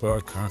film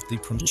are currently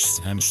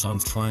produced Amazon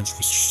Prime.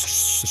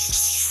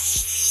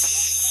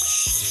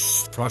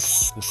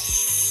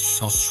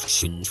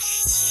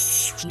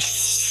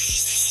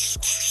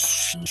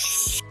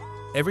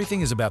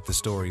 Everything is about the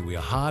story. We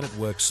are hard at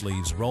work,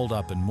 sleeves rolled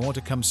up, and more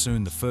to come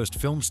soon. The first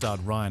film starred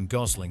Ryan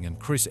Gosling and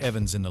Chris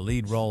Evans in the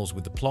lead roles,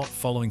 with the plot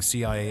following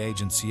CIA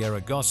agent Sierra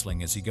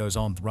Gosling as he goes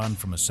on the run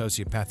from a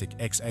sociopathic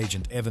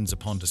ex-agent Evans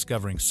upon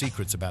discovering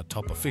secrets about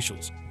top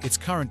officials. It's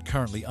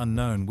currently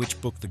unknown which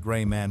book The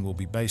Grey Man will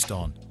be based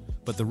on,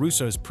 but the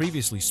Russos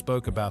previously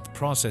spoke about the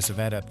process of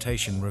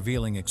adaptation,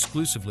 revealing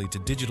exclusively to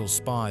Digital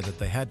Spy that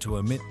they had to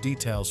omit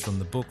details from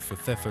the book for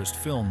their first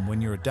film. When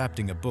you're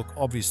adapting a book,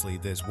 obviously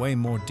there's way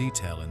more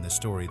detail in the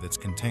story that's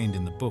contained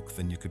in the book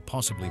than you could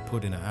possibly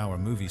put in an hour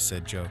movie,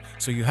 said Joe.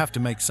 So you have to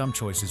make some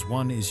choices.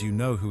 One is you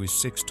know who is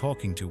Six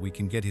talking to. We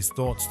can get his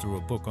thoughts through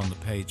a book on the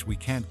page. We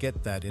can't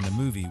get that in a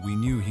movie. We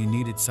knew he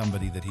needed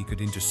somebody that he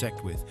could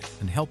intersect with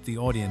and help the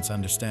audience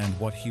understand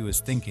what he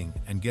was thinking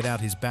and get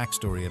out his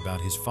backstory about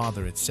his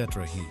father, etc.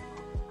 He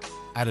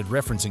added,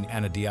 referencing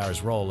Ana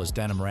Diarra's role as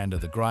Danny Miranda.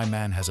 The Grey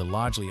Man has a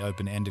largely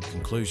open-ended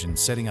conclusion,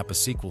 setting up a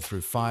sequel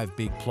through 5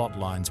 big plot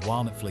lines,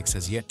 while Netflix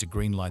has yet to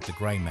greenlight The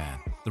Grey Man.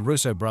 The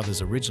Russo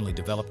brothers originally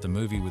developed the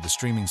movie with a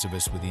streaming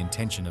service with the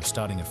intention of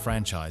starting a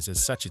franchise.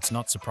 As such, it's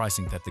not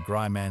surprising that The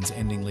Grey Man's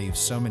ending leaves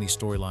so many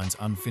storylines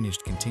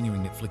unfinished,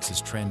 continuing Netflix's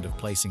trend of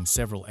placing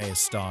several AS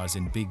stars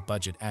in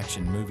big-budget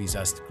action movies.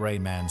 As The Grey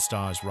Man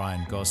stars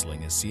Ryan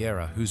Gosling as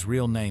Sierra, whose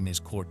real name is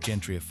Court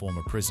Gentry, a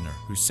former prisoner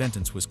whose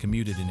sentence was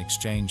commuted in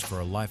exchange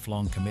for a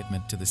lifelong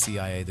commitment to the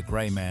CIA. The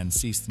Grey Man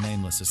sees the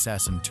nameless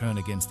assassin turn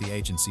against the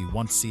agency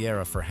once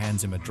Sierra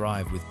hands him a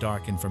drive with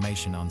dark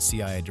information on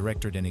CIA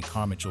Director Danny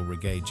Carmichael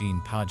Reggae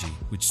Jean Paji,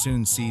 which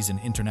soon sees an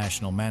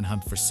international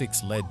manhunt for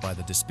Six led by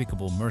the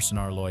despicable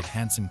mercenary Lloyd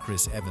Hansen.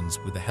 Chris Evans,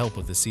 with the help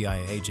of the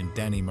CIA agent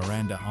Danny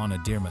Miranda Ana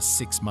Dirma,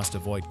 Six must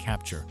avoid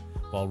capture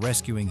while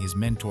rescuing his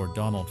mentor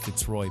Donald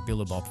Fitzroy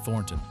Billybob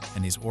Thornton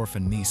and his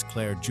orphan niece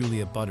Claire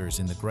Julia Butters.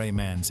 In The Grey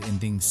Man's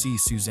ending, see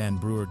Suzanne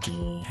Brewer,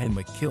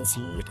 Henwick kills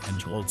and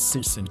Joel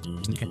Simpson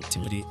in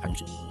captivity.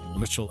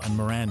 Mitchell and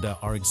Miranda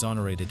are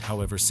exonerated.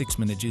 However, Six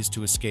manages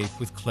to escape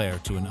with Claire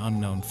to an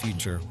unknown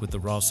future, with the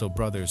Rosso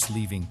brothers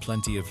leaving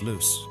plenty of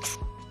loose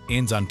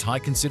ends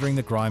untied. Considering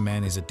The Grey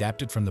Man is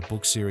adapted from the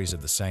book series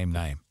of the same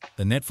name,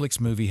 the Netflix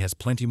movie has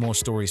plenty more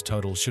stories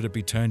total should it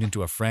be turned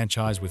into a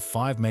franchise, with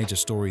 5 major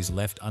stories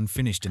left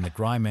unfinished in The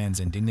Grey Man's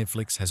ending.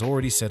 Netflix has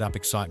already set up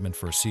excitement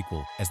for a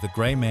sequel, as The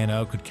Grey Man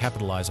could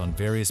capitalize on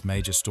various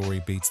major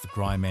story beats. The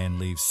Grey Man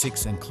leaves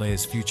Six and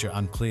Claire's future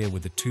unclear,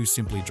 with the two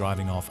simply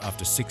driving off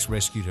after Six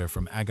rescued her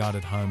from a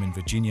guarded home in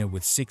Virginia,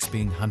 with Six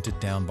being hunted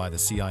down by the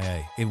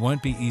CIA. It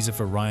won't be easy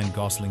for Ryan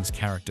Gosling's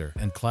character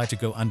and Claire to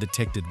go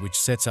undetected, which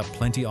sets up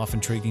plenty of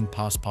intriguing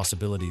past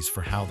possibilities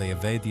for how they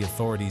evade the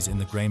authorities in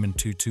The Grey Man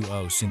 2.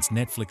 2020. Since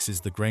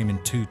Netflix's The Gray Man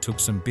 2 took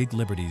some big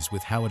liberties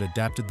with how it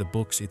adapted the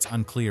books, it's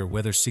unclear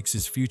whether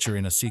Six's future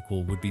in a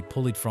sequel would be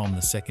pulled from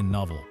the second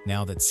novel.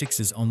 Now that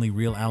Six's only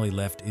real ally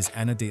left is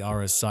Ana de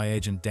Armas' Psy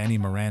agent Danny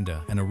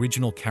Miranda, an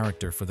original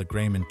character for the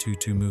Gray Man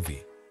 2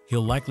 movie.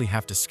 He'll likely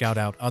have to scout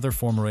out other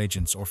former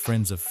agents or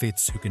friends of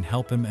Fitz who can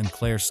help him and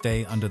Claire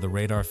stay under the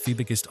radar. The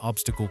biggest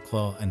obstacle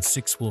Claw and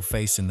Six will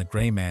face in The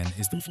Gray Man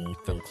is the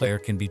fact that Claire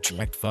can be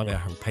tracked via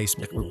her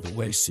pacemaker the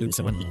way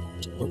Susan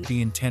will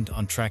be intent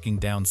on tracking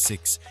down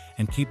Six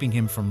and keeping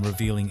him from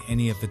revealing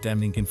any of the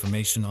damning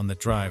information on the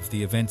drive.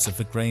 The events of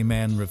The Gray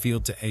Man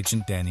revealed to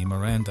Agent Danny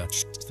Miranda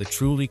the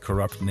truly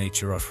corrupt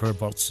nature of her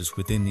bosses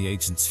within the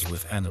agency,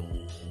 with Anna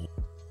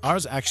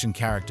R's action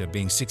character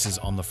being Six's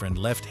on-the-friend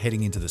left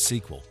heading into the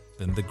sequel.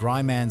 Then The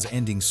Gray Man's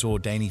ending saw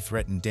Danny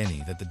threaten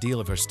Denny that the deal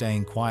of her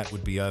staying quiet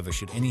would be over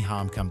should any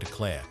harm come to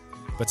Claire.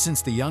 But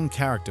since the young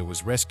character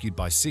was rescued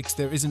by Six,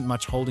 there isn't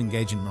much holding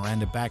Agent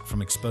Miranda back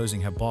from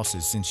exposing her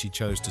bosses, since she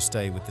chose to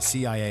stay with the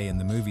CIA. In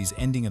the movie's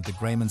ending of the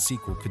Gray Man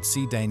sequel could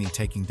see Danny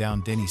taking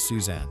down Denny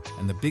Suzanne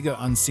and the bigger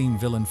unseen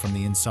villain from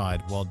the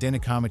inside, while Denny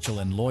Carmichael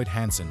and Lloyd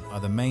Hansen are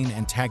the main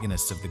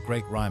antagonists of the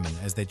Great Ryman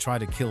as they try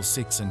to kill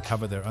Six and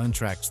cover their own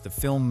tracks. The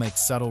film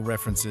makes subtle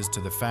references to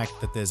the fact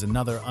that there's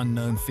another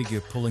unknown figure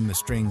pulling the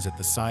strings at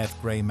the Scythe.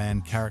 Gray Man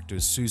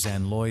characters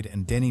Suzanne, Lloyd,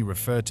 and Denny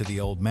refer to the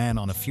old man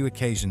on a few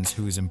occasions,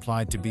 who is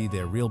implied to be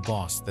their real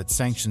boss that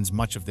sanctions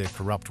much of their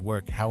corrupt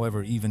work.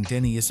 However, even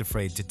Denny is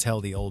afraid to tell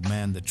the old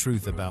man the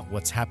truth about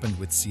what's happened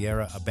with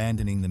Sierra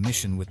abandoning the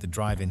mission with the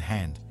drive in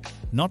hand.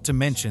 Not to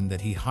mention that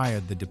he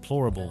hired the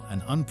deplorable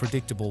and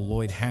unpredictable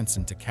Lloyd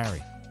Hansen to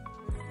carry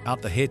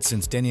out the hit.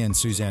 Since Denny and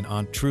Suzanne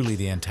aren't truly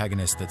the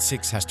antagonists that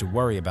Six has to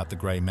worry about, The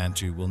Gray Man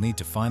 2 will need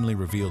to finally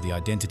reveal the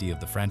identity of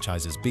the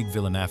franchise's big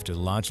villain. After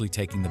largely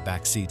taking the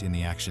back seat in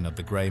the action of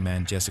The Gray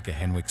Man, Jessica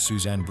Henwick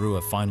Suzanne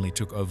Brewer finally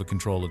took over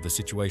control of the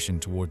situation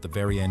toward the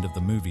very end of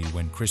the movie,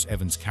 when Chris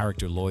Evans'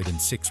 character Lloyd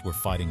and Six were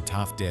fighting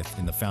tough death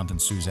in the fountain.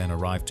 Suzanne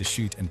arrived to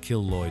shoot and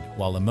kill Lloyd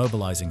while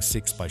immobilizing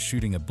Six by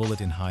shooting a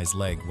bullet in High's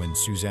leg. When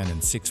Suzanne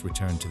and Six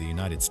returned to the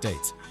United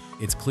States,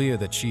 it's clear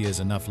that she has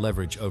enough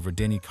leverage over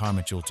Denny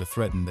Carmichael to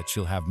threaten that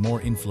she'll have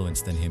more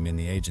influence than him in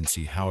the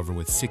agency. However,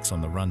 with Six on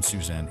the run,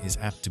 Suzanne is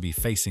apt to be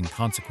facing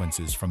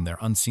consequences from their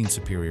unseen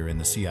superior in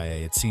the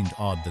CIA. It seemed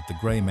odd that the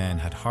Gray Man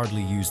had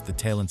hardly used the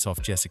talents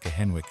of Jessica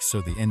Henwick,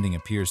 so the ending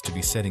appears to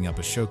be setting up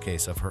a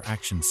showcase of her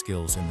action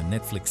skills in the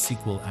Netflix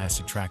sequel as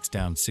she tracks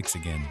down Six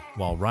again.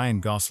 While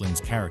Ryan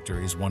Gosling's character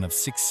is one of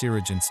Six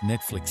surrogates,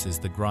 Netflix's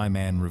The Gray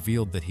Man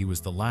revealed that he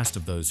was the last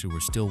of those who were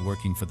still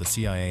working for the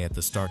CIA at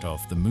the start of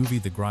the movie.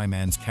 The Gray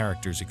Man's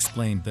characters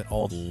explained that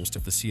all the rest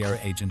of the Sierra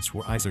agents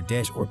were either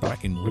dead or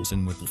back in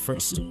prison, with the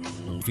first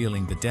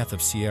revealing the death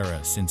of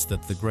Sierra. Since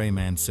that The Gray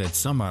Man said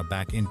some are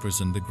back in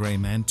prison, The Gray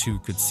Man 2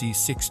 could see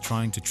Six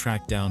trying to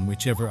track down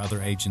whichever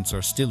other agents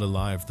are still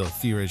alive, though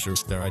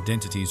theorizers their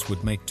identities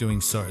would make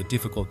doing so a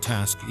difficult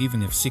task,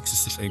 even if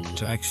Six is able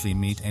to actually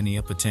meet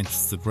any potential.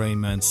 The Gray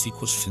Man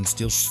sequel can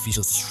still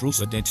feel through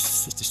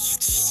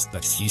identities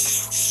that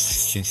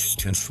he's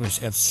transfers.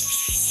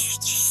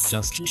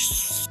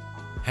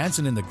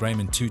 Hansen in The Gray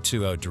Man 2,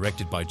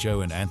 directed by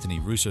Joe and Anthony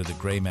Russo. The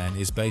Gray Man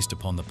is based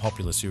upon the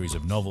popular series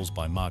of novels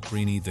by Mark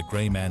Greaney. The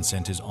Gray Man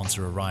centers on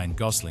Sir Ryan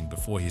Gosling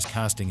before his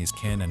casting as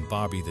Ken and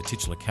Barbie, the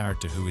titular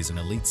character, who is an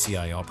elite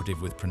CIA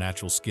operative with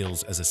preternatural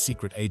skills as a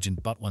secret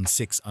agent. But when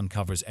Six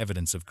uncovers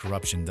evidence of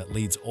corruption that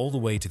leads all the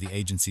way to the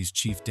agency's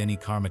chief, Denny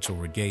Carmichael,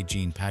 Reggae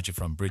Gene Patcher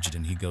from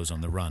Bridgerton, he goes on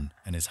the run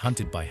and is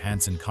hunted by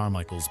Hansen,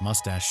 Carmichael's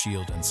mustache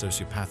shield and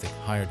sociopathic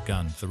hired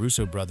gun. The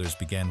Russo brothers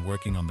began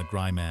working on The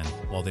Gray Man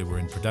while they were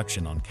in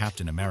production on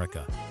Captain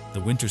America, The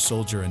Winter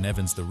Soldier, and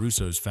Evans. The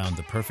Russos found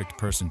the perfect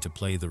person to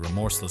play the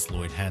remorseless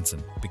Lloyd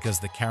Hansen because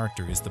the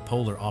character is the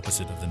polar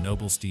opposite of the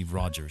noble Steve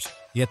Rogers.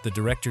 Yet the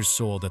directors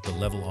saw that the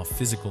level of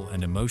physical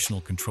and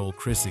emotional control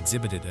Chris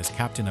exhibited as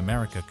Captain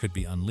America could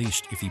be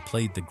unleashed if he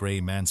played the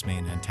Gray Man's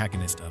main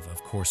antagonist.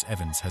 Of course,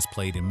 Evans has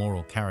played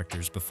immoral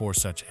characters before,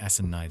 such as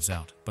in Knives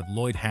Out, but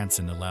Lloyd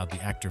Hansen allowed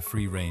the actor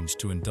free range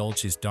to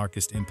indulge his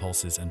darkest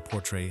impulses and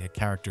portray a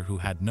character who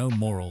had no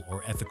moral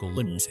or ethical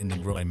limits. In The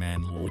Gray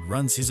Man, Lloyd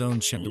runs his own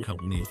shell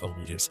company for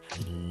his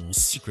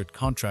secret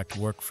contract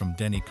work from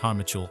Denny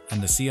Carmichael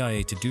and the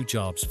CIA to do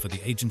jobs for the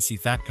agency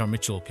that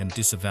Carmichael can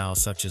disavow,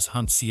 such as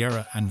hunt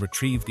Sierra and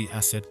retrieve the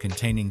asset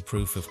containing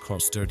proof of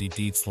Carl's dirty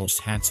deeds.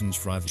 Lost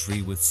Hansen's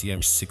rivalry with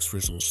Sierra Six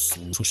results.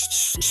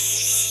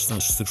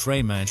 Thus the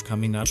Gray Man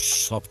coming out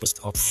sharpest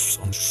up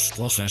on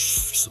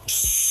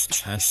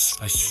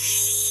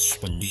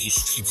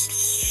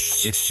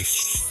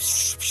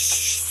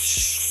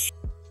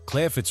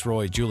Claire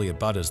Fitzroy, Julia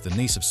Butters, the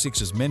niece of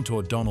Six's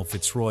mentor Donald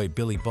Fitzroy.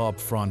 Billy Bob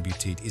Fran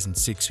Butit isn't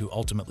Six who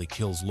ultimately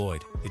kills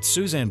Lloyd. It's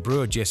Suzanne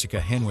Brewer. Jessica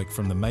Henwick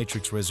from The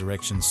Matrix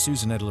Resurrections.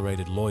 Susan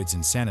tolerated Lloyd's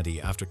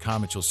insanity after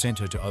Carmichael sent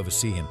her to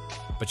oversee him,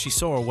 but she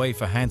saw a way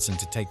for Hansen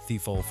to take the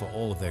fall for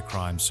all of their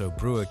crimes, so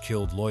Brewer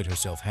killed Lloyd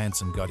herself.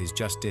 Hansen got his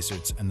just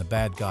desserts and the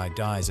bad guy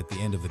dies at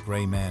the end of The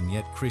Gray Man.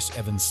 Yet Chris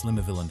Evans'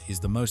 slimmer villain is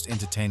the most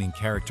entertaining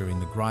character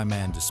in The Gray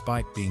Man.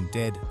 Despite being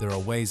dead, there are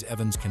ways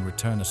Evans can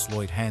return as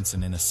Lloyd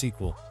Hansen in a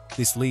sequel.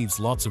 This leaves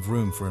lots of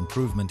room for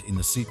improvement in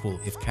the sequel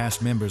if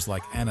cast members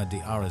like Anna de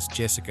Armas,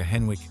 Jessica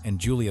Henwick, and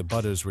Julia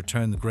Butters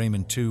return. The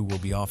Greyman 2 will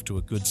be off to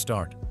a good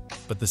start.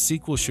 But the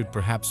sequel should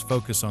perhaps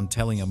focus on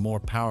telling a more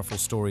powerful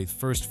story. The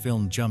first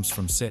film jumps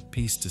from set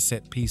piece to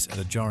set piece at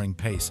a jarring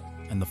pace,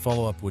 and the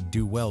follow-up would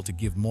do well to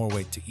give more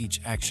weight to each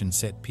action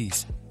set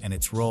piece and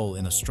its role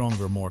in a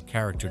stronger, more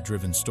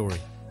character-driven story.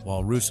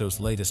 While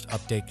Russo's latest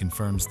update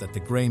confirms that The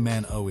Grey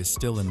Man is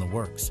still in the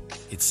works,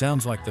 it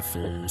sounds like the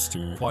film is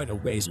still quite a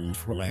ways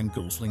from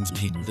Gosling's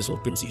team. This will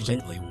be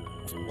gently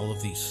for all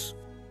of these.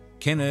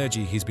 Ken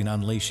Urgi has been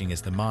unleashing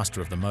as the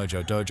master of the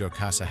Mojo Dojo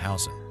Casa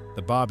Hausen.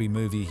 The Barbie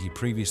movie he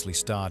previously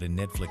starred in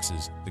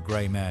Netflix's The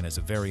Grey Man is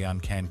a very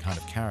uncanny kind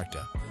of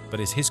character, but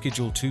is his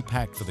schedule too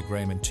packed for The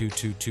Greyman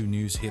 2?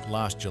 News hit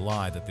last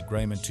July that The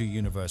Greyman 2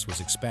 universe was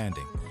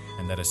expanding,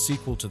 and that a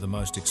sequel to the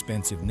most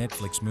expensive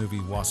Netflix movie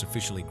was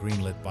officially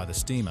greenlit by the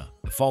steamer.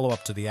 The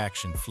follow-up to the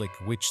action flick,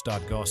 which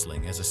starred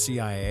Gosling as a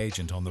CIA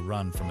agent on the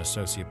run from a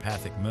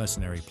sociopathic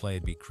mercenary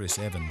played by Chris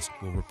Evans,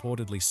 will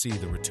reportedly see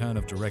the return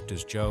of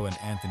directors Joe and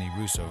Anthony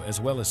Russo as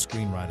well as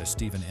screenwriter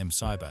Stephen M.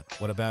 Seibert.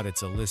 What about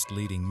its A-list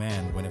leading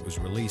man when it was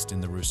released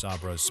in the Russo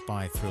Bros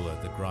spy thriller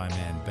The Grey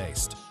Man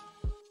based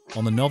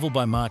on the novel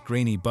by Mark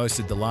Greaney,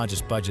 boasted the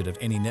largest budget of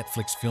any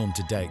Netflix film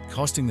to date,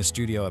 costing the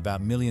studio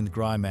about $1 million.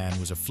 Grey Man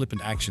was a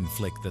flippant action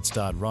flick that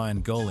starred Ryan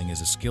Gosling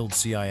as a skilled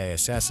CIA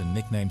assassin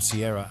nicknamed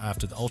Sierra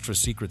after the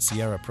ultra-secret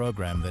Sierra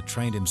program that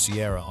trained him.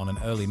 Sierra on an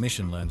early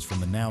mission learns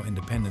from the now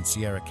independent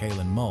Sierra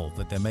Kalen Mole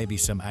that there may be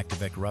some active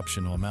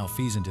corruption or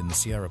malfeasance in the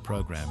Sierra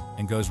program,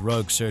 and goes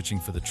rogue searching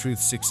for the truth.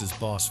 Six's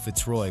boss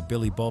Fitzroy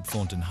Billy Bob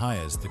Thornton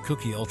hires the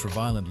kooky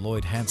ultra-violent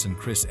Lloyd Hansen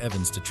Chris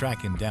Evans to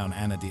track him down.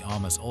 Anna de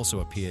Armas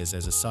also appears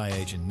as a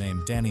agent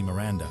named Danny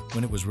Miranda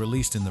when it was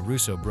released in the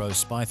Russo Bros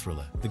spy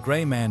thriller. The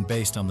Grey Man,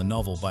 based on the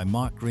novel by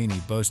Mark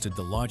Greaney, boasted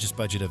the largest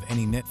budget of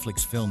any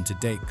Netflix film to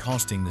date,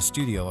 costing the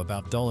studio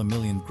about $1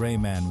 million. Grey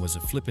Man was a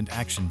flippant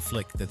action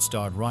flick that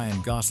starred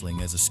Ryan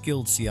Gosling as a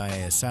skilled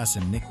CIA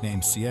assassin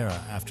nicknamed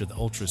Sierra after the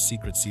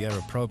ultra-secret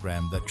Sierra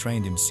program that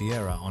trained him.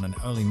 Sierra on an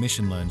early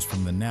mission learns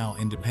from the now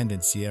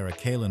independent Sierra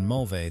Kalen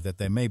Mulvey that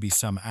there may be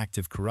some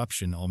active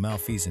corruption or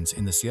malfeasance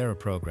in the Sierra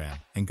program,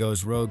 and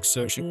goes rogue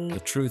searching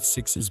the truth.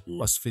 Six's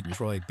boss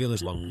Fitzroy Billy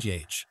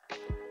GH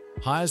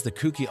hires the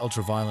kooky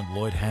ultraviolent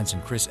Lloyd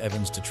Hansen Chris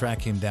Evans to track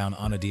him down.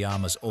 Ana de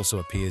Armas also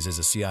appears as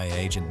a CIA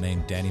agent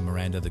named Danny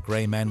Miranda. The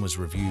Grey Man was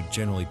reviewed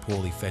generally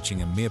poorly,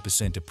 fetching a mere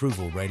 %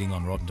 approval rating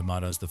on Rotten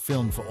Tomatoes. The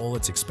film, for all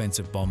its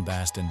expensive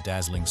bombast and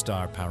dazzling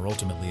star power,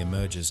 ultimately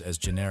emerges as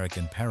generic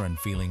and barren,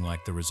 feeling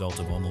like the result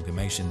of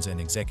amalgamations and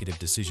executive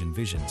decision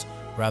visions,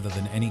 rather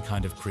than any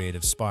kind of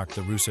creative spark.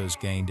 The Russos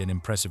gained an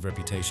impressive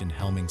reputation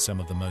helming some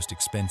of the most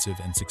expensive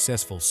and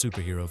successful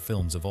superhero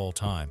films of all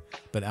time,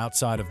 but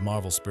outside of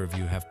Marvel's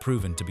purview have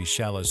proven to be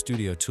shallow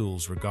studio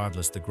tools.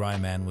 Regardless, The Grey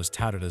Man was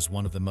touted as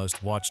one of the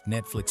most watched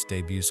Netflix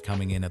debuts,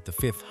 coming in at the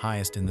 5th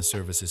highest in the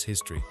service's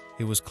history.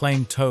 It was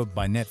claimed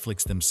by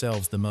Netflix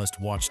themselves the most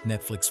watched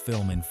Netflix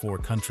film in 4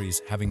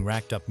 countries, having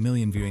racked up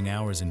million viewing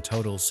hours in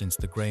total since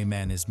The Grey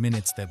Man is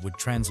minutes that would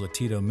translate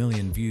to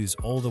million views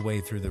all the way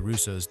through. The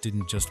Russos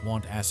didn't just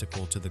want a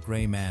sequel to The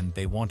Grey Man,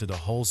 they wanted a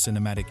whole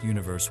cinematic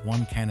universe.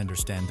 One can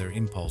understand their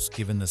impulse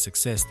given the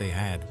success they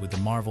had with the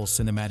Marvel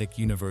Cinematic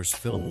Universe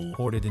film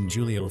reported in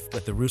Julia,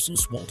 but the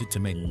Russos wanted to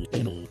make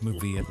a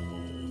movie a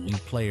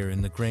player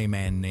in The Grey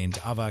Man named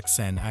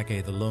Avak-san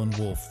Ake the Lone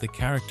Wolf, the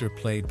character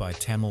played by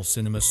Tamil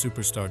cinema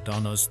superstar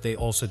Donos. They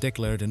also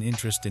declared an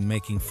interest in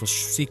making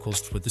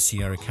sequels with the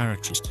Sierra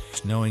characters,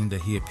 knowing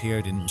that he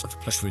appeared in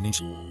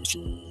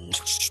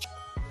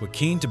were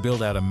keen to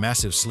build out a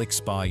massive slick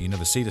spy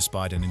universe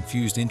despite an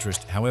infused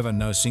interest. However,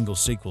 no single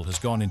sequel has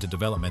gone into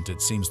development.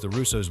 It seems the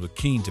Russos were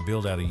keen to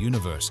build out a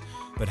universe,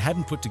 but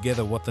hadn't put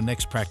together what the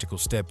next practical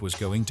step was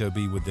going to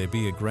be. Would there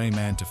be a Grey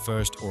Man to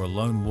first or a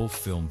Lone Wolf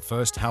film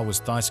first? How was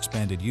this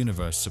expanded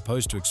universe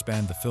supposed to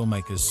expand? The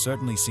filmmakers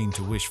certainly seem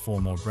to wish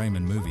for more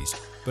Greyman movies,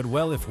 but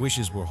well, if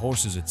wishes were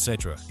horses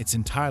etc., it's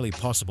entirely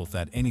possible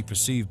that any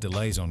perceived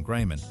delays on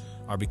Greyman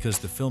are because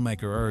the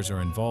filmmakers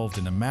are involved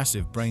in a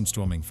massive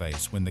brainstorming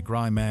phase. When The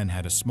Grey Man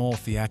had a small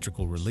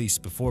theatrical release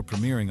before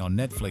premiering on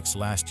Netflix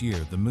last year,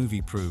 the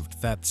movie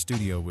proved that the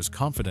studio was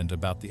confident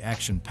about the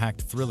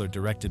action-packed thriller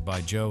directed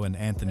by Joe and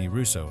Anthony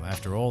Russo.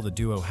 After all, the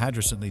duo had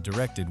recently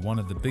directed one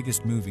of the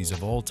biggest movies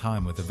of all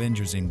time with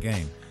Avengers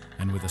Endgame,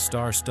 and with a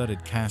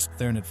star-studded cast,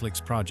 their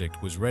Netflix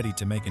project was ready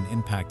to make an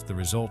impact. The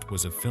result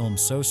was a film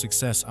so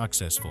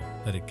successful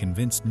that it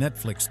convinced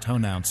Netflix to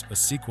announce a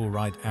sequel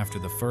right after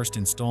the first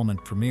installment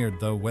premiered,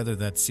 though whether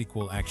that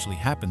sequel actually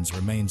happens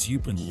remains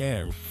up in the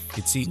air.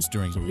 It seems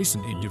during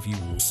recent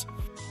interviews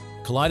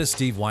Collider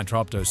Steve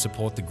Weintraub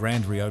support the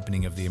grand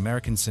reopening of the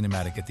American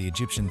cinematic at the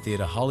Egyptian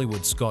theatre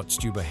Hollywood. Scott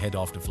Stuber, head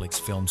of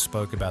Netflix Film,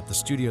 spoke about the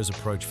studio's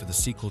approach for the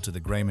sequel to The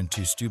Greyman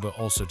 2. Stuber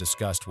also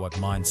discussed what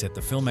mindset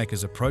the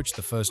filmmakers approached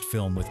the first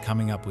film with,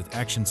 coming up with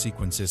action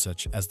sequences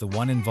such as the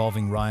one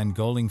involving Ryan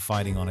Gosling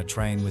fighting on a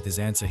train. With his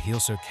answer, he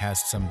also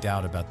cast some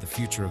doubt about the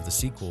future of the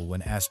sequel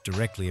when asked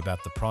directly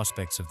about the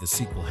prospects of the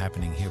sequel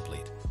happening here.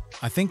 Please.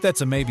 I think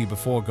that's a maybe,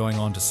 before going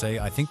on to say,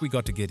 I think we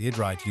got to get it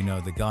right. You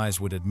know, the guys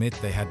would admit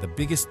they had the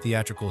biggest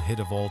theatrical hit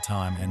of all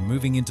time, and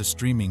moving into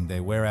streaming they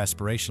were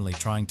aspirationally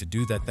trying to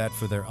do that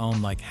for their own,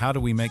 like how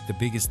do we make the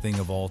biggest thing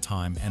of all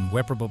time, and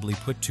we probably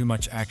put too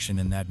much action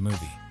in that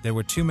movie. There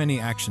were too many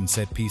action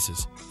set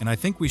pieces, and I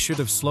think we should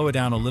have slowed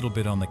down a little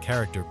bit on the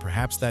character.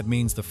 Perhaps that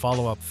means the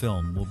follow-up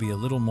film will be a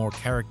little more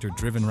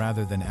character-driven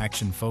rather than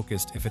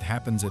action-focused, if it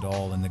happens at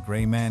all. In The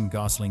Grey Man,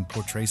 Gosling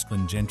portrays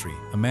Glenn Gentry,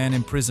 a man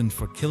imprisoned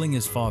for killing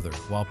his father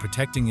while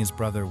protecting his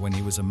brother when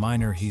he was a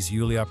minor. He's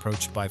usually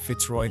approached by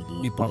Fitzroy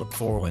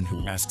Forward,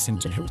 who asks him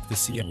to help the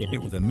CIA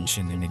with a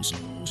mission in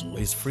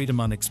his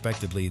freedom.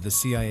 Unexpectedly, the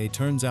CIA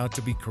turns out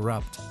to be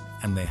corrupt,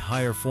 and they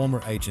hire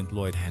former agent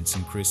Lloyd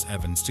Hansen Chris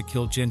Evans to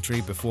kill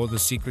Gentry before the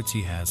secrets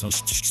he has on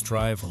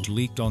Strive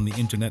leaked on the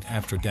internet.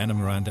 After Dana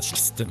Miranda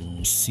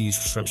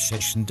sees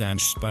frustration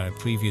damaged by a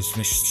previous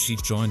mission, she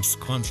joins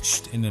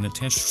Const in an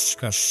attempt to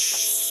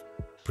discuss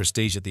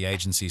prestige at the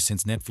agency.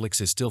 Since Netflix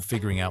is still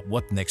figuring out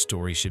what next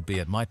story should be,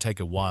 it might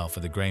take a while for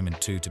The Greyman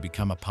 2 to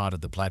become a part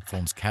of the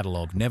platform's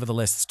catalog.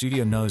 Nevertheless, the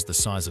studio knows the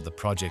size of the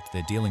project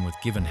they're dealing with,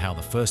 given how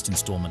the first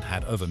installment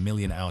had over 1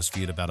 million hours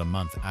viewed about a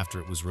month after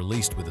it was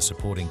released, with a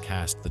supporting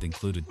cast that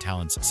included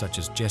talents such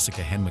as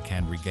Jessica Henwick,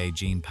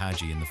 Regé-Jean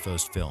Pagey in the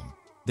first film.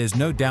 There's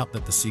no doubt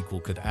that the sequel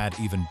could add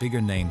even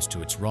bigger names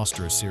to its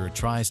roster as Sierra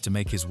tries to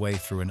make his way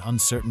through an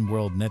uncertain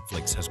world.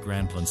 Netflix has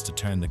grand plans to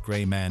turn The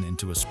Grey Man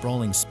into a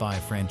sprawling spy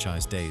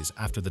franchise. Days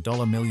after the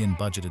 $1 million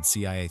budgeted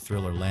CIA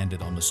thriller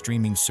landed on the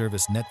streaming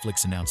service,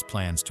 Netflix announced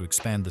plans to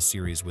expand the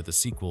series with a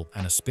sequel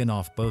and a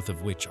spin-off, both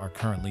of which are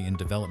currently in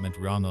development.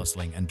 Ryan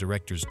Gosling and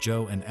directors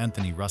Joe and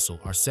Anthony Russell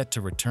are set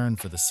to return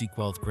for the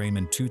sequel.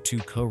 Greyman 2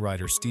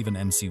 co-writer Stephen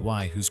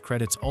McY, whose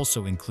credits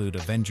also include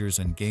Avengers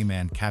and Gay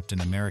Man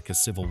Captain America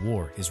Civil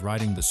War, is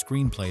writing the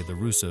screenplay. The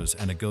Russos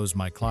and Agos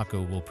Mike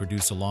Lacco will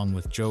produce, along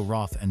with Joe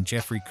Roth and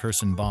Jeffrey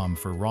Kirstenbaum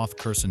for Roth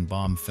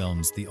Kirstenbaum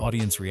Films. The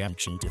audience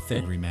reaction to The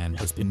Greyman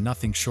has been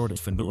nothing short of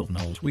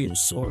phenomenal. We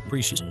so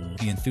appreciate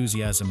the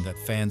enthusiasm that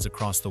fans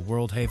across the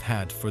world have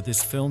had for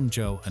this film,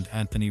 Joe and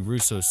Anthony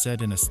Russo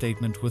said in a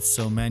statement. With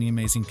so many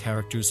amazing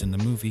characters in the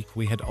movie,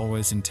 we had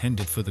always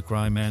intended for The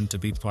Greyman to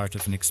be part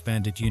of an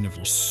expanded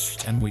universe,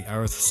 and we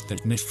are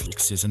that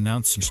Netflix is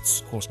announcing its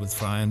course with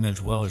Ryan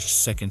as well as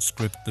second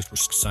script that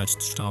was excited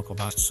to talk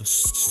about.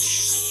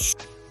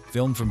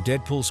 Film from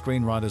Deadpool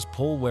screenwriters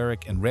Paul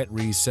Wernick and Rhett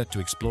Reese set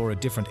to explore a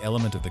different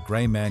element of the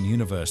Grey Man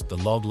universe. The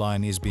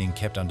logline is being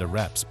kept under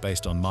wraps,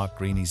 based on Mark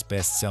Greaney's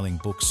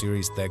best-selling book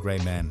series. The Grey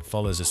Man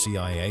follows a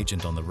CIA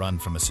agent on the run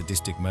from a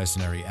sadistic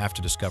mercenary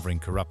after discovering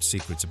corrupt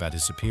secrets about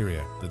his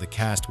superior. The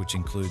cast, which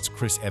includes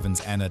Chris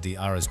Evans, Anna de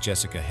Armas,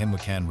 Jessica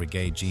Henwick,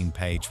 Regé-Jean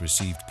Pagey,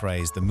 received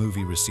praise. The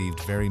movie received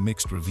very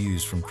mixed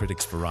reviews from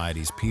critics.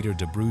 Variety's Peter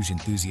de Bruges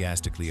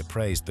enthusiastically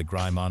appraised The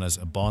Greyman as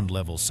a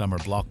Bond-level summer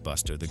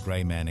blockbuster. The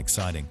Grey Man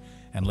exciting.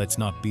 And let's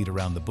not beat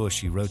around the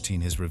bush, he wrote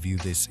in his review.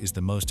 This is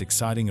the most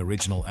exciting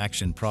original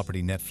action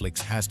property Netflix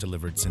has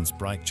delivered since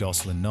Bright.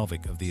 Jocelyn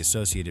Novick of the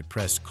Associated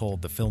Press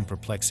called the film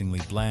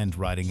perplexingly bland,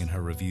 writing in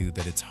her review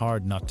that it's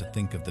hard not to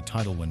think of the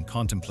title when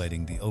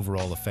contemplating the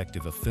overall effect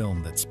of a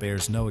film that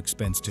spares no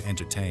expense to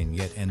entertain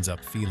yet ends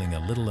up feeling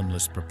a little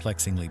aimless,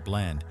 perplexingly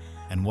bland.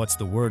 And what's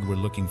the word we're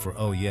looking for?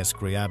 Oh yes,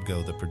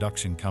 Greyabgo, the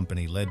production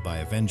company led by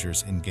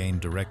Avengers in-game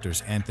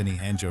directors Anthony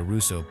and Joe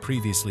Russo,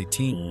 previously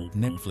teamed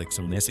Netflix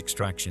on this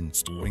Extraction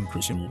starring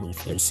Christian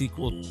Wolf. The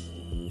sequel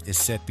is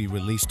set to be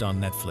released on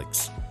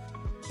Netflix.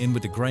 In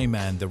with The Grey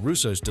Man, the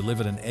Russos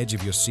delivered an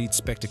edge-of-your-seat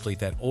spectacle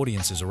that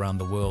audiences around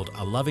the world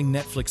are loving.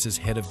 Netflix's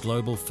head of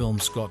global film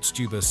Scott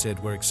Stuber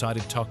said, "We're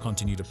excited to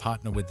continue to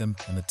partner with them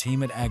and the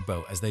team at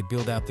Agbo as they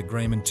build out the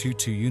Greyman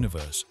 2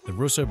 universe." The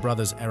Russo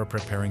brothers are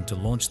preparing to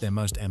launch their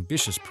most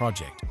ambitious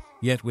project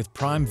yet with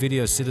Prime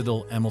Video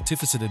Citadel, a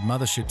multifaceted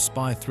mothership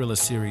spy thriller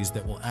series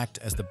that will act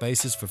as the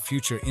basis for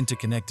future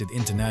interconnected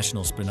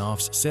international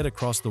spin-offs set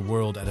across the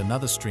world at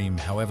another stream.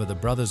 However, the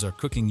brothers are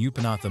cooking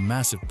up a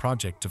massive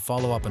project to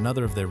follow up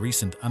another of their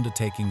recent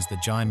undertakings. The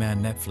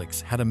J-Man.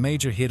 Netflix had a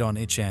major hit on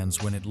its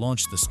hands when it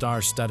launched the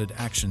star-studded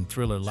action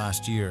thriller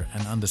last year,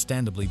 and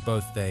understandably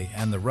both they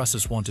and the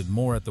Russos wanted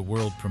more. At the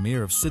world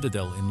premiere of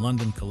Citadel in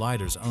London,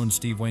 Collider's own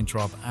Steve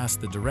Weintraub asked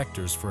the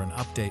directors for an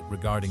update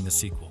regarding the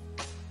sequel.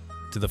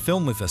 To the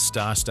film with a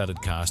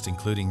star-studded cast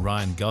including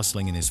Ryan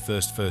Gosling in his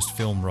first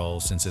film role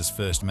since his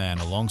First Man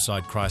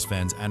alongside Chris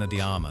Evans, Ana de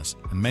Armas,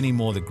 and many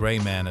more, The Grey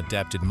Man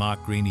adapted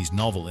Mark Greaney's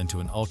novel into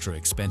an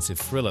ultra-expensive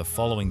thriller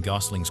following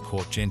Gosling's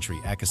court gentry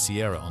Aka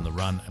Sierra on the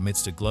run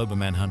amidst a global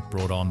manhunt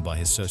brought on by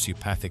his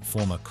sociopathic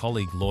former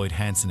colleague Lloyd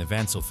Hansen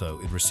events. Although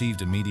it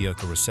received a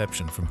mediocre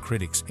reception from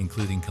critics,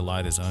 including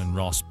Collider's own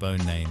Ross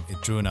Bone name,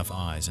 it drew enough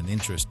eyes and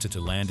interest to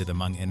land it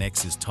among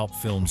NX's top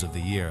films of the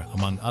year,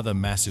 among other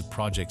massive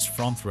projects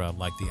from throughout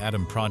like The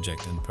Adam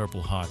Project and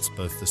Purple Hearts.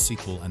 Both the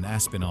sequel and a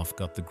spin-off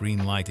got the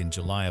green light in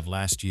July of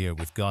last year,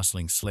 with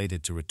Gosling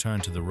slated to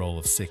return to the role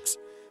of Six.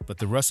 But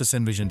the Russos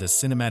envisioned a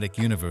cinematic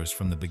universe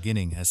from the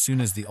beginning. As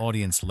soon as the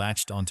audience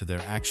latched onto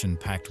their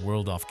action-packed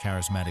world of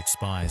charismatic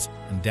spies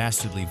and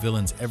dastardly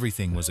villains,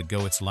 everything was a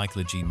go. It's like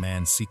the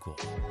G-Man sequel.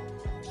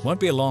 Won't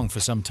be long for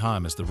some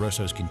time as the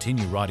Russos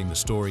continue writing the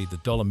story. The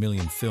 $1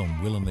 million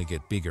film will only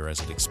get bigger as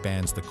it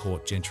expands the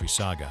court gentry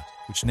saga,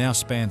 which now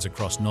spans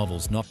across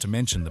novels. Not to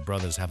mention the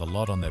brothers have a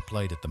lot on their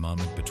plate at the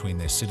moment between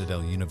their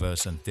Citadel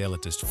universe and their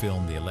latest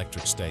film, The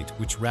Electric State,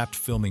 which wrapped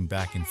filming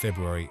back in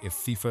February.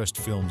 If the first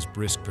film's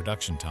brisk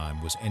production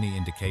time was any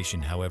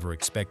indication, however,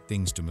 expect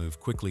things to move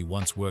quickly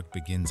once work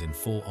begins in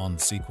full-on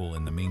sequel.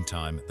 In the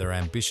meantime, their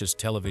ambitious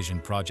television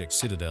project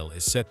Citadel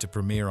is set to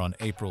premiere on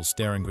April,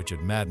 starring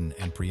Richard Madden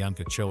and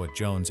Priyanka Chopra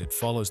Jones. It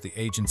follows the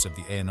agents of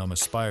the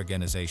Anonymous Spy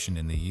Organization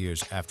in the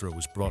years after it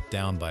was brought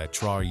down by a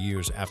trial.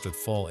 Years after the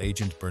fall,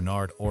 agent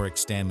Bernard Oric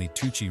Stanley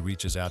Tucci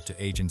reaches out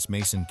to agents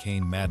Mason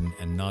Kane Madden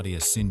and Nadia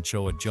Sin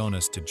Choa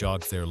Jonas to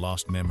jog their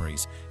lost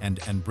memories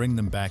and bring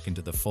them back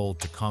into the fold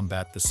to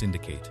combat the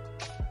syndicate.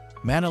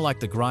 Manner like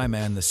The Grey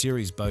Man, the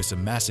series boasts a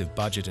massive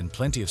budget and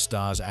plenty of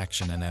stars,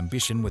 action and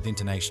ambition, with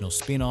international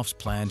spin-offs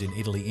planned in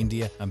Italy,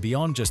 India, and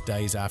beyond. Just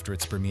days after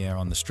its premiere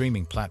on the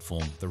streaming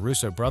platform, the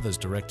Russo brothers'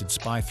 directed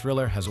spy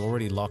thriller has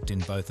already locked in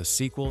both a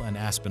sequel and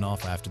a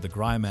spin-off after The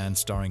Grey Man,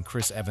 starring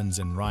Chris Evans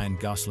and Ryan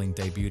Gosling,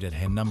 debuted at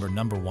her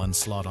number one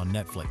slot on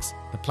Netflix.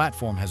 The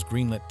platform has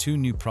greenlit 2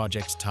 new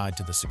projects tied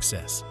to the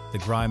success. The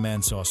Grey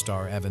Man saw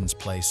star Evans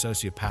play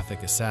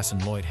sociopathic assassin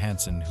Lloyd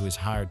Hansen, who is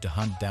hired to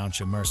hunt down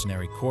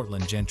mercenary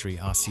Cortland gentry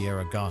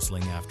Sierra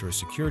Gosling after a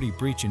security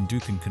breach in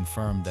Dukan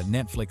confirmed that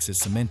Netflix is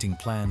cementing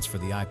plans for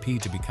the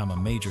IP to become a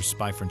major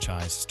spy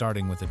franchise,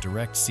 starting with a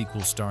direct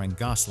sequel starring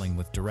Gosling,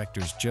 with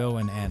directors Joe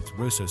and Ant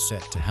Russo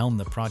set to helm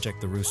the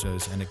project. The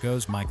Russos and it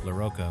goes Mike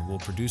LaRocca will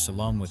produce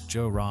along with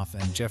Joe Roth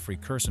and Jeffrey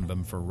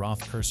Kirsenbaum for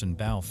Roth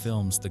Kirsenbaum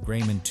Films. The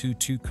Grey Man 2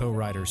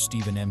 co-writer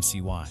Stephen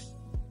MCY.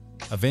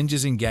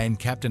 Avengers Endgame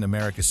Captain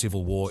America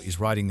Civil War is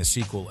writing the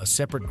sequel. A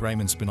separate Grey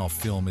Man spin-off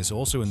film is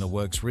also in the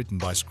works, written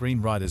by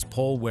screenwriters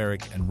Paul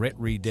Werrick and Rhett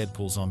Reed.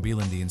 Deadpool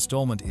Zombieland. The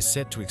installment is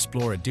set to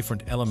explore a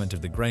different element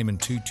of the Grey Man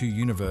 2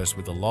 universe,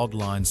 with the log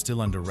line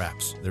still under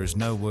wraps. There is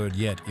no word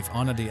yet if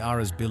Ana de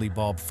Armas, Billy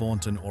Bob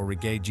Thornton or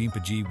Regé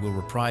Jean-Pierre will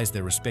reprise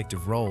their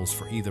respective roles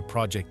for either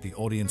project. The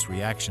audience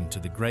reaction to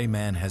The Grey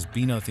Man has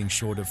been nothing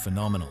short of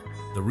phenomenal.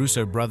 The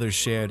Russo brothers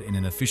shared in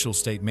an official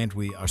statement,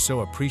 "We are so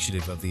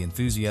appreciative of the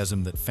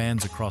enthusiasm that fans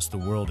across the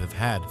world have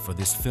had for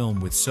this film.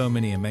 With so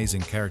many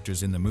amazing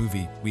characters in the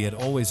movie, we had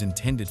always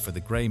intended for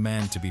The Grey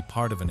Man to be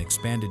part of an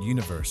expanded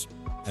universe,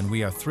 and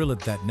we are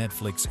thrilled that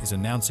Netflix is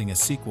announcing a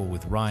sequel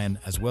with Ryan,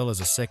 as well as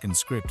a second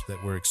script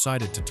that we're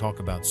excited to talk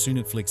about soon."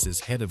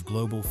 Netflix's head of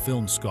global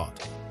film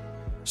Scott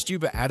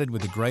Stuber added,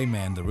 "With The Grey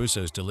Man, the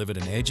Russos delivered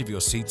an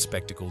edge-of-your-seat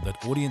spectacle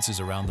that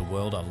audiences around the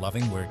world are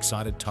loving. We're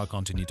excited to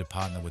continue to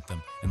partner with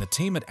them and the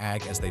team at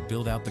AG as they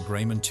build out the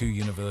Grey Man 2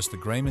 universe." The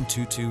Grey Man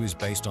 2 is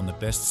based on the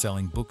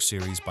best-selling book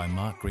series by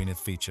Mark Greaney.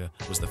 Feature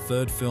was the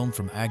 3rd film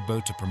from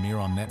Agbo to premiere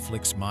on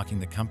Netflix, marking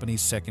the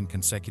company's 2nd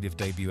consecutive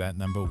debut at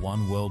number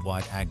 1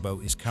 worldwide.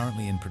 Agbo is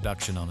currently in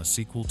production on a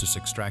sequel to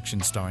Extraction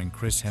starring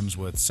Chris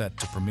Hemsworth, set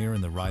to premiere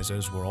in the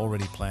Russos were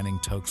already planning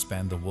to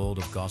expand the world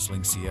of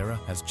Gosling Sierra,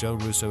 as Joe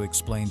Russo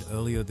explained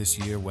earlier this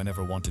year.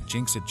 "Whenever want to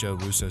jinx it," Joe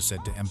Russo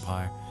said to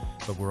Empire,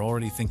 "but we're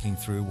already thinking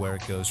through where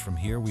it goes from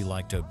here. We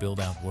like to build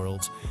out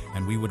worlds,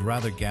 and we would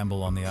rather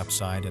gamble on the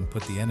upside and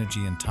put the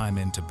energy and time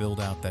in to build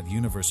out that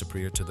universe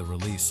prior to the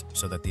release,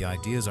 so that the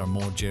ideas are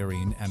more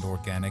genuine and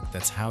organic.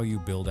 That's how you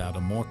build out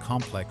a more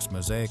complex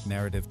mosaic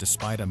narrative."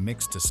 Despite a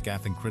mixed to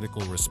scathing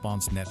critical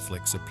response,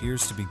 Netflix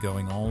appears to be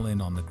going all in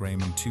on the Grey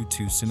Man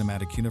 2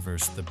 cinematic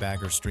universe. The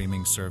bagger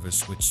streaming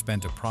service, which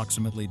spent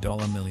approximately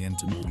 $1 million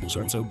to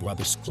Russo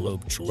brothers globe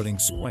trotting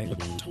sway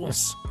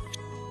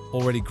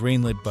already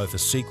greenlit both a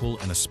sequel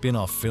and a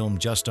spin-off film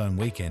just on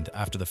weekend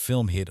after the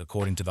film hit.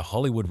 According to The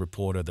Hollywood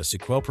Reporter, the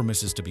sequel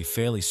promises to be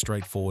fairly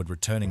straightforward,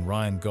 returning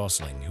Ryan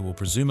Gosling, who will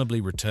presumably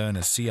return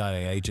as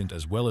CIA agent,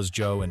 as well as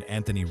Joe and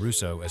Anthony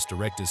Russo as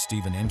directors.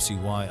 Stephen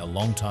MCY, a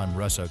longtime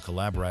Russo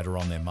collaborator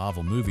on their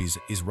Marvel movies,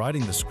 is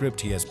writing the script.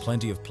 He has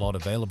plenty of plot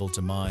available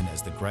to mine,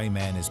 as The Grey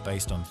Man is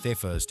based on the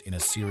first in a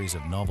series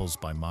of novels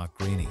by Mark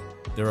Greaney.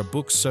 There are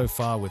books so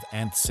far, with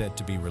Ant set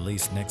to be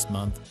released next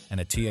month and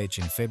a TH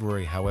in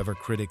February. However,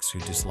 critics who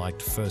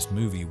disliked first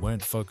movie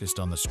weren't focused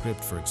on the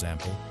script, for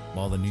example,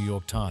 while the New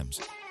York Times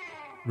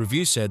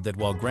Review said that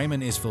while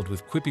Greyman is filled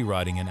with quippy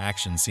writing and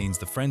action scenes,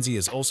 the frenzy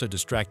is also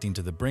distracting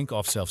to the brink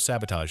of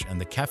self-sabotage, and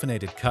the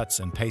caffeinated cuts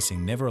and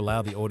pacing never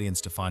allow the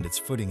audience to find its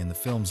footing in the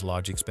film's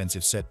large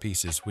expensive set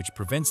pieces, which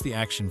prevents the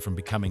action from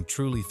becoming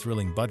truly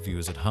thrilling. But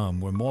viewers at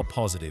home were more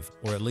positive,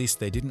 or at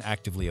least they didn't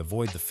actively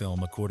avoid the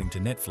film, according to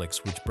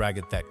Netflix, which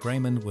bragged that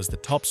Greyman was the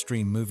top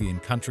stream movie in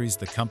countries.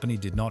 The company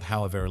did not,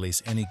 however,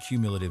 release any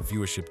cumulative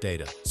viewership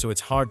data, so it's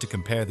hard to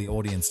compare the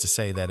audience to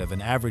say that of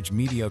an average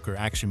mediocre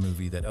action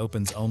movie that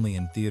opens only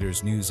in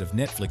theaters. News of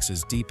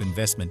Netflix's deep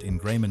investment in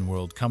Greyman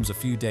World comes a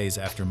few days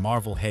after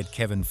Marvel head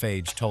Kevin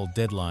Feige told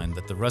Deadline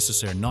that the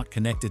Russos are not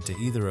connected to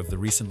either of the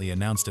recently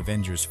announced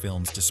Avengers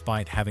films,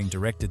 despite having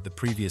directed the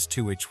previous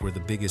two, which were the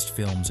biggest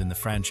films in the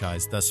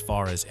franchise thus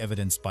far. As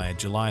evidenced by a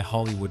July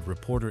Hollywood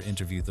Reporter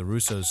interview, the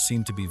Russos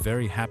seem to be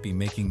very happy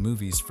making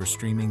movies for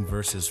streaming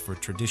versus for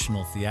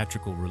traditional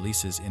theatrical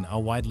releases. In a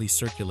widely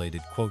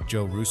circulated quote,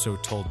 Joe Russo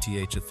told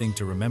TH, "A thing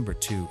to remember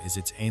too is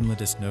its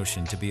aimless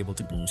notion to be able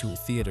to go to a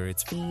theater.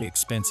 It's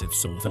expensive,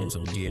 so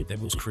that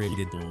was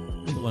created.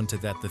 Onto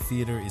that, the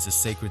theater is a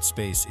sacred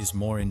space is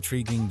more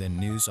intriguing than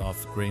news of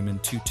Greyman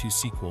 2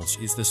 sequels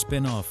is the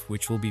spin-off,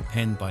 which will be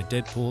penned by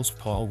Deadpool's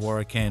Paul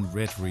Warwick and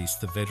Rhett Reese,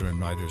 the veteran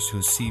writers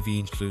whose CV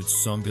includes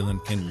Zombieland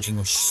and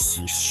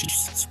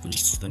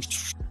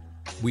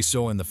we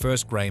saw in the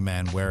first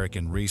Greyman. Warwick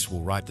and Reese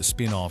will write the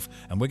spin-off,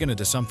 and we're going to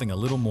do something a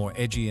little more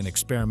edgy and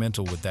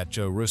experimental with that,"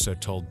 Joe Russo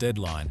told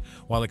Deadline.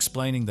 While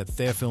explaining that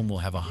their film will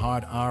have a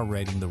hard R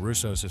rating, the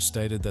Russos have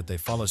stated that they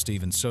follow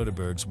Steven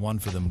Soderbergh's one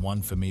for them,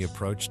 one for me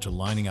approach to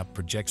lining up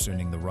projects,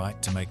 earning the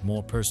right to make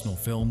more personal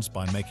films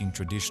by making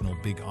traditional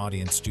big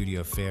audience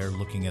studio fare,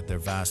 looking at their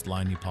vast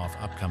lineup of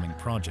upcoming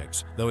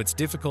projects. Though it's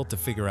difficult to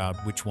figure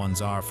out which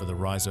ones are for the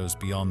Russos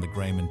beyond the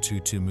Greyman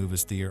 2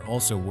 movies. They are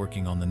also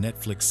working on the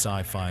Netflix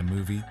sci-fi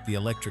movie The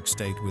Electric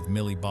State with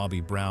Millie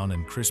Bobby Brown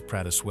and Chris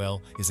Pratt, as well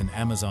is an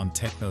Amazon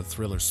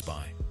techno-thriller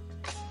spy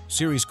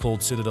series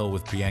called Citadel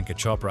with Priyanka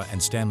Chopra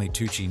and Stanley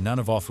Tucci, none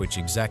of which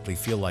exactly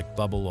feel like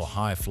Bubble or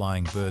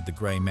High-Flying Bird. The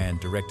Greyman,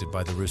 directed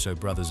by the Russo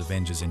brothers,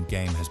 Avengers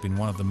Endgame, has been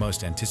one of the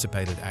most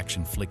anticipated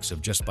action flicks.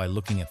 Of just by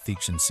looking at the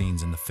action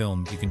scenes in the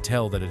film, you can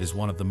tell that it is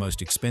one of the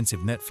most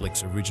expensive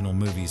Netflix original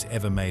movies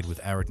ever made,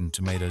 with Rotten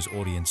Tomatoes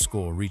audience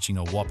score reaching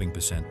a whopping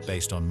 %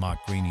 based on Mark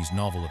Greeny's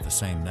novel of the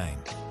same name.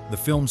 The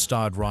film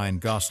starred Ryan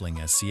Gosling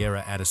as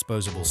Sierra, a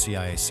disposable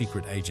CIA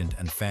secret agent,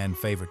 and fan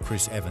favorite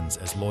Chris Evans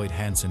as Lloyd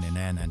Hansen in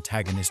an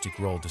antagonistic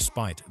role.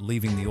 Despite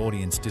leaving the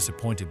audience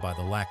disappointed by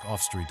the lack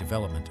of story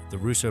development, the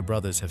Russo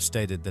brothers have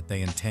stated that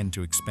they intend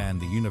to expand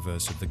the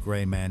universe of the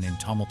Greyman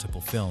into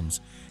multiple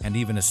films, and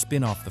even a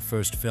spin-off. The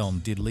first film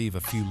did leave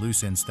a few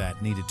loose ends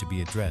that needed to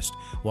be addressed.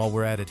 While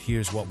we're at it,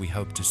 here's what we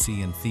hope to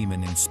see in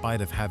Theman. In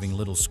spite of having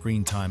little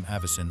screen time,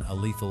 Avison, a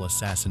lethal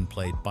assassin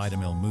played by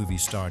Tamil movie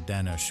star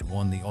Dhanush,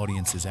 won the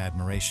audience's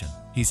admiration.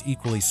 He's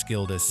equally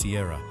skilled as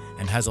Sierra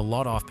and has a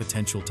lot of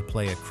potential to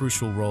play a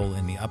crucial role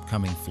in the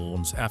upcoming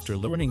films. After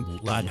learning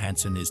Lloyd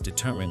Hansen is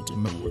determined to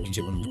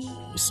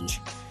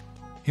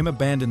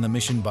abandon the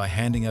mission by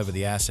handing over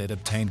the asset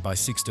obtained by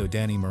Sixto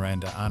Danny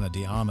Miranda Ana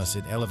de Armas,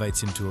 it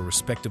elevates him to a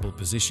respectable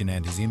position,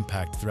 and his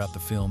impact throughout the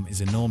film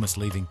is enormous,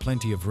 leaving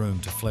plenty of room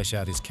to flesh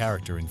out his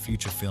character in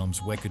future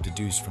films. We could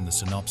deduce from the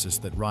synopsis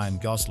that Ryan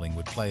Gosling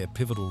would play a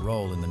pivotal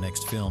role in the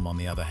next film. On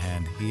the other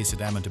hand, he is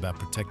adamant about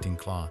protecting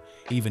Claw,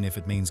 even if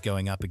it means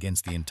going up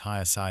against the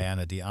entire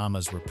Ana de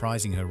Armas.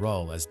 Reprising her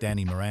role as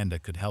Danny Miranda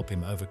could help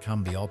him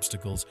overcome the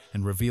obstacles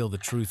and reveal the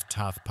truth to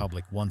the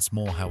public once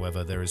more.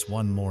 However, there is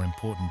one more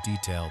important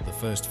detail the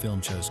first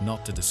film chose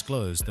not to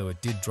disclose, though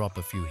it did drop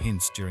a few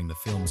hints during the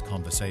film's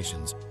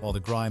conversations. While the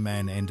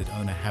Greyman ended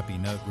on a happy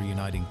note,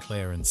 reuniting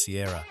Claire and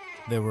Sierra,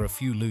 there were a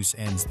few loose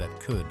ends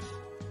that could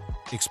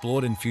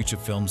explored in future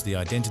films. The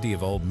identity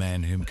of Old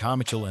Man, whom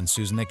Carmichael and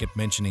Susan kept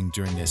mentioning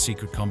during their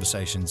secret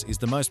conversations, is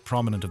the most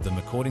prominent of them.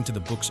 According to the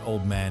books,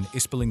 Old Man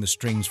is pulling the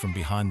strings from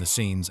behind the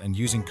scenes and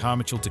using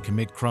Carmichael to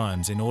commit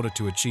crimes in order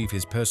to achieve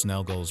his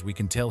personnel goals. We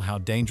can tell how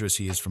dangerous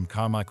he is from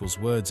Carmichael's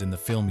words in the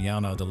film.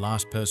 Yano, the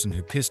last person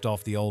who pissed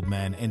off the Old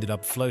Man, ended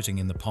up floating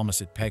in the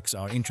Pomus. It piques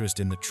our interest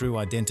in the true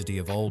identity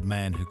of Old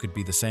Man, who could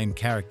be the same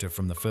character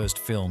from the first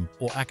film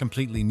or a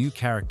completely new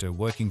character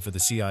working for the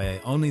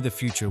CIA. Only the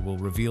future will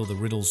reveal the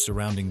riddles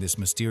surrounding this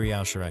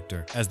mysterious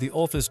character, as the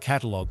author's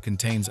catalog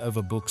contains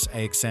over books.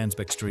 Sans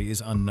backstory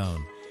is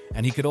unknown,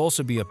 and he could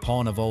also be a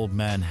pawn of Old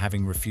Man,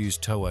 having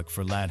refused to work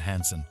for Lad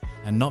Hansen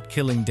and not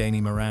killing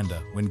Danny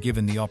Miranda when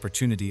given the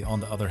opportunity. On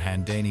the other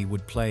hand, Danny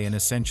would play an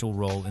essential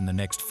role in the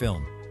next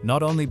film,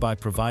 not only by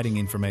providing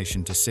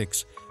information to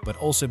Six, but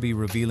also be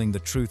revealing the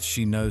truth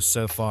she knows.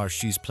 So far,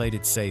 she's played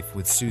it safe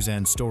with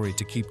Suzanne's story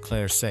to keep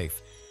Claire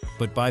safe.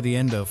 But by the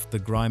end of the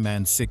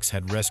Greyman, Six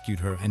had rescued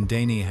her, and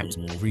Danny had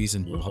no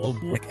reason to hold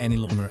back any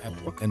longer,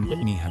 and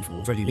Danny had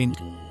already been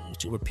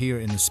to appear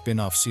in the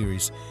spin-off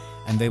series,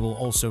 and they will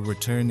also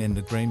return in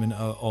the Greyman.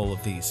 All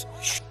of these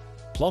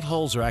plot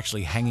holes are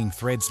actually hanging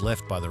threads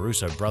left by the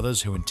Russo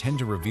brothers, who intend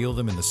to reveal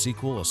them in the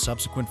sequel or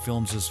subsequent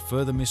films as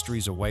further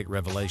mysteries await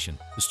revelation.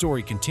 The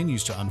story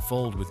continues to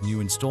unfold with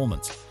new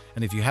installments,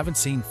 And if you haven't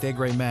seen The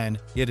Grey Man,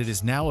 yet it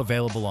is now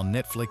available on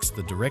Netflix.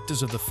 The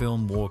directors of the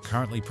film were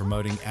currently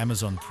promoting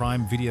Amazon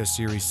Prime Video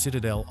series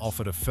Citadel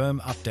offered a firm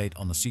update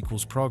on the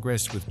sequel's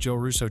progress, with Joe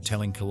Russo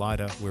telling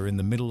Collider, "We're in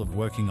the middle of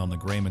working on the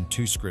Grey Man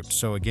 2 script,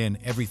 so again,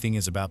 everything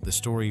is about the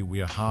story.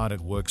 We are hard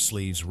at work,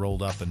 sleeves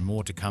rolled up, and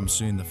more to come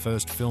soon." The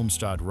first film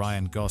starred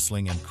Ryan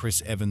Gosling and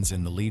Chris Evans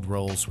in the lead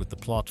roles, with the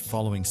plot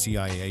following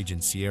CIA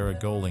agent Sierra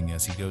Gosling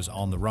as he goes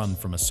on the run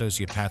from a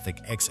sociopathic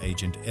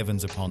ex-agent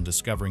Evans upon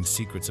discovering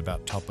secrets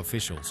about top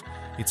officials.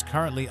 It's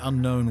currently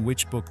unknown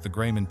which book The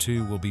Grey Man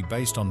 2 will be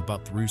based on,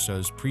 but the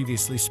Russos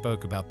previously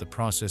spoke about the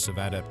process of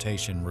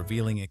adaptation,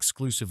 revealing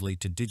exclusively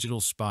to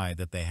Digital Spy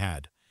that they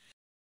had